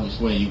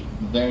 childish way, you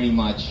very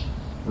much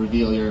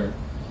reveal your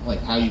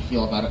how you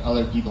feel about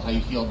other people, how you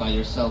feel about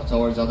yourself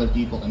towards other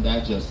people, and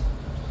that just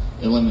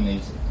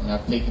eliminates it.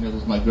 I've taken it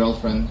with my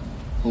girlfriend,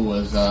 who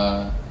was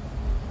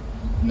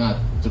not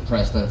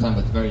depressed at the time,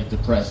 but very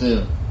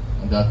depressive,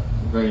 and that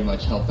very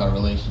much helped our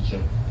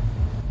relationship.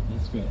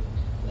 That's great.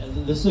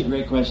 This is a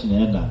great question to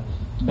end on.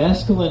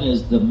 Mescaline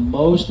is the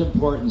most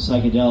important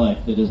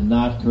psychedelic that is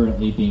not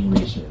currently being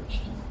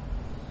researched.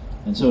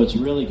 And so it's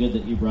really good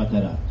that you brought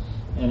that up.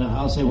 And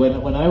I'll say,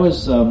 when I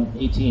was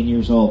 18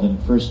 years old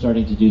and first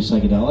starting to do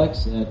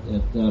psychedelics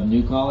at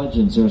New College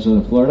in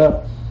Sarasota,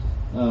 Florida,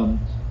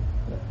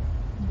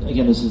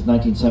 again, this is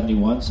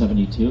 1971,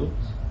 72,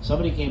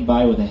 somebody came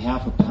by with a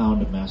half a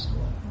pound of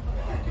mescaline.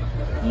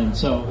 And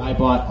so I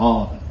bought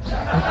all of it.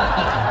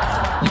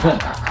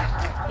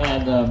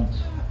 And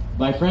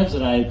my friends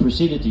and I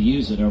proceeded to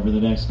use it over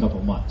the next couple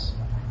months.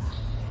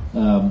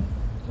 I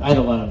had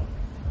a lot of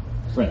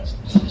friends.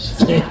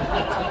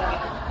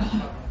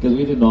 because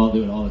we didn't all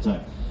do it all the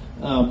time.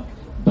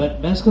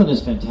 But mescaline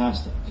is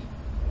fantastic.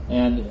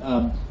 And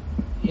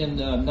in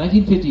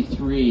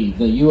 1953,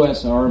 the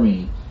U.S.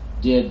 Army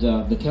did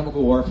the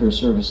Chemical Warfare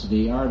Service of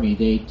the Army.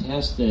 They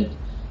tested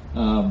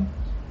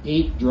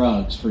 8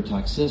 drugs for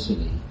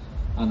toxicity.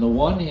 On the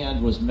one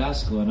hand was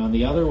mescaline, on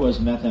the other was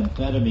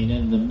methamphetamine,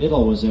 and in the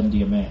middle was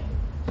MDMA.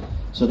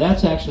 So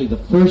that's actually the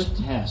first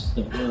test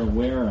that we're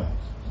aware of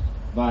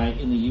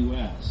in the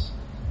U.S.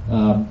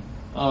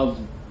 Of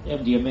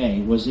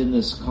MDMA was in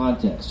this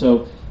context.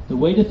 So the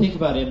way to think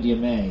about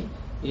MDMA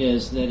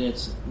is that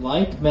it's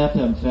like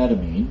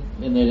methamphetamine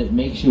in that it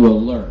makes you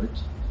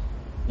alert,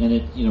 and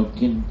it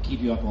can keep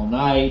you up all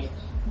night,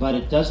 but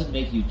it doesn't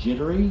make you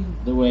jittery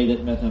the way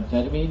that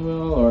methamphetamine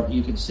will, or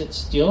you can sit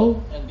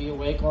still and be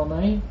awake all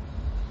night.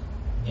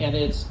 And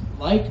it's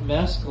like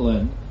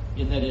mescaline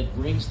in that it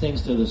brings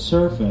things to the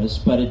surface,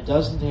 but it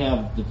doesn't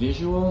have the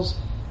visuals,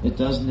 it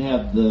doesn't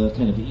have the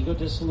kind of ego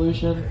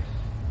dissolution,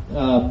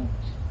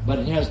 but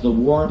it has the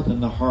warmth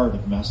and the heart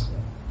of mescaline.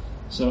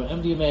 So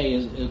MDMA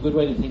is a good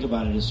way to think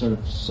about it is sort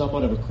of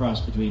somewhat of a cross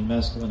between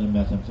mescaline and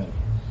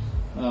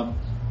methamphetamine.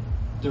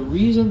 The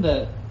reason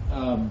that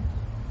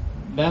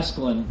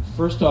mescaline,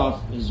 first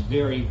off, is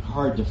very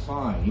hard to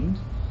find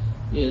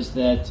is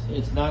that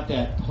it's not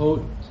that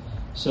potent.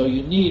 So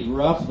you need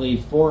roughly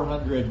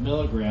 400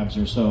 milligrams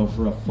or so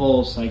for a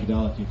full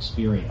psychedelic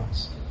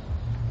experience.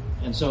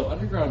 And so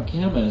underground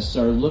chemists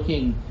are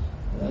looking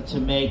to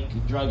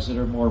make drugs that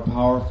are more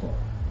powerful.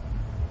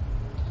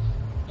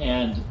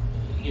 And,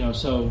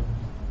 so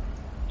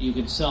you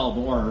can sell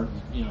more,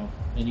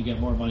 and you get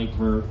more money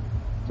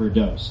per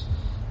dose.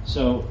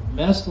 So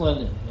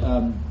mescaline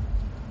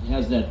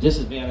has that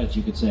disadvantage,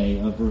 you could say,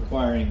 of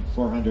requiring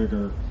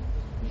 400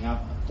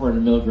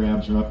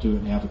 milligrams or up to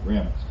half a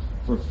gram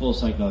for a full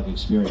psychedelic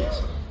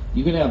experience.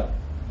 You can have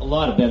a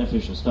lot of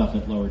beneficial stuff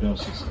at lower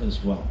doses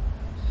as well.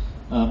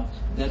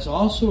 That's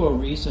also a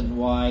reason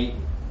why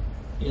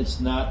it's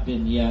not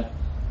been yet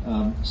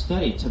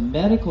studied to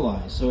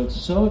medicalize. So it's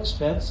so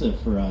expensive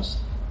for us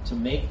to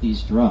make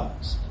these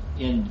drugs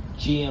in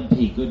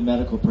GMP, good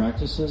medical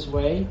practices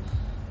way,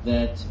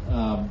 that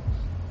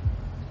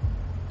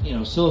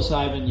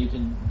psilocybin you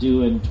can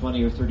do in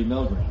 20 or 30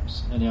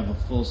 milligrams and have a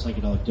full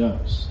psychedelic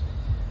dose.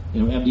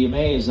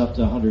 MDMA is up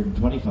to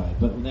 125,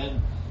 but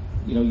then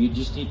you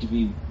just need to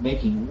be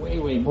making way,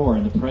 way more,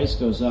 and the price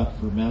goes up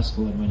for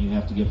mescaline when you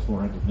have to give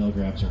 400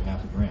 milligrams or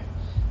half a gram.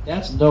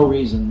 That's no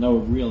reason, no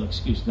real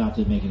excuse not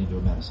to make it into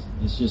a medicine.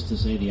 It's just to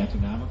say the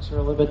economics are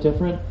a little bit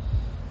different.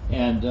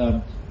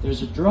 And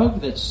there's a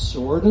drug that's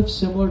sort of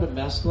similar to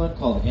mescaline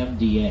called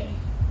MDA.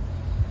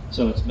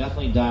 So it's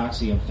methylene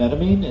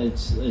dioxyamphetamine.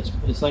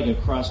 It's like a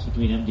cross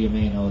between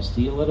MDMA and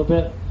LSD a little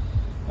bit.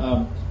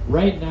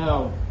 Right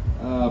now,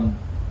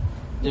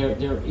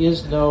 there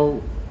is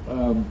no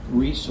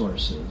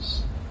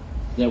resources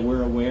that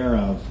we're aware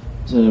of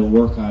to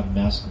work on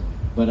mescaline,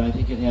 but I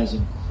think it has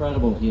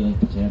incredible healing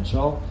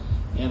potential,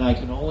 and I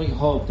can only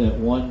hope that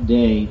one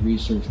day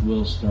research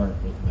will start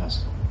with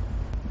mescaline.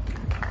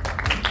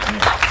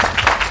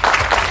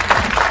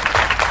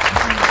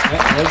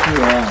 Thank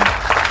you all.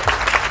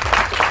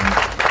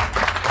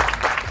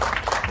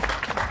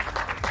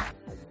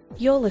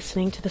 You're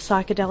listening to the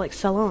Psychedelic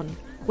Salon,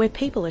 where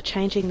people are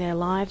changing their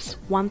lives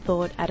one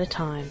thought at a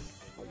time.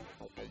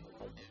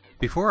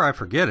 Before I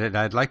forget it,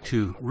 I'd like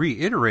to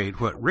reiterate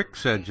what Rick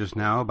said just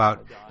now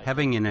about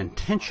having an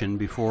intention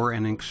before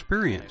an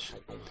experience.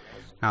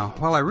 Now,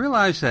 while I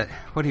realize that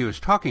what he was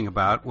talking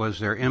about was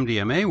their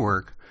MDMA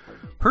work,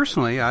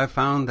 personally I've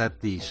found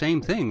that the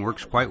same thing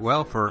works quite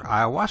well for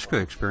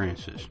ayahuasca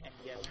experiences.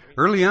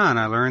 Early on,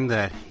 I learned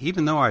that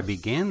even though I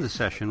began the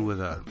session with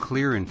a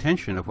clear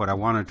intention of what I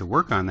wanted to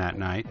work on that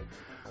night,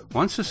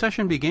 once the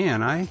session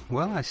began, I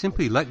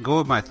simply let go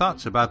of my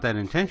thoughts about that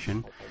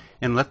intention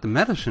and let the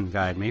medicine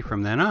guide me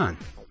from then on.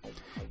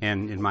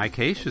 And in my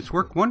case, it's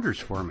worked wonders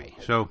for me.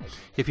 So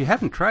if you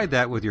haven't tried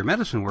that with your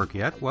medicine work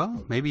yet,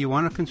 well, maybe you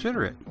want to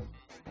consider it.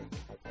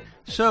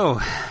 So,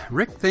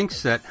 Rick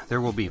thinks that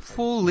there will be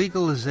full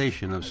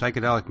legalization of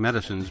psychedelic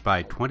medicines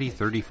by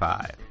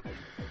 2035.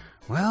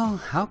 Well,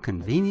 how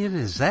convenient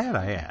is that,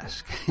 I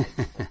ask?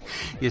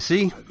 You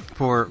see,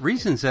 for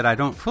reasons that I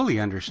don't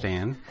fully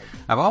understand,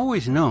 I've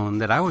always known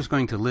that I was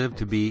going to live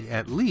to be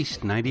at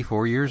least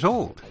 94 years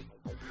old.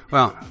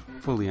 Well,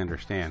 fully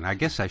understand. I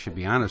guess I should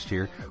be honest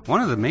here. One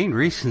of the main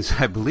reasons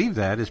I believe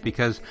that is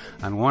because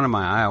on one of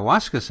my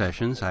ayahuasca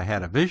sessions, I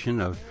had a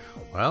vision of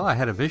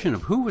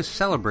who was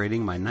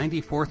celebrating my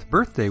 94th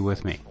birthday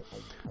with me.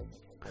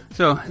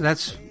 So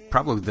that's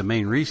probably the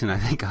main reason I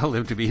think I'll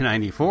live to be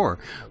 94.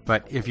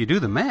 But if you do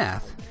the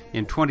math,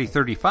 in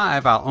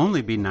 2035, I'll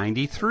only be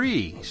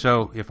 93.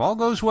 So if all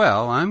goes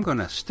well, I'm going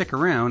to stick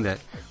around at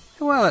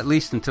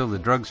least until the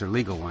drugs are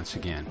legal once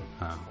again.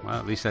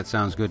 At least that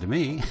sounds good to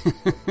me.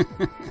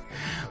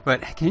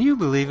 But can you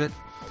believe it?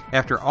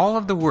 After all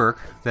of the work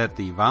that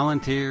the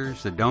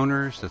volunteers, the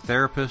donors, the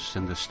therapists,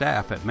 and the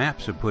staff at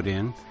MAPS have put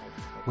in,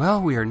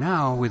 Well, we are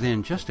now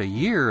within just a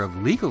year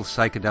of legal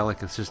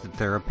psychedelic-assisted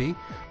therapy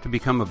to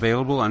become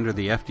available under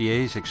the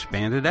FDA's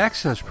Expanded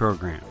Access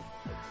Program.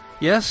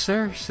 Yes,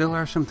 there still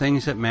are some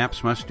things that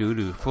MAPS must do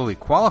to fully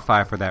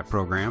qualify for that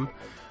program,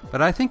 but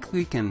I think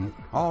we can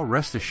all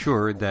rest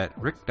assured that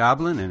Rick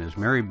Doblin and his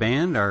merry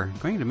band are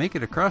going to make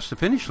it across the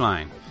finish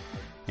line.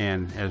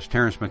 And as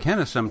Terence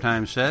McKenna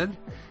sometimes said,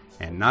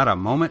 and not a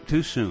moment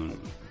too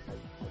soon.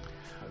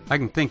 I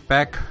can think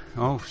back,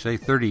 say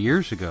 30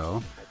 years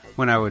ago,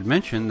 when I would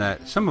mention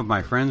that some of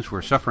my friends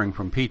were suffering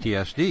from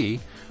PTSD,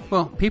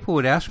 well, people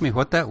would ask me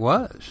what that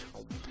was.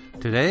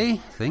 Today,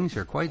 things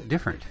are quite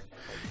different.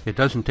 It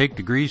doesn't take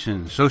degrees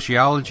in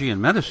sociology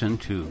and medicine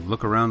to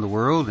look around the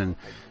world and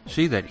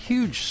see that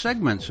huge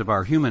segments of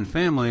our human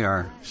family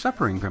are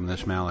suffering from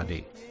this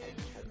malady.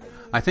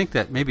 I think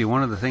that maybe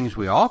one of the things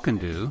we all can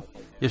do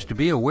is to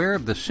be aware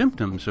of the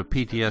symptoms of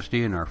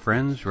PTSD in our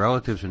friends,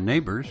 relatives, and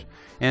neighbors,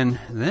 and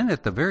then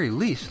at the very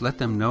least let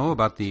them know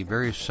about the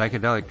various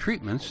psychedelic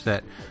treatments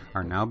that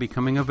are now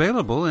becoming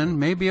available and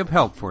may be of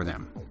help for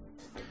them.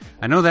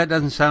 I know that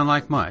doesn't sound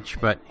like much,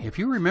 but if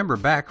you remember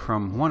back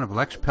from one of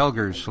Lex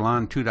Pelger's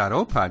Salon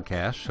 2.0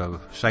 podcasts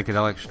of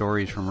psychedelic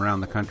stories from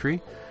around the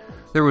country,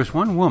 there was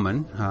one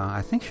woman,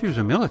 I think she was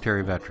a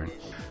military veteran,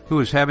 who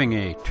was having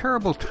a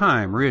terrible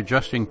time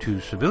readjusting to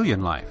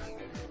civilian life.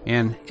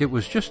 And it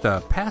was just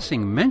a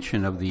passing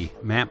mention of the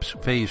MAPS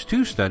Phase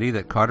 2 study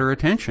that caught her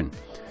attention.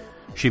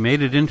 She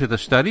made it into the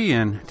study,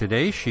 and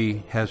today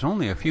she has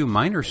only a few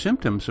minor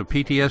symptoms of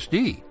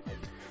PTSD.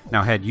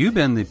 Now, had you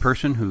been the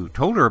person who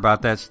told her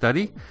about that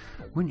study,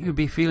 wouldn't you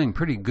be feeling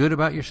pretty good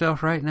about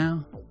yourself right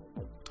now?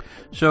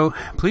 So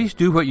please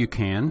do what you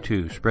can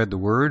to spread the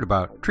word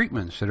about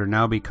treatments that are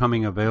now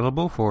becoming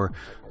available for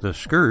the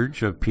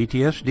scourge of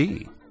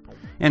PTSD.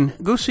 And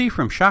go see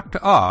From Shock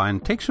to Awe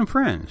and take some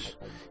friends.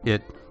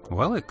 It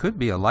could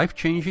be a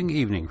life-changing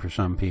evening for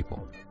some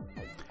people.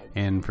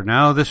 And for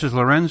now, this is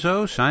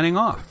Lorenzo signing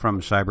off from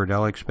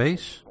Cyberdelic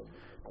Space.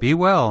 Be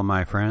well,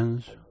 my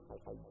friends.